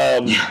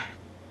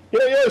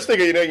 I was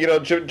thinking,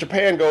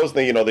 Japan goes,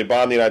 and they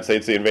bomb the United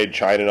States, they invade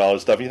China and all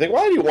this stuff. And you think,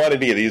 why do you want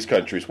any of these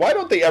countries? Why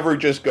don't they ever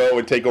just go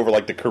and take over,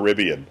 like, the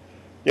Caribbean?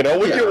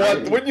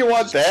 Wouldn't you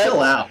want that? Chill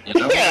out,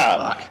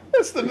 Yeah,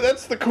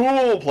 that's the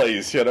cool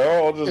place,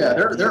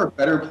 there are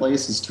better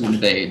places to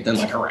invade than,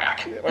 like,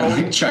 Iraq and,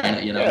 like,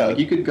 China, Like,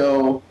 you could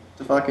go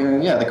to fucking,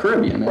 the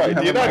Caribbean, man. Right,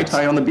 have a Mai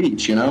Tai on the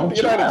beach, The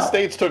United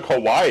States took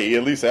Hawaii.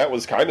 At least that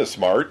was kind of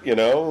smart,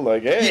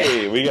 Like,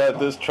 hey, we got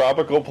this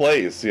tropical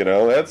place,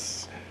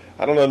 That's...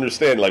 I don't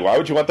understand. Like, why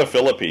would you want the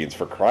Philippines,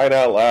 for crying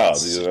out loud?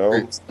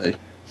 It's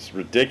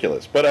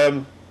ridiculous. But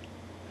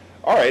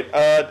all right.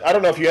 I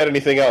don't know if you had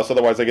anything else.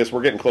 Otherwise, I guess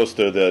we're getting close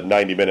to the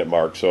 90-minute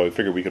mark, so I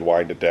figured we could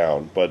wind it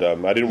down. But I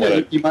didn't want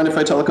to. You mind if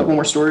I tell a couple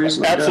more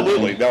stories?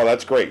 Absolutely. No,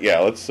 that's great. Yeah,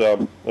 let's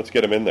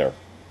get them in there.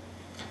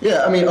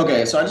 Yeah, I mean,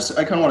 okay. So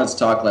I kind of wanted to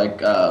talk, like,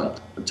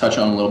 touch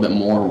on a little bit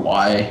more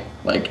why,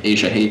 like,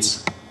 Asia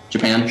hates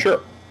Japan. Sure.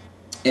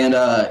 And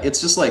it's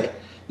just like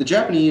the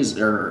Japanese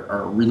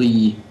are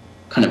really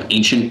kind of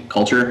ancient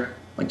culture,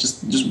 like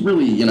just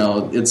really,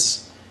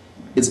 it's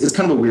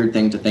kind of a weird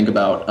thing to think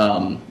about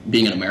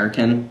being an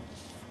American,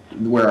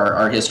 where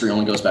our history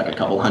only goes back a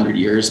couple hundred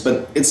years,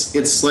 but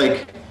it's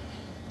like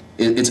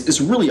it's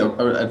really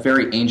a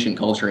very ancient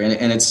culture,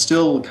 and it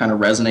still kind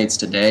of resonates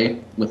today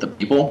with the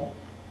people,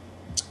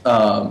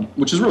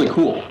 which is really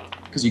cool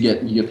because you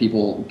get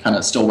people kind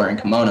of still wearing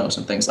kimonos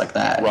and things like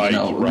that. Right,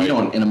 We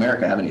don't in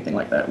America have anything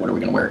like that. What are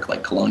we going to wear?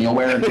 Like colonial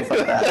wear and stuff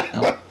like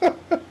that?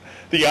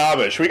 The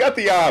Amish. We got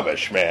the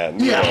Amish, man.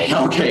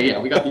 Yeah, okay, yeah,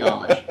 we got the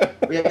Amish.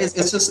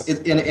 It's just,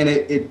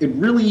 it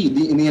really,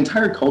 the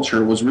entire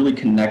culture was really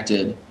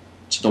connected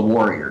to the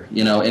warrior,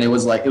 and it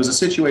was a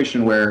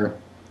situation where,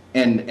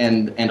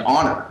 and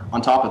honor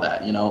on top of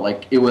that,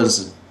 like it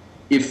was,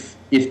 if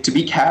to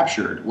be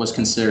captured was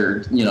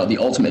considered, the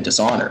ultimate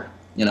dishonor,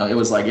 it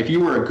was like if you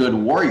were a good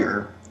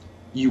warrior,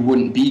 you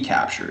wouldn't be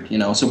captured,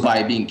 so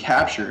by being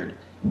captured,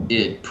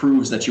 it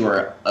proves that you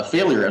are a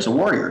failure as a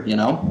warrior,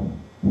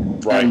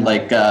 Right. And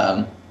like,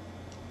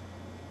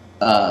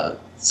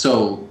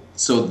 so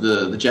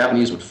the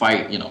Japanese would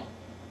fight,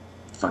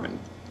 fucking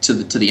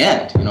to the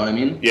end. You know what I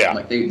mean? Yeah.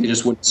 Like they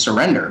just wouldn't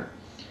surrender,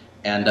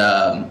 and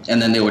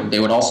then they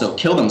would also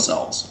kill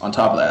themselves on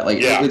top of that. Like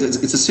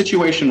it's a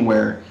situation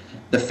where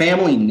the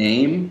family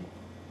name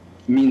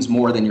means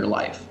more than your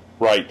life.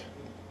 Right.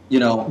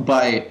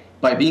 By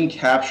being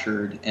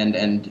captured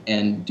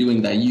and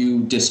doing that,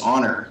 you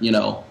dishonor,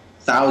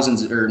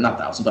 thousands, or not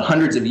thousands, but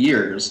hundreds of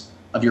years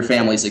of your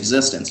family's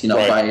existence.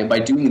 Right. By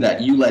doing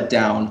that, you let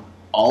down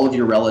all of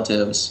your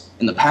relatives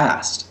in the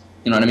past.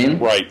 You know what I mean?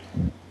 Right.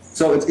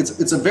 So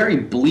it's a very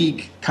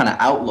bleak kind of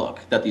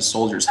outlook that these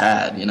soldiers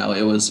had.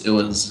 It was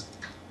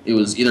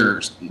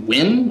either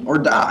win or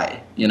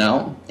die.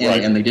 And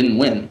they didn't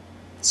win.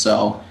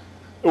 So.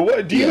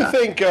 What, do you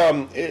think,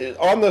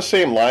 on the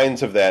same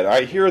lines of that,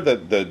 I hear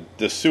that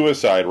the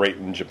suicide rate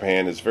in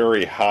Japan is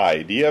very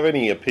high. Do you have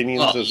any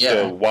opinions as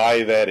to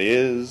why that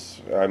is?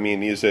 I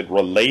mean, is it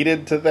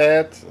related to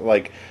that?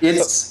 Like,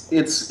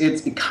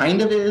 it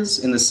kind of is,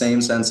 in the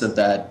same sense of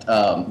that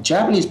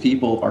Japanese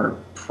people are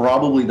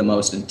probably the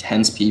most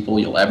intense people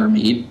you'll ever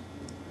meet.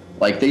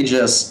 Like,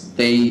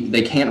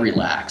 they can't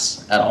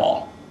relax at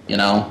all,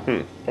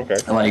 Okay.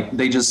 Like,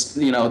 they just,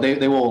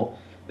 they will...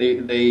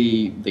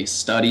 They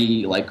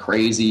study like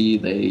crazy.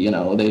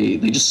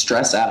 They just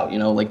stress out.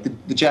 Like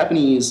the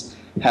Japanese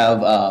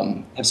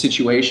have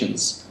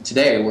situations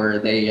today where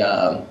they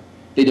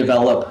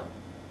develop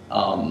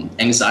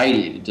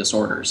anxiety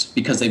disorders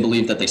because they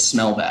believe that they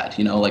smell bad.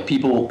 Like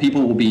people will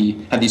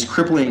have these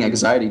crippling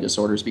anxiety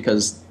disorders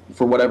because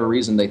for whatever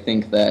reason they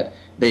think that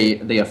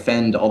they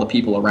offend all the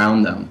people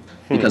around them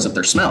because of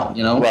their smell.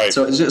 Right.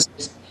 So it's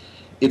just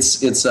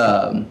it's.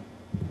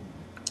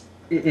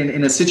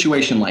 In a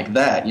situation like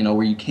that,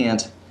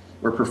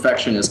 where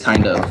perfection is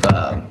kind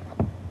of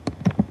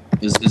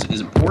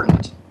is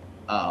important,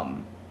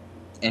 and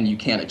you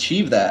can't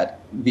achieve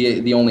that,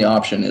 the only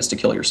option is to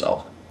kill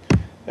yourself.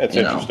 That's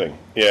interesting.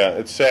 Yeah,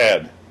 it's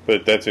sad,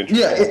 but that's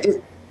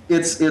interesting. Yeah,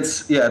 it's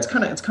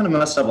kind of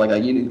messed up. Like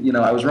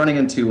I was running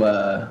into.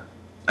 I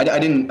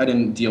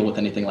didn't deal with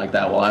anything like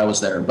that while I was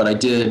there, but I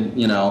did.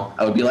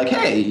 I would be like,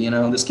 hey,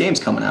 this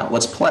game's coming out,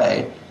 let's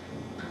play.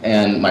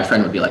 And my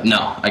friend would be like,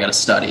 no, I got to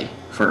study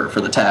for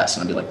the test.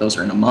 And I'd be like, those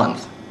are in a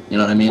month. You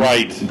know what I mean?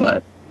 Right.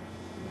 But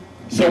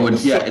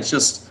it's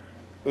just...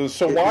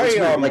 So why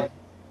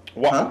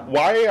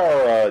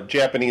are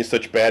Japanese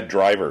such bad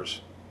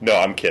drivers? No,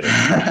 I'm kidding.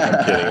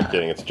 I'm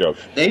kidding. It's a joke.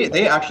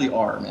 They actually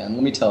are, man.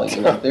 Let me tell you.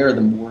 Like, they're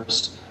the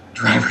worst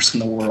drivers in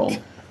the world.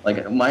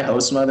 Like, my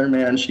host mother,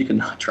 man, she could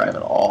not drive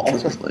at all.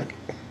 It was like,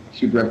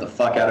 she'd rev the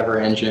fuck out of her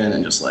engine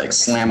and just, like,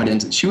 slam it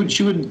into... She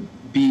would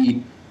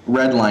be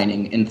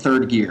redlining in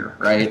third gear,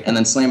 right? And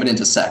then slam it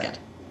into second.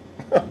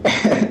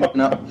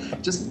 No,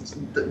 just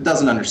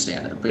doesn't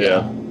understand it. But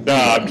Yeah. No,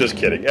 I'm just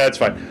kidding. Yeah, it's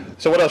fine.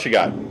 So what else you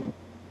got?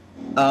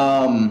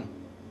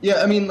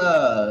 Yeah, I mean,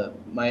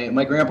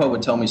 my grandpa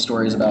would tell me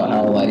stories about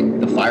how like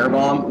the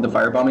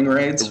firebombing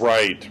raids.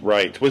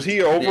 Right. Was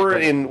he over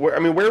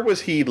where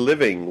was he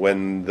living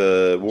when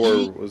the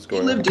war was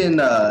going on? He lived in,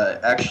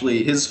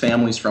 actually, his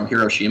family's from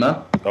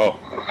Hiroshima. Oh,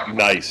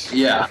 nice.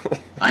 Yeah,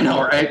 I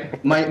know,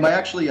 right? My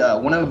actually, I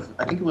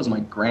think it was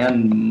my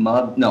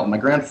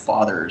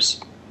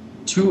grandfather's,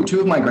 two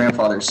of my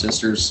grandfather's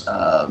sisters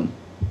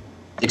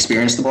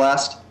experienced the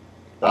blast.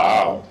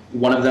 Wow.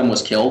 One of them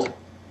was killed.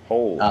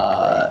 Holy.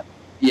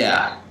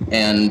 Yeah,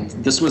 and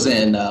this was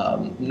in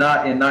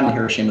not in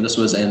Hiroshima. This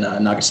was in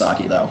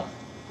Nagasaki, though.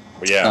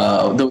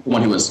 Yeah. The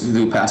one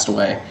who passed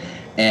away,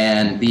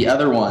 and the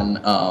other one,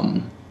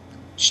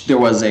 there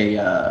was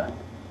a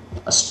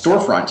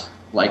storefront,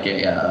 like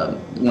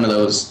one of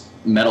those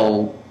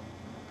metal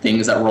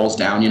things that rolls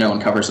down,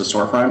 and covers the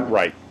storefront.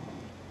 Right.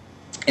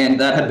 And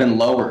that had been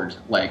lowered,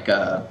 like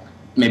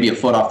maybe a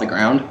foot off the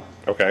ground.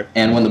 Okay.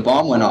 And when the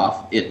bomb went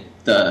off,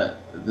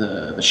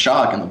 the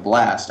shock and the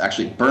blast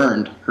actually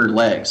burned her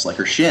legs, like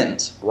her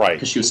shins, right?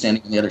 Because she was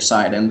standing on the other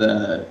side, and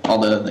all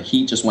the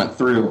heat just went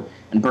through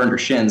and burned her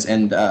shins.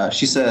 And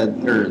she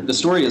said, or the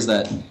story is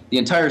that the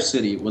entire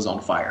city was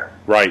on fire.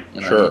 Right.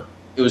 Sure.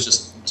 It was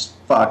just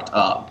fucked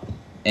up,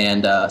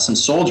 and some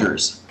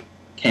soldiers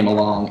came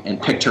along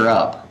and picked her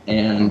up,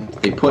 and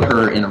they put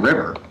her in a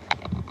river,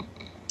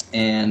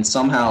 and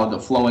somehow the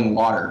flowing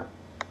water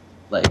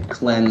like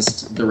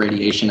cleansed the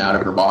radiation out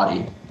of her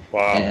body.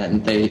 Wow.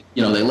 And they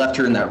left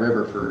her in that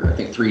river for, I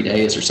think, 3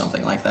 days or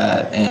something like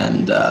that.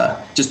 And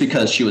just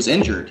because she was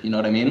injured, you know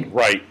what I mean?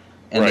 Right.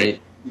 And right.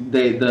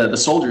 the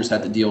soldiers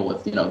had to deal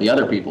with, the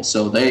other people.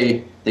 So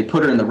they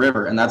put her in the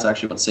river, and that's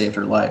actually what saved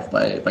her life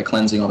by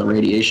cleansing all the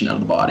radiation out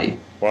of the body.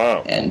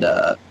 Wow. And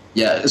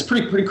yeah, it's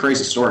pretty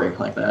crazy story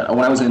like that.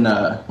 When I was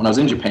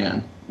in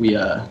Japan, we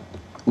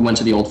went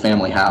to the old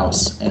family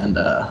house, and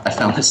I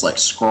found this like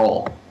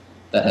scroll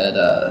that had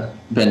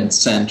been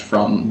sent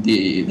from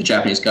the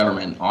Japanese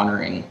government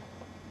honoring,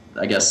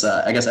 I guess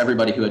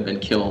everybody who had been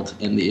killed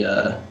in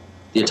the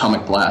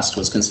atomic blast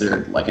was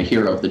considered like a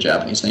hero of the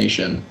Japanese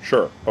nation.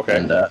 Sure. Okay.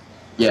 And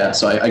yeah,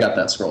 so I got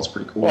that scroll. It's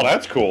pretty cool. Well,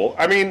 that's cool.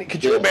 I mean,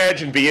 could you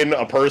imagine being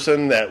a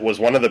person that was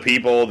one of the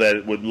people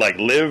that would like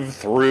live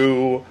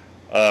through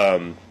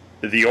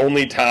the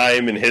only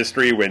time in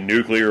history when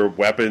nuclear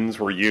weapons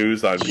were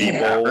used on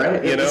people? Yeah,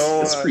 right?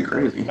 It's pretty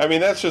crazy. I mean,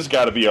 that's just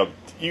got to be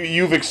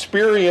you've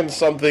experienced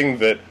something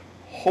that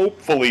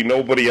hopefully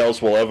nobody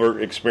else will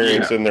ever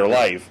experience in their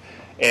life.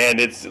 And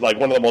it's like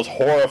one of the most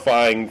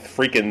horrifying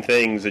freaking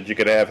things that you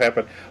could have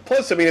happen.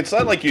 Plus, I mean, it's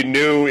not like you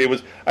knew it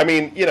was, I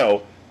mean,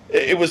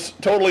 it was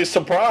totally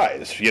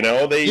surprise,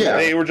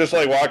 They were just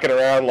like walking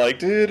around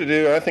like,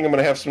 I think I'm going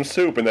to have some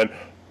soup. And then,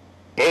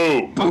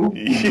 boom. Boom.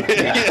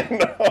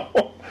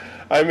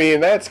 I mean,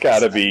 that's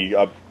got to be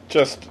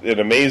just an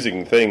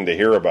amazing thing to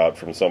hear about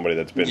from somebody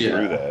that's been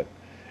through that.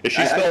 Is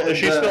she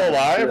still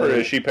alive, or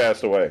has she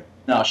passed away?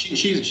 No,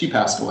 she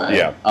passed away.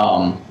 Yeah.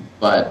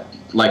 But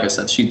like I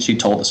said, she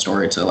told the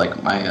story to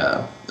like my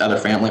other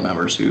family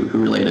members who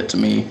relayed it to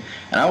me,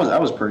 and I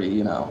was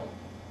pretty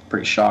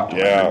pretty shocked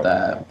when I heard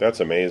that.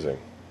 That's amazing.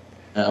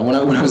 When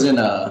I was in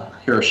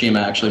Hiroshima,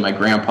 actually, my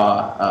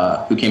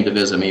grandpa who came to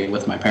visit me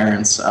with my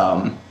parents,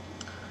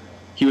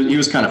 he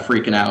was kind of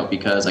freaking out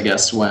because I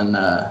guess when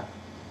the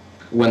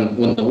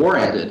war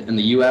ended and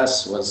the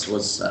U.S.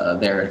 was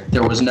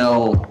there was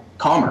no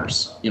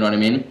commerce, you know what I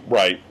mean?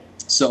 Right.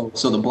 So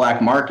the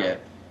black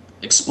market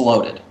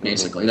exploded,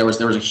 basically. There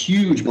was a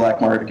huge black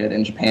market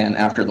in Japan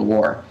after the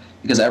war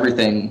because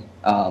everything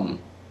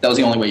that was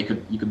the only way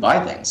you could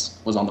buy things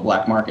was on the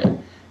black market.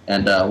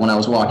 And when I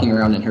was walking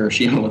around in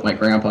Hiroshima with my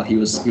grandpa, he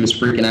was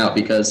freaking out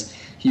because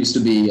he used to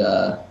be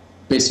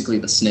basically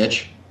the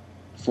snitch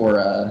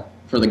for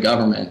the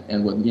government,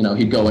 and would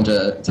he'd go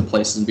into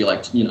places and be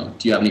like, do you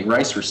have any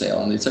rice for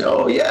sale? And they'd say,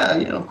 oh yeah,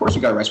 of course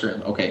we got rice for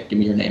sale. Okay, give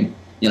me your name.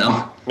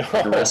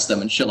 Arrest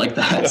them and shit like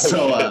that.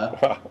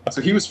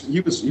 So he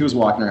was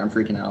walking around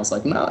freaking out. I was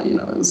like, no,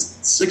 it was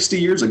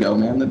 60 years ago,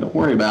 man. Then don't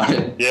worry about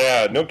it.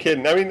 Yeah, no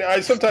kidding. I mean, I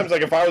sometimes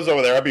like if I was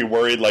over there, I'd be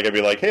worried. Like I'd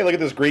be like, hey, look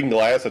at this green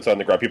glass that's on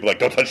the ground. People are like,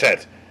 don't touch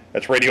that.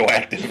 That's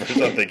radioactive or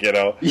something,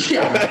 Yeah.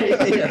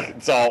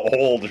 It's all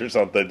old or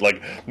something.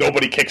 Like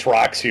nobody kicks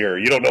rocks here.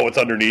 You don't know what's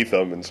underneath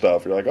them and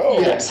stuff. You're like, oh,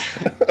 yes,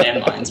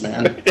 landmines,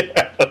 man.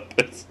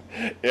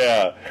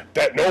 Yeah,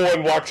 that no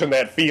one walks in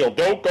that field.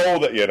 Don't go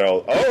that,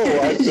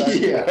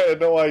 I had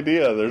no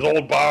idea. There's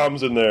old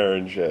bombs in there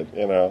and shit,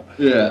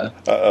 Yeah.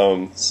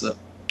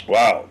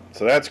 Wow.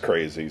 So that's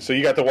crazy. So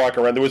you got to walk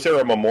around. Was there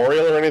a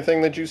memorial or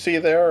anything that you see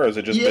there, or is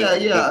it just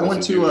Yeah. I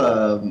went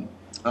to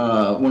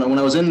when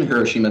I was in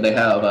Hiroshima, they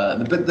have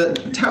the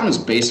town is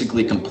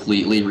basically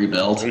completely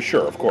rebuilt.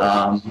 Sure, of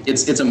course.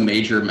 It's a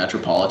major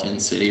metropolitan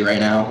city right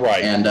now.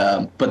 Right.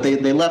 And but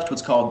they left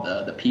what's called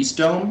the Peace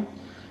Dome,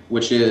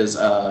 which is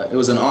it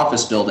was an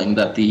office building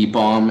that the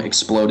bomb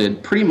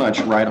exploded pretty much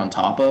right on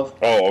top of.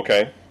 Oh,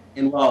 okay.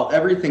 And while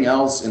everything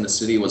else in the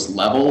city was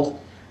leveled,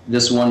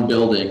 this one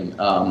building.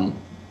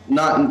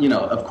 Not,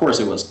 of course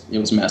it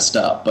was messed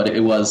up, but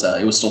it was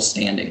still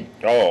standing.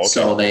 Oh, okay.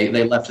 So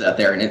they left that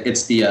there, and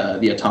it's the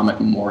Atomic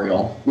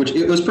Memorial, which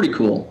it was pretty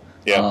cool.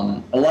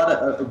 Yeah.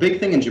 A big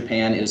thing in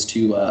Japan is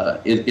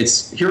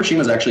it's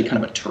Hiroshima is actually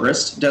kind of a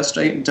tourist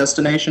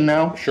destination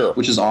now. Sure.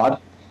 Which is odd.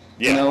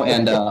 Yeah.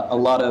 And a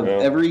lot of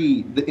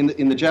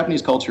in the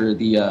Japanese culture,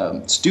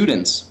 the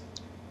students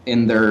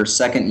in their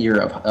second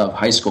year of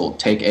high school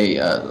take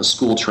a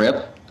school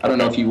trip. I don't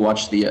know if you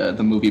watched the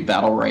movie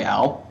Battle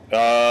Royale.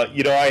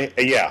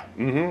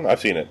 I've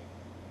seen it.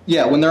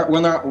 Yeah, when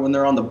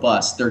they're on the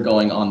bus, they're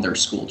going on their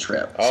school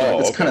trip. So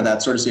it's kind of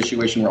that sort of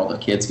situation where all the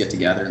kids get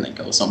together and they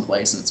go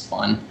someplace and it's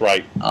fun.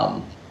 Right.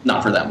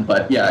 Not for them,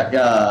 but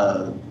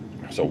yeah.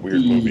 It's a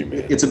weird movie,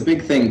 man. It's a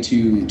big thing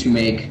to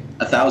make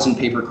 1,000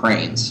 paper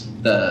cranes.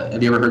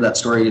 Have you ever heard that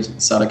story,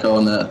 Sadako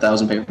and the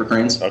 1,000 paper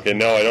cranes? Okay,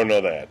 no, I don't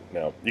know that.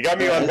 No, you got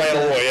me on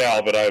Battle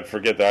Royale, but I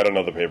forget that I don't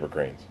know the paper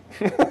cranes.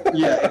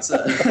 Yeah, it's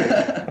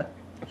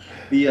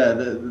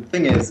the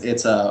thing is,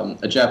 it's a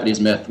Japanese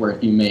myth where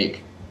if you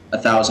make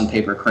 1,000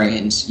 paper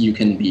cranes, you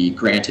can be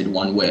granted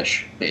one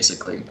wish,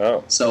 basically.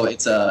 Oh. So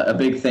it's a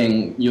big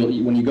thing.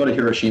 When you go to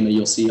Hiroshima,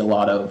 you'll see a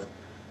lot of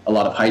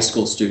high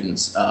school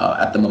students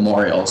at the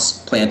memorials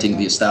planting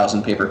these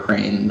 1,000 paper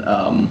crane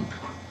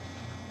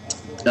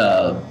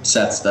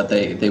sets that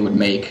they would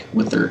make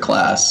with their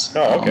class.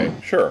 Oh, okay,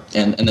 sure.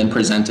 And then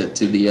present it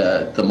to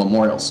the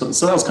memorial. So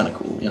that was kind of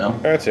cool,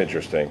 That's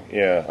interesting.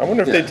 Yeah, I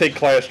wonder if they take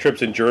class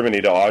trips in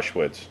Germany to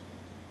Auschwitz.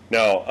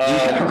 No.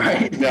 Yeah,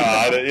 right.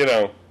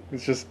 No,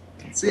 it's just.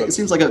 It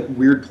seems like a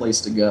weird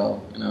place to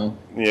go,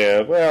 Yeah,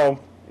 well,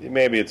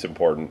 maybe it's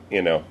important.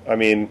 I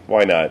mean,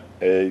 why not?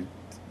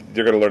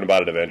 They're going to learn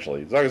about it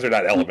eventually. As long as they're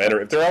not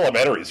elementary. If they're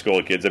elementary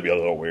school kids, that'd be a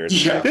little weird.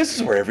 Yeah. This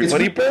is where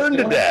everybody burned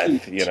to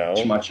death,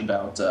 Too much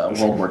about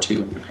World War II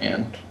in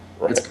Japan.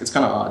 Right. It's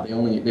kind of odd.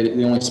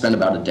 They only spend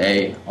about a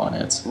day on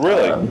it.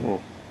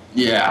 Really?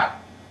 Yeah.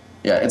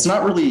 It's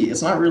not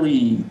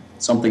really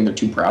something they're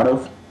too proud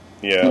of.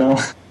 Yeah.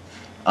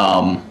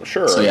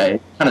 Sure. So yeah,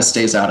 it kind of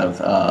stays out of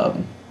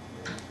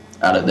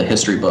the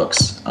history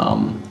books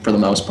for the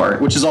most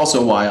part, which is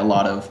also why a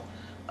lot of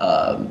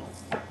other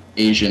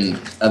Asian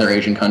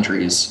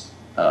countries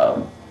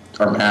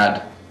are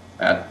mad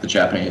at the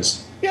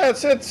Japanese. Yeah,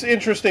 it's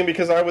interesting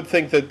because I would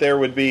think that there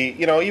would be,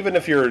 even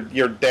if you're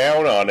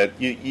down on it,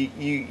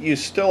 you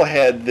still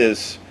had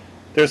this.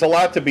 There's a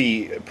lot to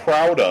be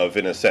proud of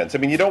in a sense. I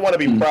mean, you don't want to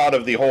be proud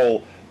of the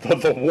whole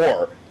the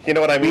war. You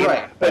know what I mean?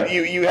 Right. But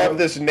you have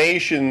this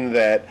nation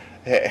that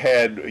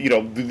had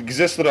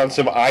existed on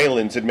some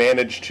islands and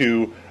managed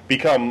to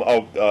become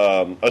a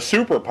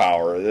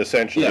superpower,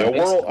 essentially, a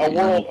world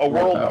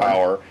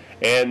power,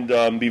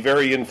 and be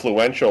very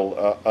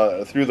influential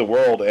through the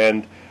world.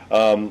 And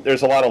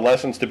there's a lot of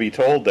lessons to be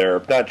told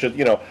there, not just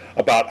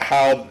about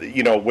how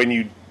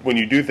when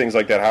you do things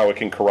like that, how it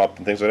can corrupt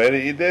and things like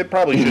that. They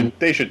probably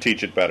should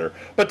teach it better.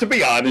 But to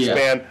be honest,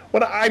 man,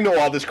 when I know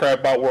all this crap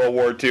about World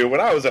War II, when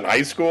I was in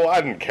high school,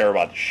 I didn't care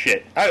about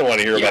shit. I didn't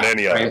want to hear about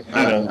any of it.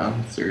 I don't know,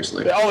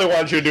 seriously. All they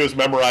wanted you to do is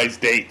memorize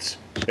dates.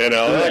 Like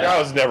I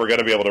was never going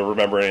to be able to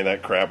remember any of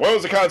that crap. What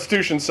was the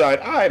Constitution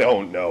signed? I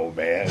don't know,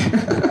 man.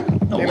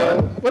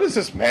 What does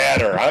this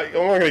matter? Am I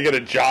going to get a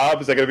job?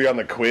 Is that going to be on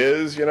the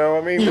quiz?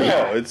 No,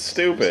 it's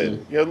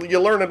stupid. You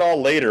learn it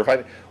all later.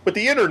 With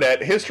the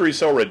internet, history's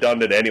so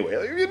redundant anyway.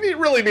 You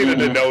really needed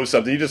to know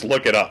something. You just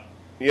look it up.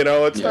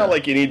 It's not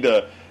like you need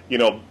to,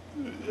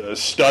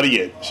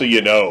 study it so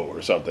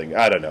or something.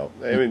 I don't know.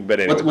 I mean, but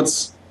anyway.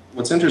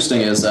 What's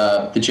interesting is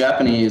the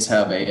Japanese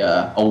have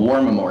a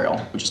war memorial,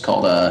 which is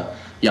called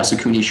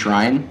Yasukuni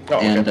Shrine,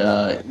 and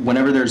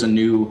whenever there's a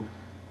new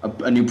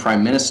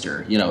prime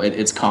minister,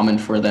 it's common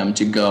for them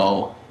to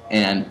go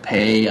and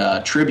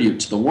pay tribute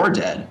to the war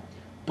dead.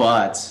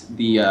 But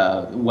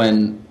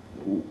when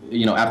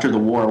after the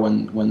war,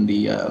 when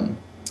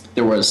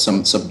there was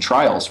some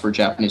trials for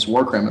Japanese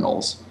war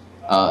criminals,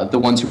 the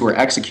ones who were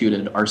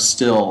executed are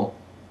still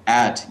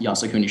at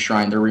Yasukuni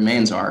Shrine. Their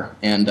remains are,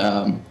 and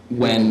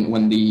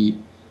when the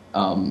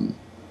not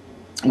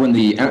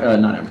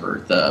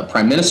emperor, the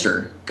prime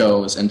minister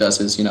goes and does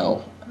his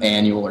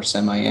annual or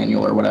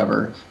semi-annual or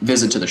whatever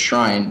visit to the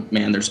shrine,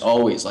 man, there's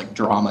always like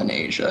drama in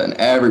Asia, and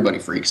everybody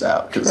freaks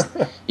out because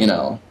I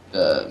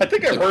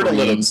think I've heard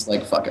Koreans,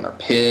 like fucking are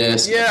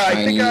pissed. Yeah, I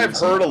think I've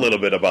heard a little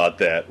bit about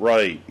that.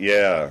 Right?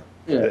 Yeah.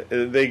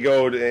 They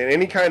go to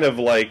any kind of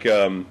like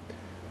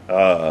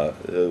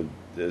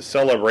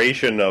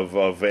celebration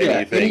of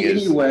anything.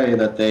 Any way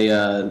that they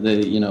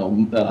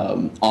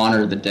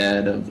honor the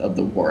dead of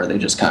the war, they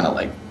just kind of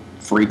like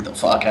freak the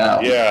fuck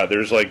out. Yeah,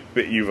 there's like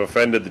you've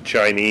offended the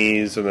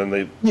Chinese, and then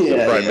the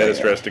prime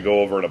minister has to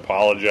go over and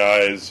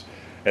apologize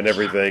and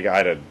everything.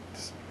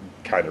 It's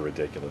kind of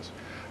ridiculous.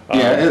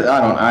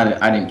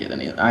 I didn't get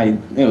any.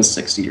 It was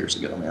 60 years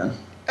ago, man.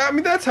 I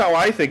mean, that's how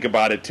I think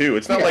about it too.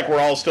 It's not like we're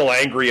all still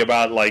angry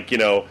about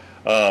the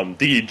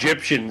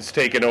Egyptians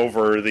taking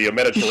over the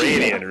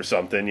Mediterranean or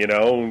something.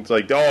 It's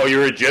like, oh,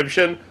 you're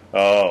Egyptian.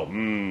 Oh,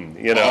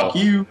 Fuck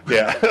you.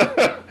 Yeah.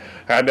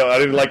 I know I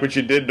didn't like what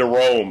you did to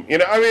Rome. You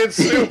know, I mean, it's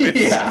stupid.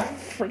 Yeah.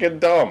 It's freaking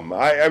dumb.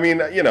 I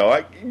mean, you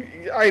know,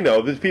 I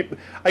know these people.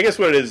 I guess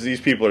what it is,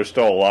 these people are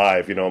still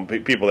alive. You know,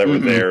 people that were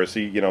there. So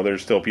you know,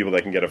 there's still people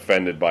that can get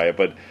offended by it.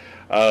 But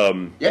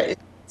Yeah,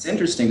 it's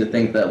interesting to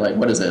think that, like,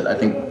 what is it? I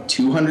think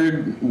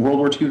 200 World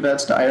War II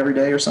vets die every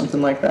day or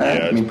something like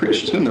that. Yeah, I mean, pretty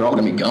soon they're all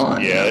going to be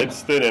gone. yeah, you know?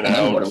 it's thinning And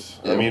then what out.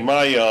 do we I do?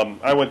 mean,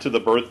 I went to the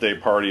birthday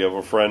party of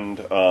a friend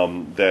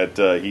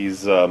that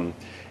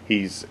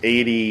he's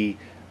 80,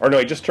 or no,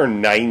 he just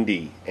turned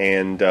 90,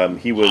 and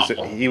he was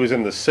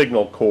in the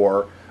Signal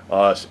Corps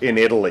in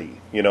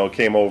Italy. You know,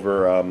 came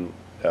over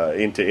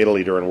into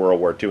Italy during World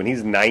War II, and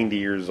he's 90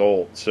 years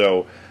old.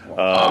 So,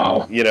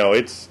 you know,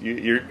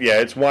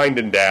 it's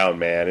winding down,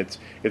 man.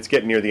 It's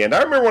getting near the end.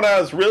 I remember when I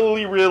was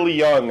really, really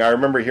young. I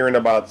remember hearing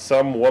about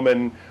some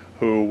woman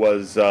who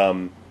was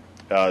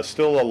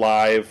still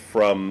alive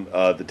from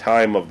the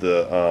time of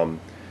the.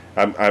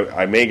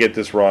 I may get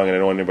this wrong, and I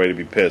don't want anybody to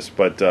be pissed,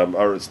 but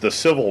or it's the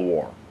Civil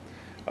War.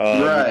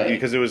 Right.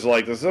 Because it was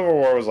like the Civil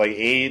War was like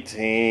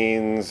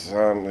 18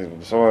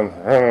 something, so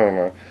I don't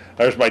know.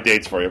 There's my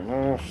dates for you.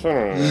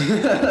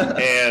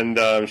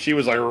 And she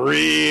was like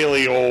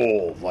really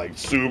old, like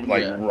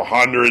like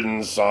 100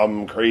 and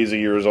some crazy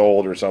years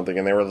old or something.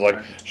 And they were like,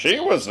 she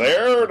was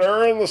there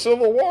during the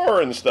Civil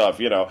War and stuff,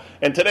 you know.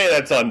 And today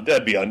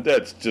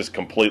that's just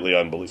completely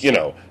unbelievable, you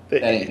know.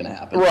 That ain't gonna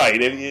happen.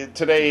 Right.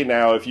 Today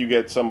now, if you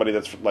get somebody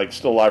that's like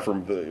still alive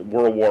from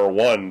World War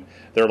I,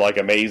 they're like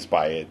amazed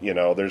by it. You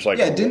know, there's like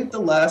didn't the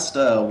last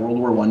World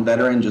War I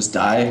veteran just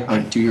die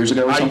like 2 years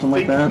ago or something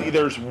like that?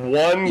 There's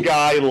one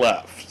guy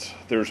left.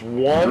 There's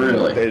one.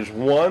 Really? There's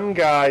one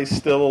guy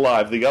still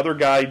alive. The other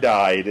guy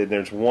died, and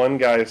there's one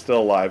guy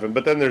still alive.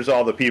 But then there's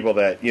all the people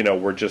that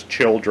were just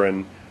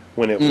children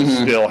when it was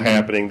still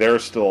happening. They're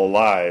still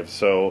alive.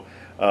 So.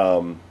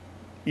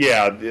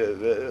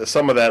 Yeah,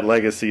 some of that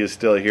legacy is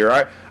still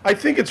here. I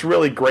think it's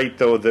really great,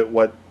 though, that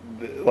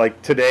like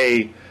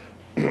today,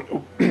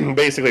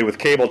 basically with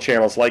cable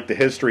channels like the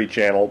History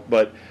Channel,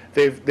 but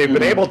they've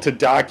been able to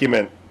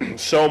document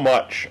so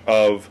much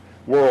of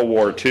World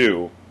War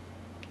II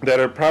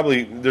that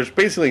there's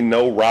basically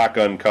no rock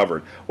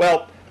uncovered.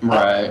 Well,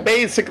 right.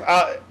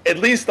 At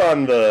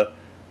least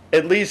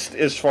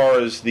as far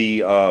as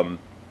the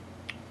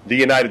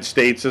United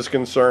States is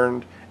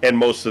concerned, and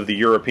most of the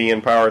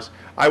European powers,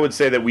 I would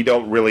say that we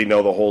don't really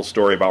know the whole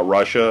story about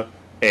Russia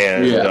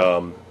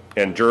and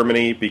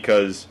Germany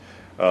because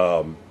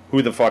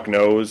who the fuck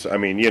knows? I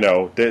mean, you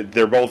know,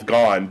 they're both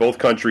gone. Both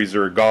countries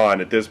are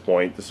gone at this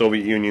point. The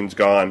Soviet Union's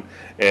gone,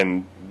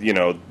 and you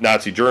know,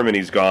 Nazi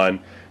Germany's gone.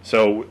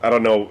 So I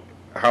don't know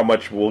how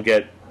much we'll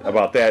get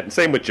about that. And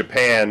same with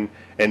Japan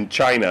and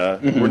China.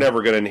 We're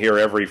never going to hear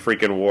every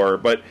freaking war.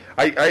 But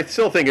I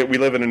still think we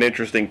live in an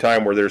interesting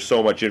time where there's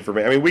so much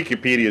information. I mean,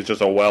 Wikipedia is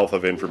just a wealth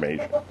of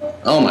information.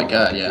 Oh, my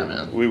God, yeah,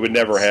 man. We would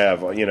never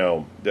have, you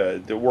know,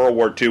 the World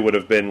War II would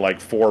have been like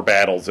 4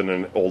 battles in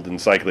an old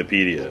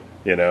encyclopedia,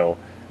 you know.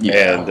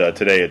 Yeah. And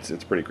today it's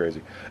pretty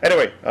crazy.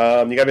 Anyway,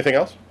 you got anything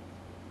else?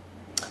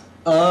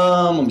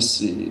 Let me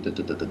see.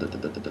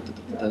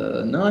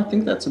 No, I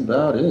think that's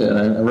about it.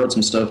 I wrote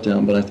some stuff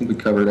down, but I think we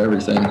covered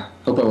everything.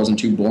 Hope I wasn't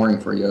too boring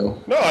for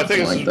you. No, I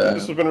think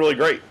this has been really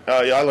great.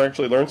 Yeah, I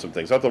actually learned some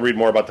things. I have to read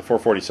more about the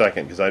 442nd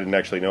because I didn't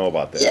actually know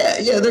about that. Yeah,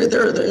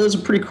 it was a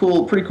pretty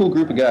cool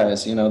group of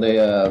guys. You know, they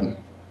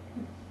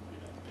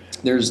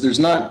there's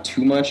not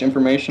too much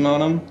information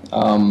on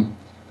them.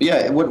 But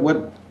yeah,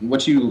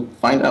 what you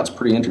find out is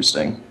pretty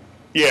interesting.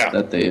 Yeah,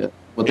 what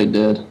they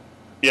did.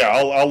 Yeah,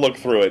 I'll look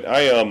through it.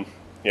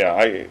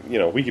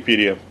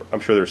 Wikipedia. I'm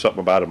sure there's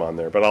something about him on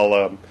there, but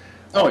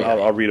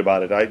I'll read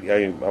about it.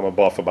 I'm a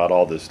buff about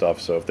all this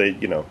stuff. So if they,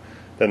 you know,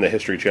 then the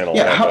History Channel.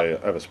 Yeah, I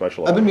have a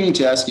special. I've been meaning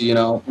to ask you. You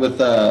know, with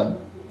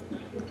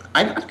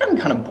I've gotten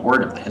kind of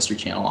bored of the History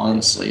Channel,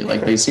 honestly. Like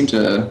they seem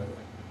to.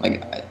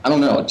 Like, I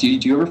don't know. Do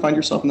you ever find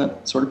yourself in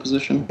that sort of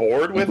position?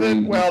 Bored with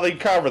it? Well, they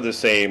cover the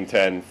same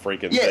 10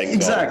 freaking things. Yeah,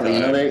 exactly. You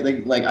know,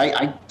 they like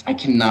I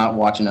cannot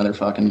watch another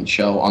fucking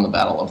show on the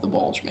Battle of the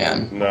Bulge,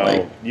 man. No,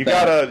 like, you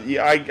gotta.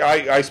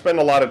 I spend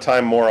a lot of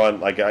time more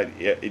on like. Do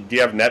you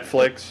have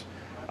Netflix?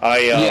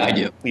 Yeah, I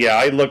do. Yeah,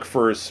 I look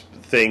for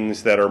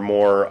things that are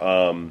more.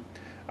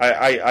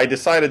 I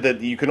decided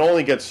that you can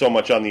only get so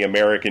much on the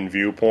American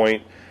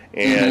viewpoint,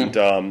 and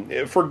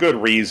for good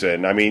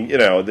reason. I mean, you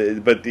know,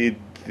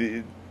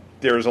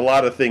 there's a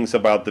lot of things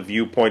about the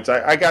viewpoints.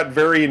 I got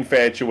very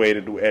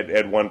infatuated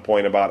at one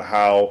point about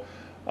how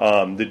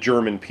the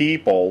German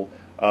people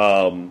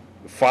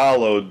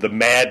followed the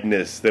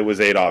madness that was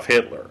Adolf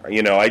Hitler.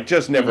 You know, it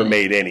just never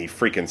made any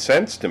freaking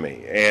sense to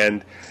me.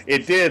 And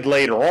it did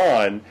later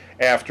on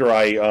after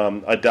I,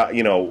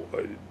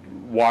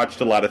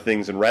 watched a lot of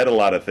things and read a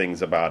lot of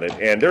things about it.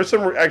 And there's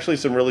actually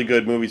some really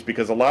good movies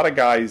because a lot of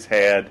guys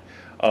had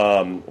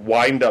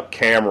wind-up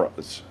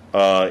cameras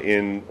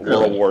in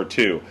World War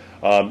II.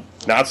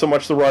 Not so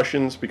much the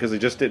Russians because they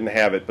just didn't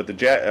have it, but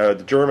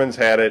the Germans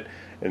had it,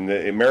 and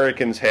the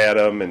Americans had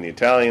them, and the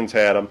Italians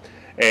had them,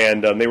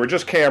 and they were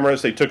just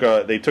cameras. They took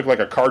like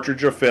a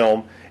cartridge of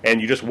film, and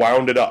you just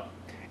wound it up,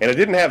 and it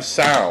didn't have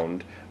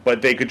sound,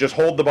 but they could just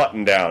hold the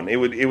button down. It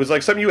was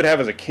like something you would have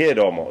as a kid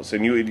almost,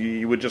 and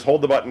you would just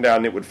hold the button down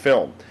and it would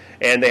film.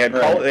 And they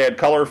had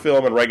color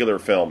film and regular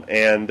film,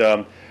 and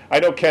I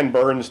know Ken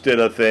Burns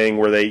did a thing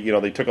where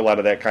they took a lot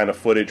of that kind of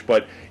footage,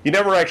 but you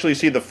never actually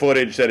see the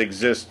footage that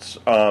exists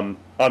on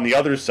the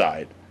other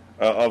side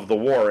of the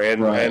war,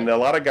 and a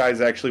lot of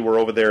guys actually were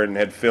over there and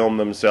had filmed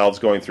themselves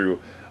going through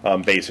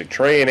basic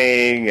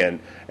training and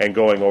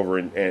going over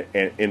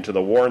into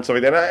the war and stuff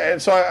like that.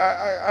 And so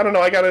I don't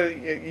know.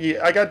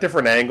 I got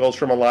different angles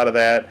from a lot of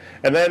that,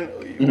 and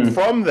then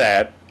from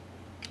that,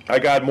 I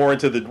got more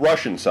into the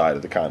Russian side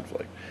of the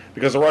conflict.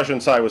 Because the Russian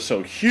side was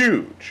so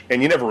huge,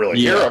 and you never really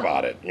hear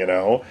about it,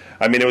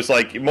 I mean, it was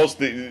like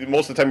most of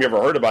the time you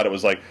ever heard about it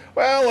was like,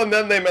 well, and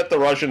then they met the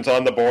Russians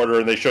on the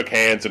border, and they shook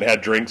hands and had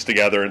drinks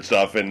together and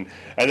stuff, and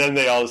then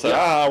they all said,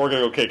 we're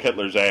going to go kick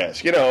Hitler's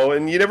ass,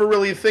 and you never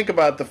really think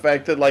about the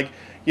fact that, like,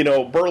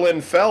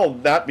 Berlin fell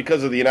not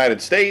because of the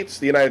United States.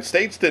 The United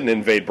States didn't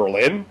invade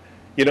Berlin.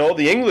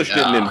 The English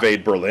didn't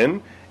invade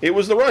Berlin. It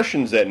was the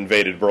Russians that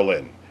invaded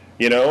Berlin.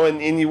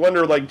 And you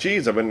wonder, like,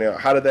 geez, I mean,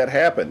 how did that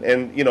happen?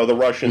 And, the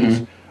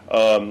Russians,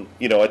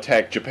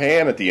 attacked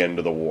Japan at the end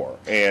of the war.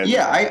 And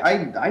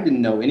I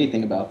didn't know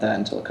anything about that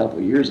until a couple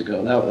of years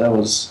ago. That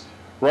was...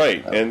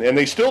 Right, and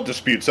they still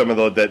dispute some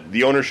of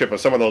the ownership of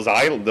some of those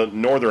the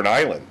northern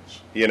islands,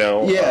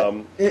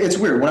 Yeah, it's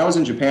weird. When I was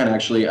in Japan,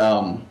 actually,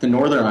 the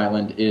northern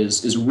island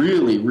is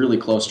really, really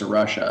close to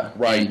Russia.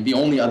 Right. And the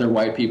only other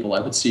white people I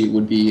would see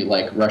would be,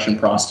 like, Russian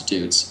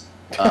prostitutes.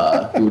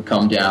 Who would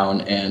come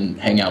down and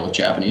hang out with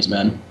Japanese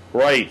men.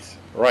 Right.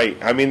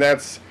 I mean,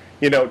 that's,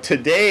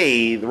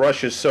 today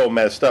Russia's so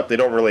messed up, they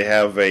don't really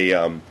have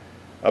a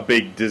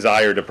big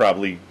desire to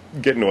probably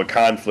get into a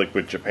conflict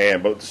with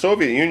Japan. But the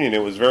Soviet Union,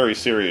 it was very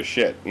serious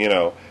shit,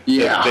 Yeah.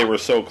 They were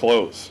so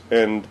close.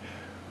 And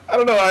I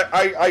don't know,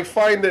 I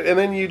find it, and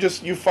then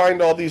you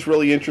find all these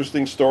really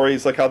interesting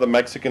stories, like how the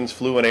Mexicans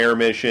flew an air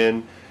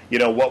mission.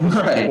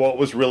 What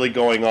was really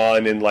going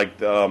on in, like,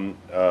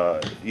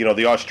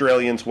 the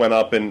Australians went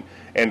up and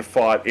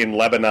fought in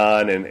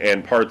Lebanon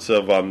and parts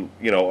of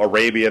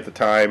Arabia at the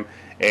time,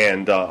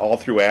 and all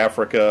through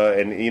Africa.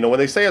 And when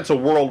they say it's a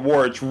world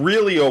war, it's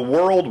really a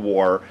world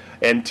war.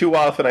 And too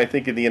often, I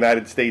think in the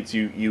United States,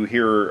 you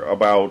hear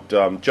about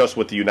just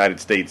what the United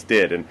States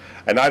did, and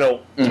I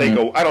don't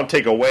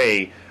take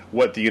away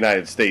what the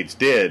United States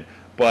did.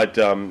 But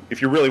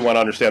if you really want to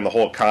understand the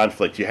whole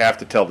conflict, you have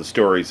to tell the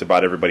stories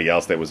about everybody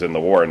else that was in the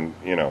war, and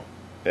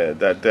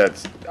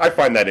that's I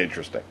find that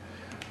interesting.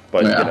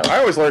 But I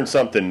always learn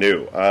something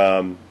new.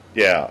 I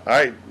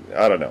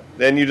don't know.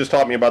 Then you just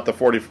taught me about the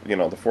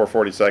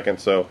 440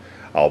 seconds, so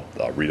I'll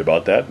read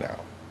about that now.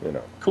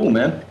 Cool,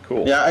 man.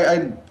 Cool. Yeah,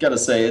 I gotta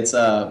say it's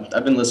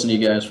I've been listening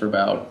to you guys for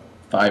about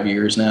 5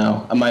 years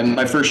now.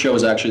 My first show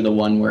was actually the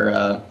one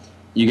where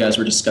you guys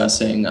were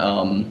discussing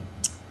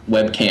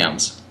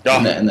webcams.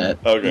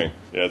 Okay,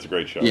 yeah, it's a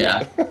great show.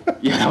 Yeah,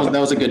 that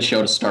was a good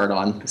show to start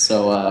on.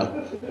 So,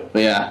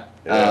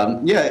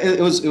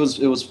 it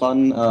was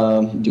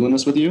fun doing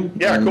this with you.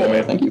 Yeah, cool,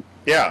 man. Thank you.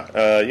 Yeah,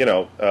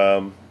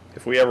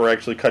 if we ever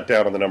actually cut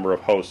down on the number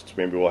of hosts,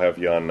 maybe we'll have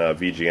you on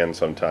VGN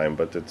sometime.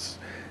 But it's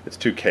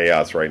too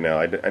chaos right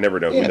now. I never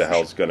know who the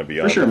hell's going to be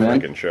on the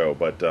freaking show.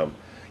 But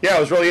it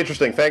was really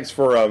interesting. Thanks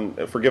for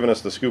giving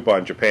us the scoop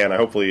on Japan.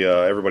 Hopefully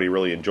everybody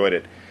really enjoyed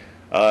it.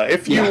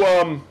 If you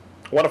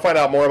want to find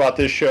out more about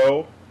this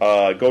show,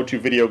 go to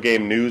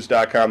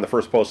videogamenews.com. The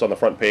first post on the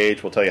front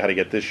page will tell you how to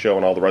get this show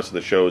and all the rest of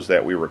the shows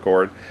that we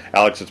record.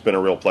 Alex, it's been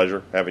a real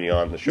pleasure having you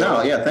on the show.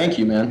 No, yeah, thank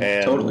you, man.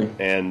 Totally.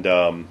 And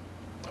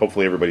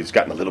hopefully everybody's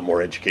gotten a little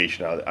more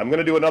education out of it. I'm going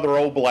to do another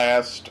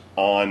Oblast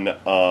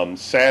on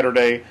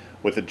Saturday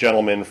with a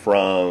gentleman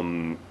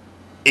from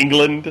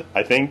England,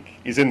 I think.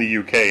 He's in the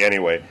UK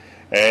anyway.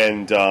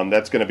 And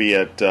that's going to be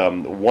at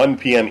 1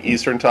 p.m.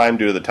 Eastern Time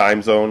due to the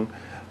time zone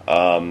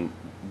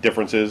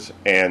differences,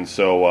 and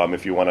so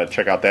if you want to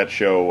check out that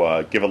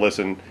show, give a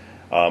listen.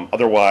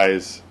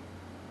 Otherwise,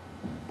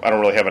 I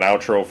don't really have an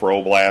outro for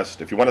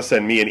Oblast. If you want to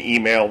send me an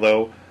email,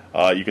 though,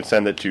 you can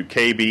send it to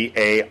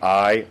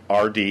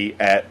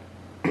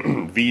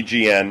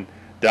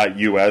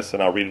kbaird@vgn.us,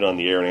 and I'll read it on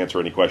the air and answer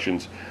any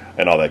questions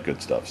and all that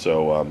good stuff.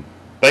 So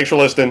thanks for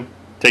listening.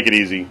 Take it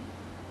easy.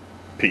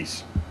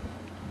 Peace.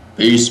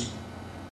 Peace.